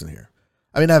 passwords in here.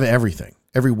 I mean, I have everything.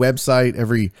 Every website,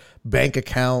 every bank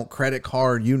account, credit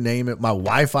card, you name it. My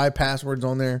Wi-Fi password's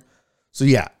on there. So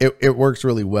yeah, it works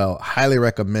really well. Highly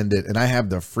recommend it. And I have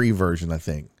the free version, I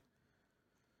think.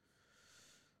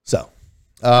 So,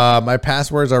 my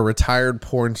passwords are retired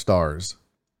porn stars.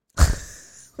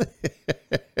 Well,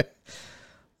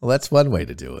 that's one way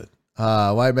to do it.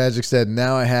 White Magic said,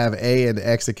 now I have A and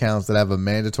X accounts that have a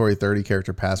mandatory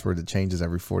 30-character password that changes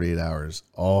every 48 hours.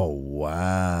 Oh,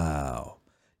 wow.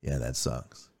 Yeah, that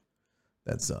sucks.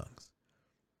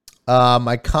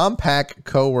 My Compaq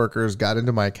coworkers got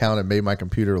into my account and made my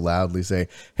computer loudly say,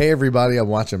 hey, everybody, I'm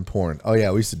watching porn. Oh, yeah,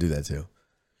 we used to do that, too.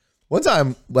 One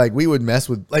time, we would mess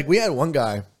with, we had one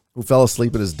guy who fell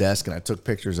asleep at his desk, and I took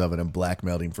pictures of it and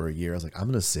blackmailed him for a year. I was like, I'm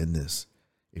going to send this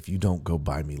if you don't go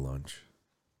buy me lunch.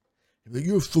 He's like,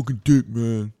 you're a fucking dick,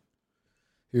 man.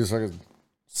 He was fucking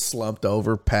slumped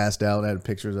over, passed out, had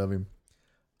pictures of him.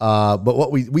 But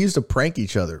what we used to prank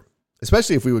each other,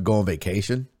 especially if we would go on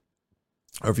vacation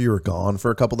or if you were gone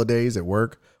for a couple of days at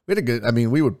work.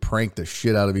 We would prank the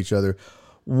shit out of each other.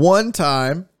 One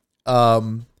time,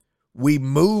 we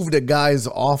moved a guy's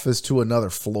office to another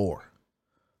floor.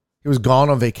 He was gone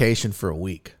on vacation for a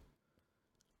week.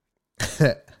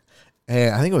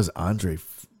 And I think it was Andre,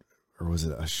 or was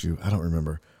it a shoe? I don't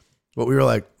remember. But we were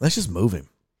like, let's just move him.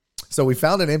 So we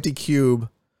found an empty cube,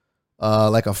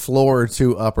 like a floor or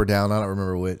two up or down. I don't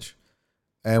remember which.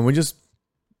 And we just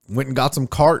went and got some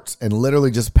carts and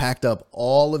literally just packed up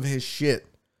all of his shit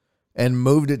and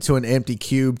moved it to an empty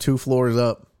cube 2 floors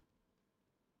up.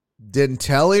 Didn't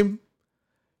tell him.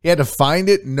 He had to find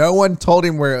it. No one told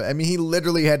him where. I mean, he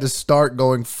literally had to start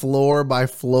going floor by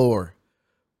floor,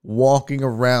 walking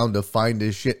around to find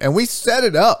his shit. And we set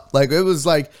it up. It was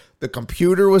like the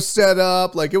computer was set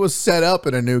up. It was set up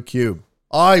in a new cube.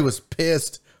 Oh, he was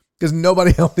pissed because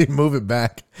nobody helped him move it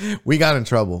back. We got in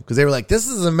trouble because they were like, this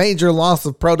is a major loss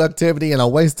of productivity and a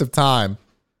waste of time.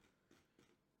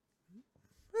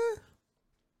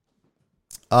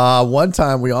 One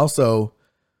time we also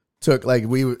took it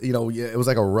was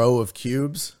like a row of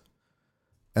cubes,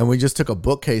 and we just took a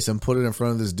bookcase and put it in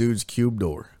front of this dude's cube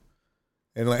door.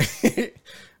 And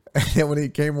and when he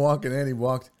came walking in, he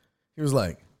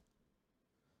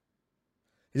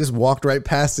just walked right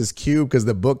past his cube because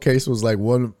the bookcase was like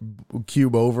one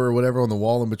cube over or whatever on the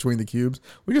wall in between the cubes.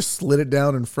 We just slid it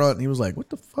down in front, and he was like, what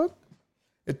the fuck?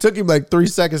 It took him 3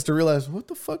 seconds to realize, what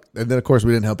the fuck? And then, of course,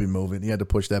 we didn't help him move it. He had to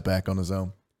push that back on his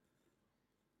own.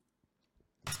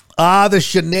 The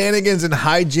shenanigans and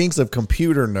hijinks of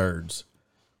computer nerds.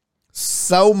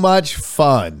 So much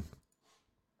fun.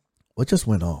 What just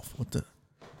went off? I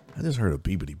just heard a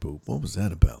beepity boop. What was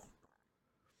that about?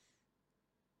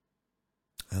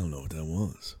 I don't know what that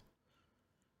was.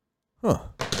 Huh.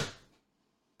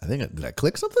 Did I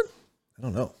click something? I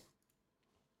don't know.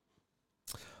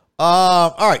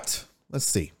 All right. Let's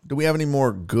see. Do we have any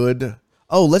more good?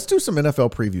 Oh, let's do some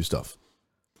NFL preview stuff.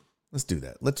 Let's do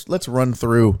that. Let's run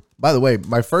through. By the way,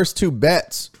 my first 2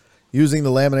 bets using the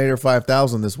Laminator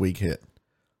 5000 this week hit.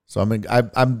 So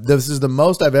this is the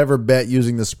most I've ever bet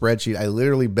using the spreadsheet. I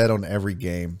literally bet on every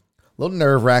game. A little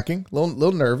nerve wracking, a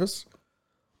little nervous,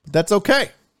 but that's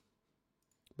okay.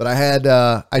 But I had,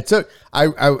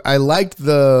 I liked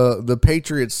the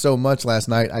Patriots so much last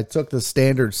night. I took the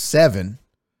standard 7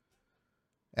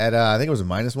 at, I think it was a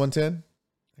minus 110.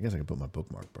 I guess I can put my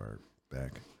bookmark bar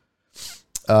back.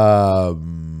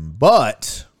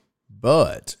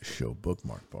 But show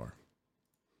bookmark bar.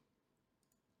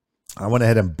 I went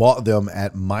ahead and bought them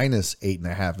at minus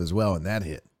 8.5 as well, and that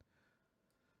hit.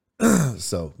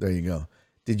 So there you go.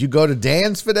 Did you go to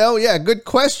Dan's, Fidel? Yeah, good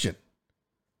question.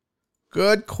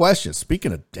 Good question.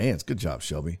 Speaking of Dan's, good job,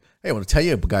 Shelby. Hey, I want to tell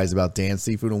you guys about Dan's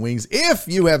Seafood and Wings. If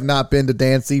you have not been to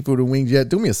Dan's Seafood and Wings yet,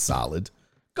 do me a solid.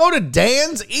 Go to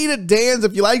Dan's, eat at Dan's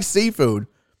if you like seafood.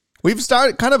 We've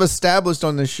started kind of established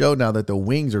on this show now that the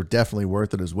wings are definitely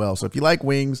worth it as well. So if you like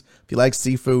wings, if you like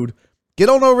seafood, get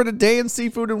on over to Dan's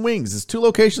Seafood and Wings. There's 2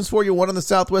 locations for you, one on the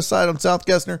southwest side on South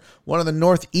Gessner, one on the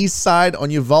northeast side on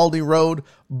Uvalde Road.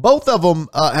 Both of them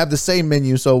have the same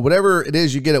menu, so whatever it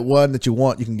is you get at one that you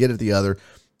want, you can get at the other.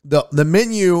 The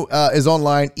menu is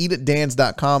online,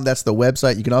 eatatdans.com. That's the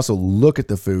website. You can also look at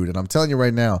the food, and I'm telling you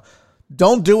right now,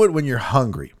 don't do it when you're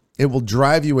hungry. It will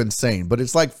drive you insane, but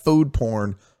it's like food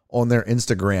porn on their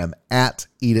Instagram, at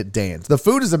eatatdans. The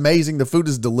food is amazing. The food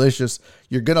is delicious.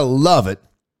 You're going to love it.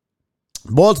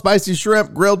 Boiled spicy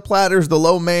shrimp, grilled platters, the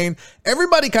lo mein.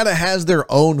 Everybody kind of has their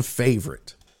own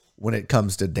favorite when it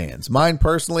comes to Dan's. Mine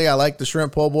personally, I like the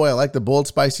shrimp po' boy. I like the boiled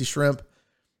spicy shrimp.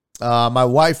 My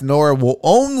wife, Nora, will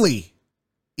only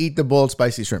eat the boiled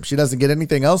spicy shrimp. She doesn't get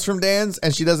anything else from Dan's,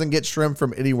 and she doesn't get shrimp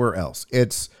from anywhere else.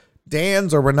 It's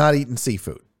Dan's or we're not eating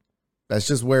seafood. That's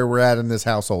just where we're at in this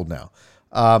household now.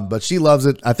 But she loves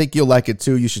it. I think you'll like it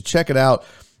too. You should check it out.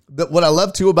 What I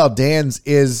love too about Dan's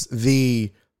is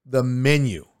the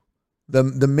menu.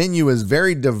 The menu is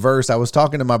very diverse. I was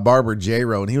talking to my barber,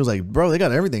 J-Ro, and he was like, bro, they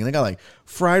got everything. They got like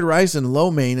fried rice and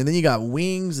lo mein, and then you got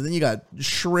wings, and then you got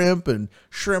shrimp and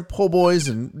shrimp po' boys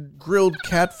and grilled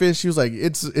catfish. He was like,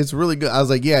 it's really good. I was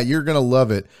like, yeah, you're going to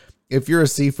love it. If you're a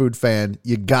seafood fan,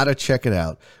 you got to check it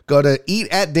out. Go to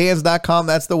eatatdans.com.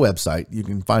 That's the website. You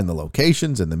can find the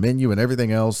locations and the menu and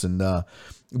everything else. And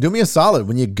do me a solid.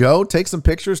 When you go, take some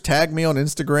pictures, tag me on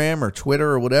Instagram or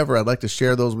Twitter or whatever. I'd like to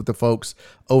share those with the folks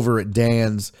over at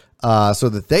Dan's so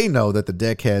that they know that the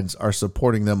deckheads are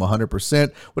supporting them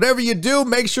 100%. Whatever you do,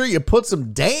 make sure you put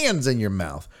some Dan's in your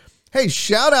mouth. Hey,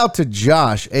 shout out to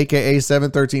Josh, a.k.a.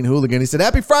 713 Hooligan. He said,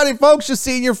 happy Friday, folks. Just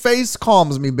seeing your face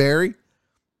calms me, Barry.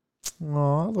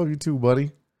 Oh, I love you too,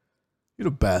 buddy. You're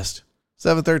the best.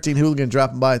 713 Hooligan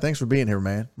dropping by. Thanks for being here,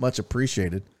 man. Much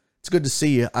appreciated. It's good to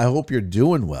see you. I hope you're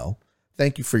doing well.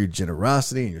 Thank you for your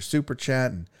generosity and your super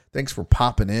chat, and thanks for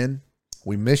popping in.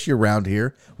 We miss you around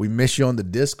here. We miss you on the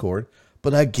Discord,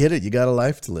 but I get it. You got a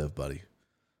life to live, buddy.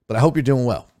 But I hope you're doing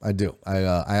well. I do.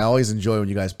 I always enjoy when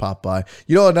you guys pop by.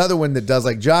 You know, another one that does,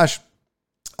 like Josh,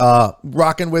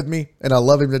 rocking with me, and I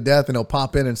love him to death, and he'll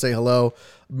pop in and say hello.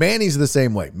 Manny's the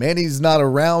same way. Manny's not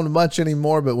around much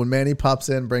anymore, but when Manny pops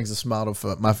in, brings a smile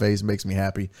to my face, makes me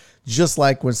happy. Just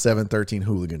like when 713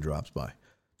 Hooligan drops by.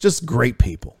 Just great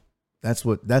people. That's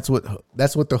what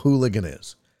the Hooligan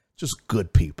is. Just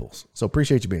good people. So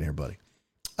appreciate you being here, buddy.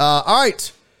 All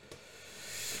right.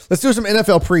 Let's do some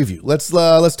NFL preview. Let's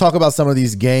talk about some of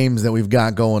these games that we've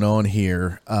got going on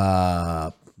here.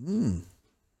 All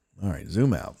right,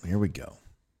 zoom out. Here we go.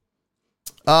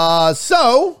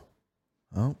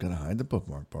 Gotta hide the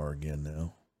bookmark bar again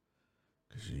now.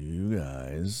 Because you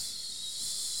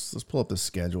guys, let's pull up the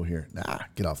schedule here.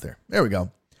 Get off there. There we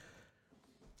go.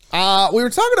 We were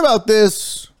talking about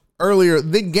this earlier.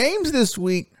 The games this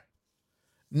week,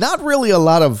 not really a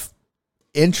lot of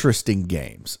interesting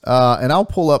games. And I'll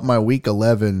pull up my week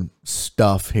 11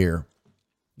 stuff here.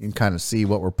 You can kind of see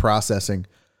what we're processing.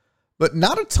 But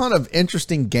not a ton of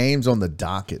interesting games on the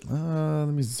docket. Let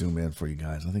me zoom in for you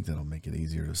guys. I think that'll make it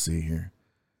easier to see here.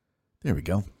 There we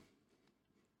go.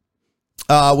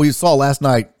 We saw last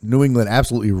night New England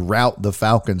absolutely rout the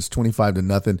Falcons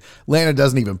 25-0. Atlanta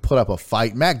doesn't even put up a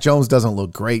fight. Mac Jones doesn't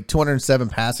look great. 207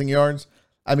 passing yards.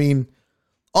 I mean,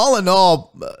 all in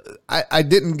all,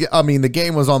 the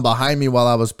game was on behind me while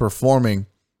I was performing.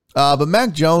 But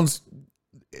Mac Jones,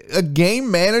 a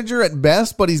game manager at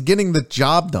best, but he's getting the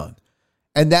job done.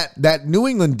 And that New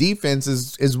England defense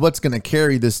is what's going to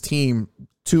carry this team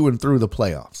to and through the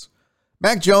playoffs.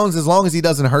 Mac Jones, as long as he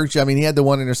doesn't hurt you, I mean, he had the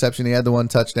one interception, he had the one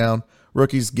touchdown.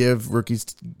 Rookies,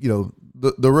 the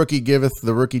rookie giveth,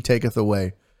 the rookie taketh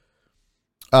away.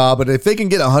 But if they can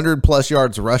get 100+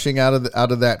 yards rushing out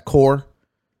of that core,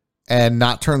 and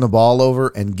not turn the ball over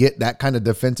and get that kind of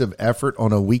defensive effort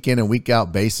on a week in and week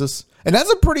out basis. And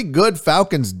that's a pretty good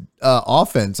Falcons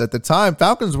offense at the time.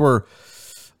 Falcons were,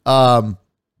 let's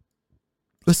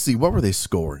see, what were they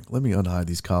scoring? Let me unhide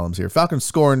these columns here. Falcons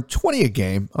scoring 20 a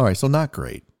game. All right, so not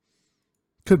great.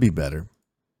 Could be better.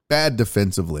 Bad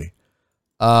defensively.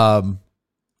 But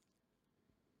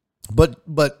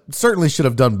certainly should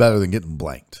have done better than getting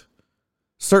blanked.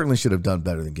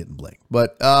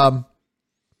 But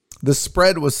the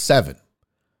spread was 7.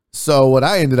 So what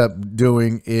I ended up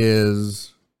doing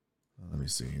is, let me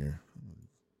see here.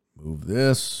 Move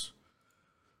this.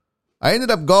 I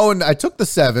took the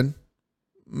 7,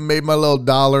 made my little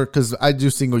 $1 because I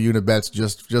do single unit bets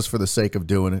just for the sake of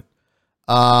doing it.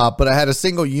 But I had a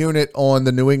single unit on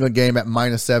the New England game at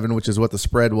 -7, which is what the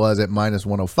spread was at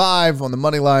 -105 on the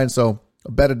money line. So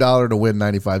I bet $1 to win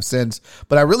 95 cents.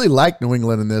 But I really like New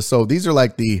England in this. So these are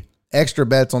like the extra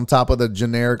bets on top of the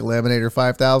generic Laminator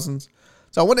 5000s.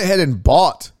 So I went ahead and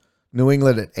bought New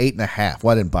England at 8.5.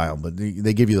 Well, I didn't buy them, but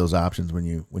they give you those options when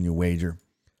you wager.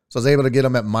 So I was able to get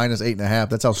them at -8.5.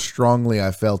 That's how strongly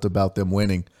I felt about them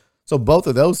winning. So both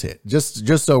of those hit.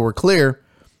 Just so we're clear.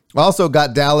 I also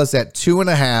got Dallas at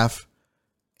 2.5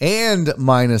 and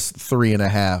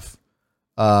 -3.5.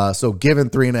 So giving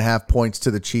 3.5 points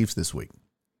to the Chiefs this week.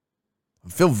 I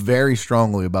feel very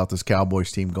strongly about this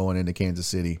Cowboys team going into Kansas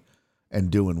City and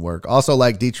doing work. Also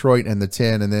like Detroit and the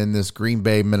 10, and then this Green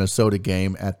Bay, Minnesota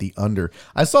game at the under.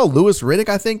 I saw Louis Riddick,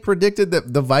 I think, predicted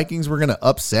that the Vikings were going to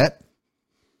upset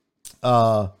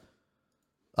the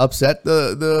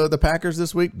Packers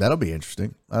this week. That'll be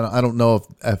interesting. I don't know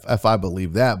if I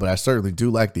believe that, but I certainly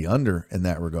do like the under in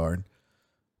that regard.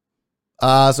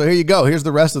 So here you go. Here's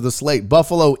the rest of the slate.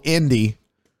 Buffalo, Indy.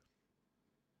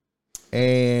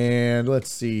 And let's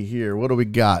see here. What do we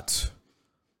got?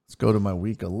 Let's go to my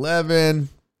week 11.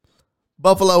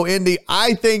 Buffalo, Indy.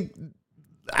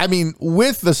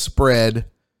 With the spread,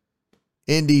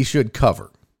 Indy should cover.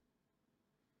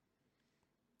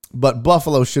 But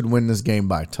Buffalo should win this game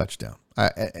by a touchdown.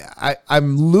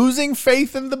 I'm losing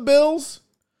faith in the Bills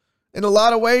in a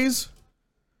lot of ways.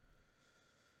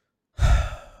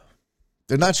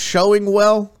 They're not showing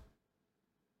well.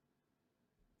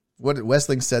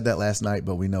 Westling said that last night,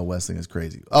 but we know Westling is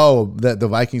crazy. Oh, the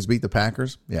Vikings beat the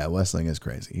Packers? Yeah, Westling is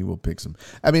crazy. He will pick some.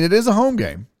 It is a home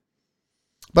game.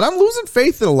 But I'm losing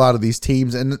faith in a lot of these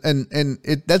teams, and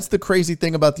that's the crazy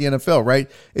thing about the NFL,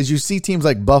 right? Is you see teams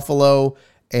like Buffalo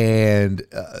and,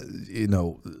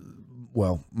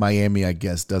 Miami, I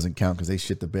guess, doesn't count because they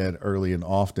shit the bed early and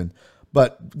often.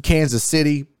 But Kansas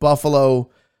City, Buffalo,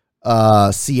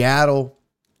 Seattle,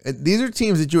 these are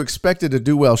teams that you expected to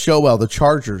do well, show well. The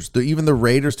Chargers, even the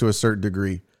Raiders to a certain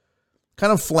degree,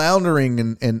 kind of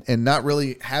floundering and not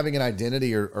really having an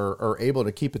identity or able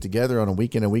to keep it together on a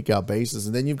week in and week out basis.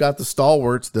 And then you've got the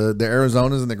stalwarts, the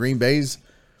Arizonas and the Green Bays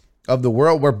of the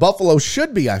world, where Buffalo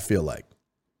should be, I feel like.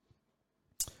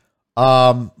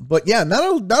 But yeah,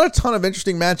 not a ton of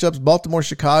interesting matchups. Baltimore,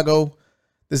 Chicago.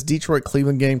 This Detroit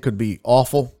Cleveland game could be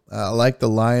awful. I like the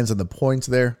Lions and the points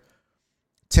there.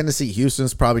 Tennessee,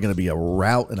 Houston's probably going to be a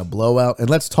rout and a blowout. And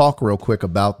let's talk real quick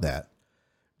about that,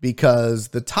 because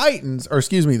the Texans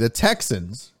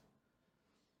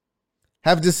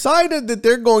have decided that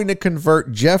they're going to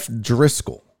convert Jeff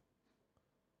Driscoll,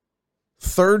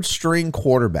 third string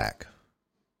quarterback,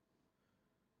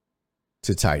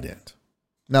 to tight end.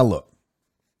 Now look,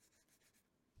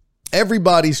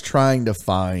 everybody's trying to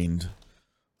find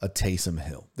a Taysom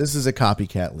Hill. This is a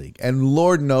copycat league. And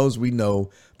Lord knows we know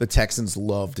the Texans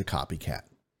love to copycat.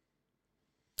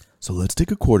 So let's take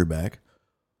a quarterback.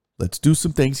 Let's do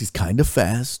some things. He's kind of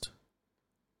fast.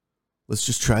 Let's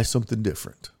just try something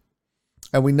different.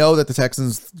 And we know that the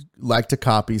Texans like to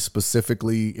copy,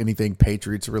 specifically anything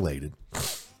Patriots related.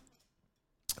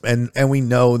 And we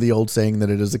know the old saying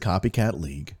that it is a copycat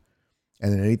league.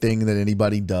 And that anything that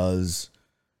anybody does,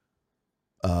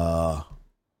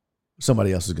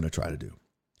 somebody else is going to try to do.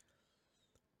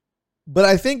 But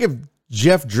I think if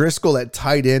Jeff Driscoll at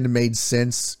tight end made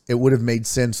sense, it would have made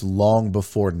sense long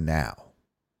before now.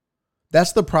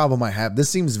 That's the problem I have. This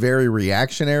seems very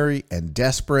reactionary and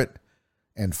desperate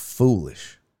and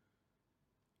foolish.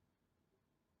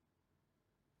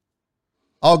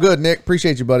 All good, Nick.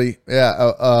 Appreciate you, buddy.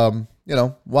 Yeah,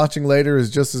 watching later is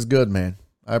just as good, man.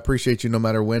 I appreciate you no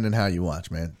matter when and how you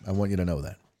watch, man. I want you to know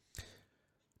that.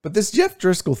 But this Jeff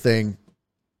Driscoll thing,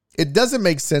 it doesn't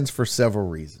make sense for several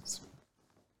reasons.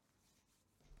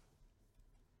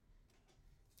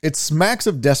 It smacks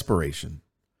of desperation.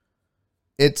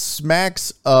 It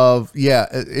smacks of,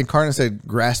 Incarnate said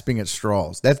grasping at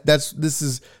straws. This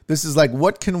is like,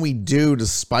 what can we do to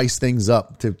spice things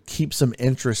up to keep some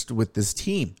interest with this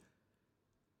team?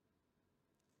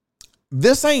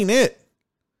 This ain't it.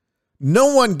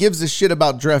 No one gives a shit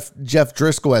about Jeff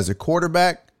Driscoll as a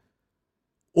quarterback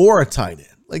or a tight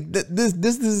end. Like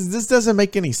this doesn't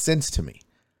make any sense to me.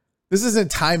 This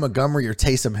isn't Ty Montgomery or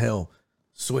Taysom Hill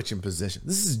switching position.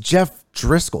 This is Jeff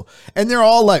Driscoll, and they're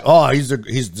all like, "Oh,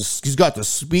 he's got the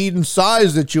speed and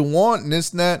size that you want, and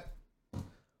this and that."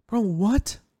 Bro,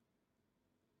 what?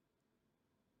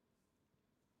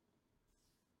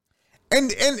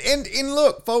 And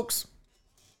look, folks,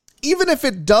 even if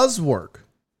it does work,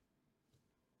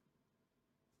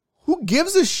 who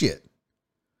gives a shit?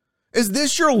 Is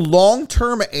this your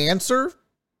long-term answer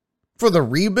for the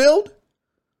rebuild?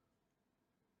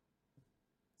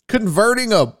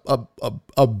 Converting a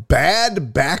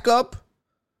bad backup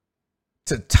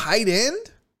to tight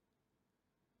end?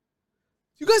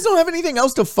 You guys don't have anything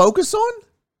else to focus on?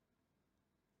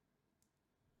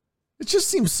 It just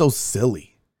seems so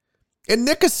silly. And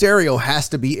Nick Caserio has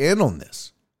to be in on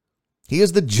this. He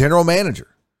is the general manager.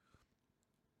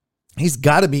 He's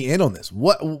got to be in on this.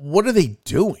 What are they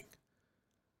doing?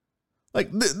 Like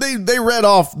they read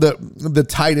off the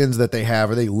tight ends that they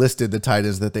have, or they listed the tight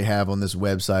ends that they have on this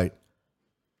website.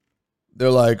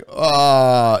 They're like,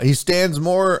 he stands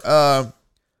more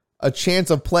a chance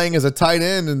of playing as a tight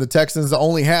end, and the Texans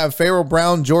only have Pharaoh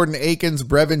Brown, Jordan Akins,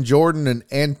 Brevin Jordan,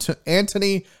 and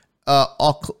Anthony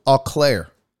Auclair.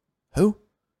 Who?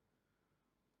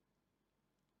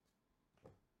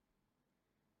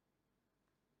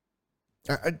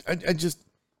 I just.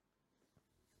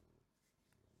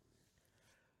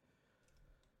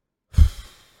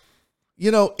 You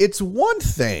know, it's one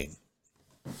thing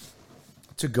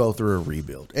to go through a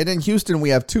rebuild. And in Houston, we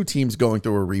have two teams going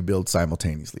through a rebuild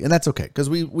simultaneously. And that's okay, because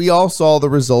we all saw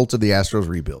the results of the Astros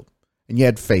rebuild, and you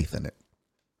had faith in it.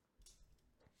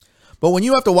 But when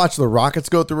you have to watch the Rockets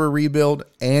go through a rebuild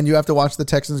and you have to watch the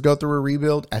Texans go through a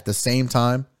rebuild at the same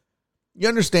time, you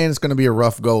understand it's going to be a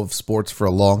rough go of sports for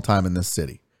a long time in this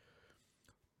city.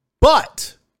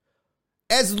 But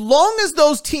as long as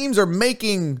those teams are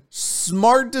making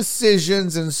smart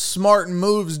decisions and smart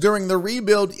moves during the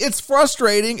rebuild, it's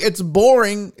frustrating, it's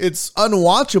boring, it's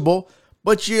unwatchable,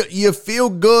 but you feel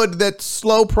good that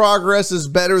slow progress is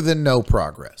better than no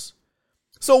progress.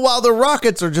 So while the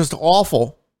Rockets are just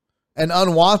awful and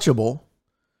unwatchable,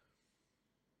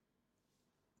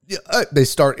 they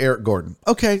start Eric Gordon.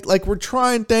 Okay, like we're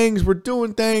trying things, we're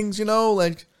doing things, you know,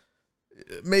 like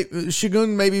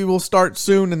Şengün maybe will start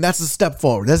soon, and that's a step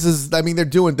forward. They're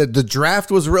doing the draft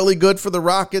was really good for the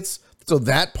Rockets, so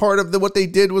that part of what they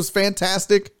did was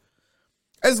fantastic.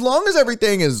 As long as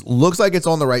everything looks like it's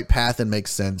on the right path and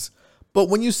makes sense. But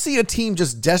when you see a team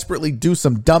just desperately do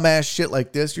some dumbass shit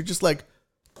like this, you're just like,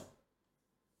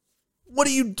 what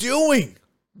are you doing?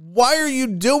 Why are you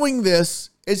doing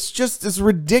this? It's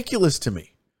ridiculous to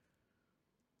me.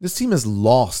 This team is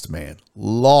lost, man.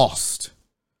 Lost.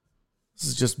 This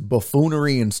is just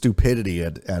buffoonery and stupidity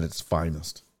at its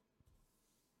finest.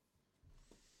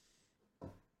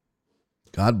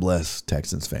 God bless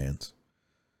Texans fans.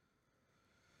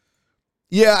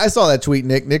 Yeah, I saw that tweet,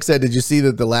 Nick. Nick said, did you see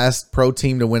that the last pro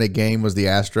team to win a game was the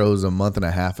Astros a month and a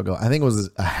half ago? I think it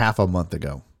was a half a month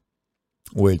ago,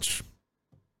 which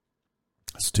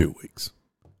is 2 weeks.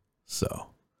 So,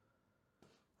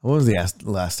 when was the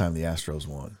last time the Astros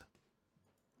won?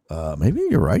 Maybe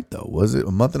you're right, though. Was it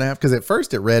a month and a half? Because at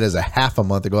first it read as a half a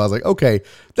month ago. I was like, okay,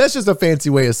 that's just a fancy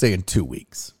way of saying 2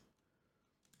 weeks.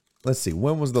 Let's see.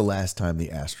 When was the last time the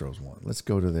Astros won? Let's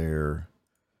go to their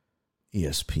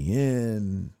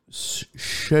ESPN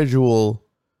schedule.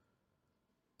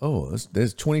 Oh,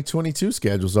 there's 2022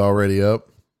 schedules already up.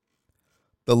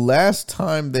 The last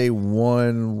time they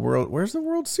won where's the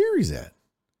World Series at?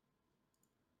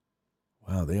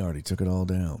 Wow, they already took it all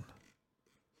down.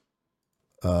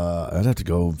 I'd have to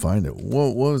go and find it.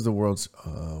 What was the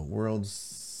World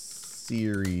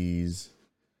Series?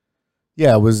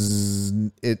 Yeah,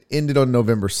 it ended on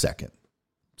November 2nd.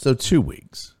 So 2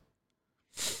 weeks.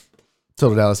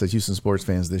 Total Dallas says, Houston sports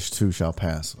fans, this too shall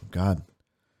pass. Oh, God.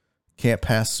 Can't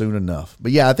pass soon enough.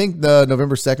 But yeah, I think the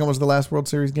November 2nd was the last World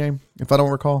Series game, if I don't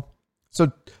recall.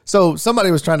 So somebody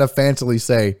was trying to fancily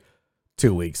say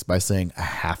 2 weeks by saying a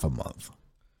half a month.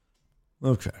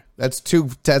 Okay. That's two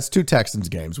Texans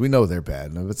games. We know they're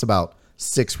bad. It's about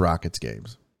 6 Rockets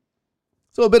games.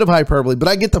 So a bit of hyperbole, but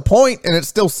I get the point, and it's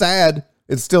still sad.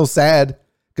 It's still sad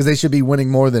because they should be winning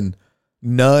more than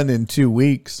none in 2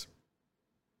 weeks.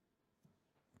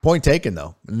 Point taken,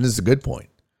 though. And this is a good point.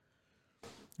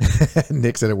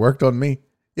 Nick said it worked on me.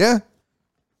 Yeah.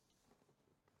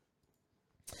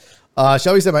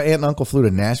 Shelby said my aunt and uncle flew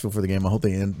to Nashville for the game. I hope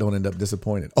they don't end up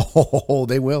disappointed. Oh,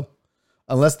 they will.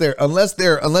 Unless they're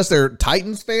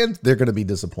Titans fans, they're going to be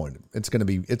disappointed. It's going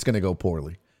to go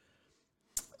poorly.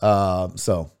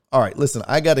 So, all right, listen,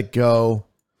 I got to go.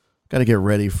 Got to get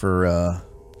ready for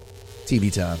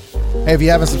TV time. Hey, if you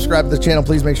haven't subscribed to the channel,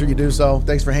 please make sure you do so.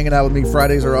 Thanks for hanging out with me.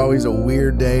 Fridays are always a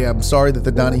weird day. I'm sorry that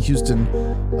the Donnie Houston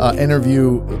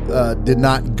interview did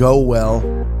not go well.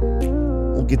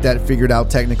 We'll get that figured out.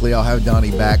 Technically, I'll have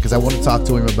Donnie back because I want to talk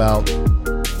to him about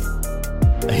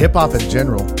hip-hop in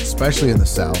general, especially in the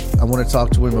South. I want to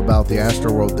talk to him about the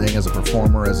Astroworld thing as a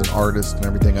performer, as an artist, and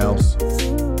everything else.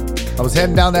 I was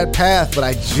heading down that path, but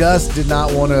I just did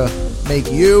not want to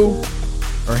make you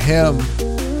or him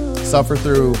suffer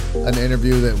through an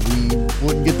interview that we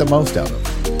wouldn't get the most out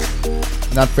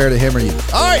of. Not fair to him or you.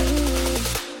 All right.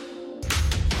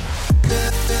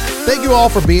 Thank you all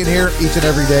for being here each and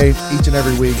every day, each and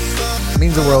every week. It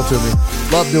means the world to me.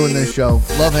 Love doing this show.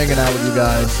 Love hanging out with you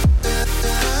guys.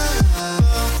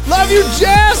 Love you,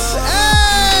 Jess.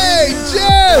 Hey,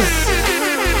 Jess.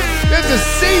 Good to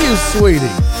see you, sweetie.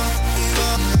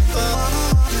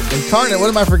 Incarnate, what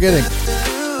am I forgetting?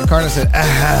 Incarnate said,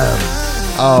 ahem.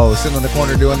 Oh, sitting in the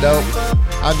corner doing dope.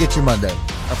 I'll get you Monday.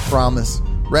 I promise.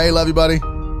 Ray, love you, buddy.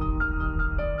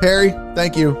 Perry,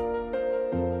 thank you.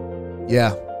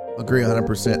 Yeah, agree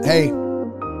 100%. Hey,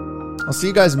 I'll see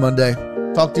you guys Monday.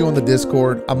 Talk to you on the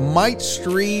Discord. I might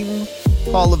stream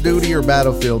Call of Duty or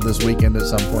Battlefield this weekend at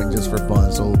some point just for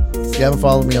fun. So if you haven't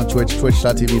followed me on Twitch,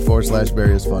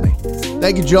 twitch.tv/BarryIsFunny.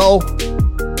 Thank you, Joel.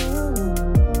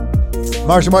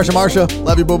 Marsha.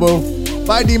 Love you, boo-boo.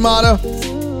 Bye, D-Mata.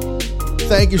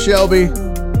 Thank you, Shelby.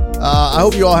 I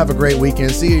hope you all have a great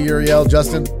weekend. See you, Uriel,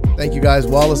 Justin. Thank you, guys.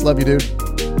 Wallace, love you, dude.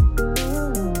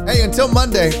 Hey, until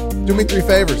Monday, do me 3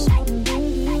 favors.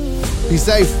 Be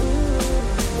safe.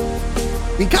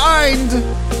 Be kind.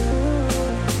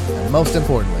 And most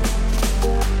importantly,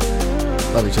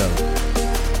 love each other.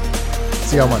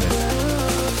 See you on Monday.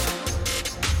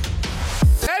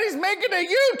 Eddie's making a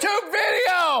YouTube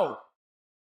video!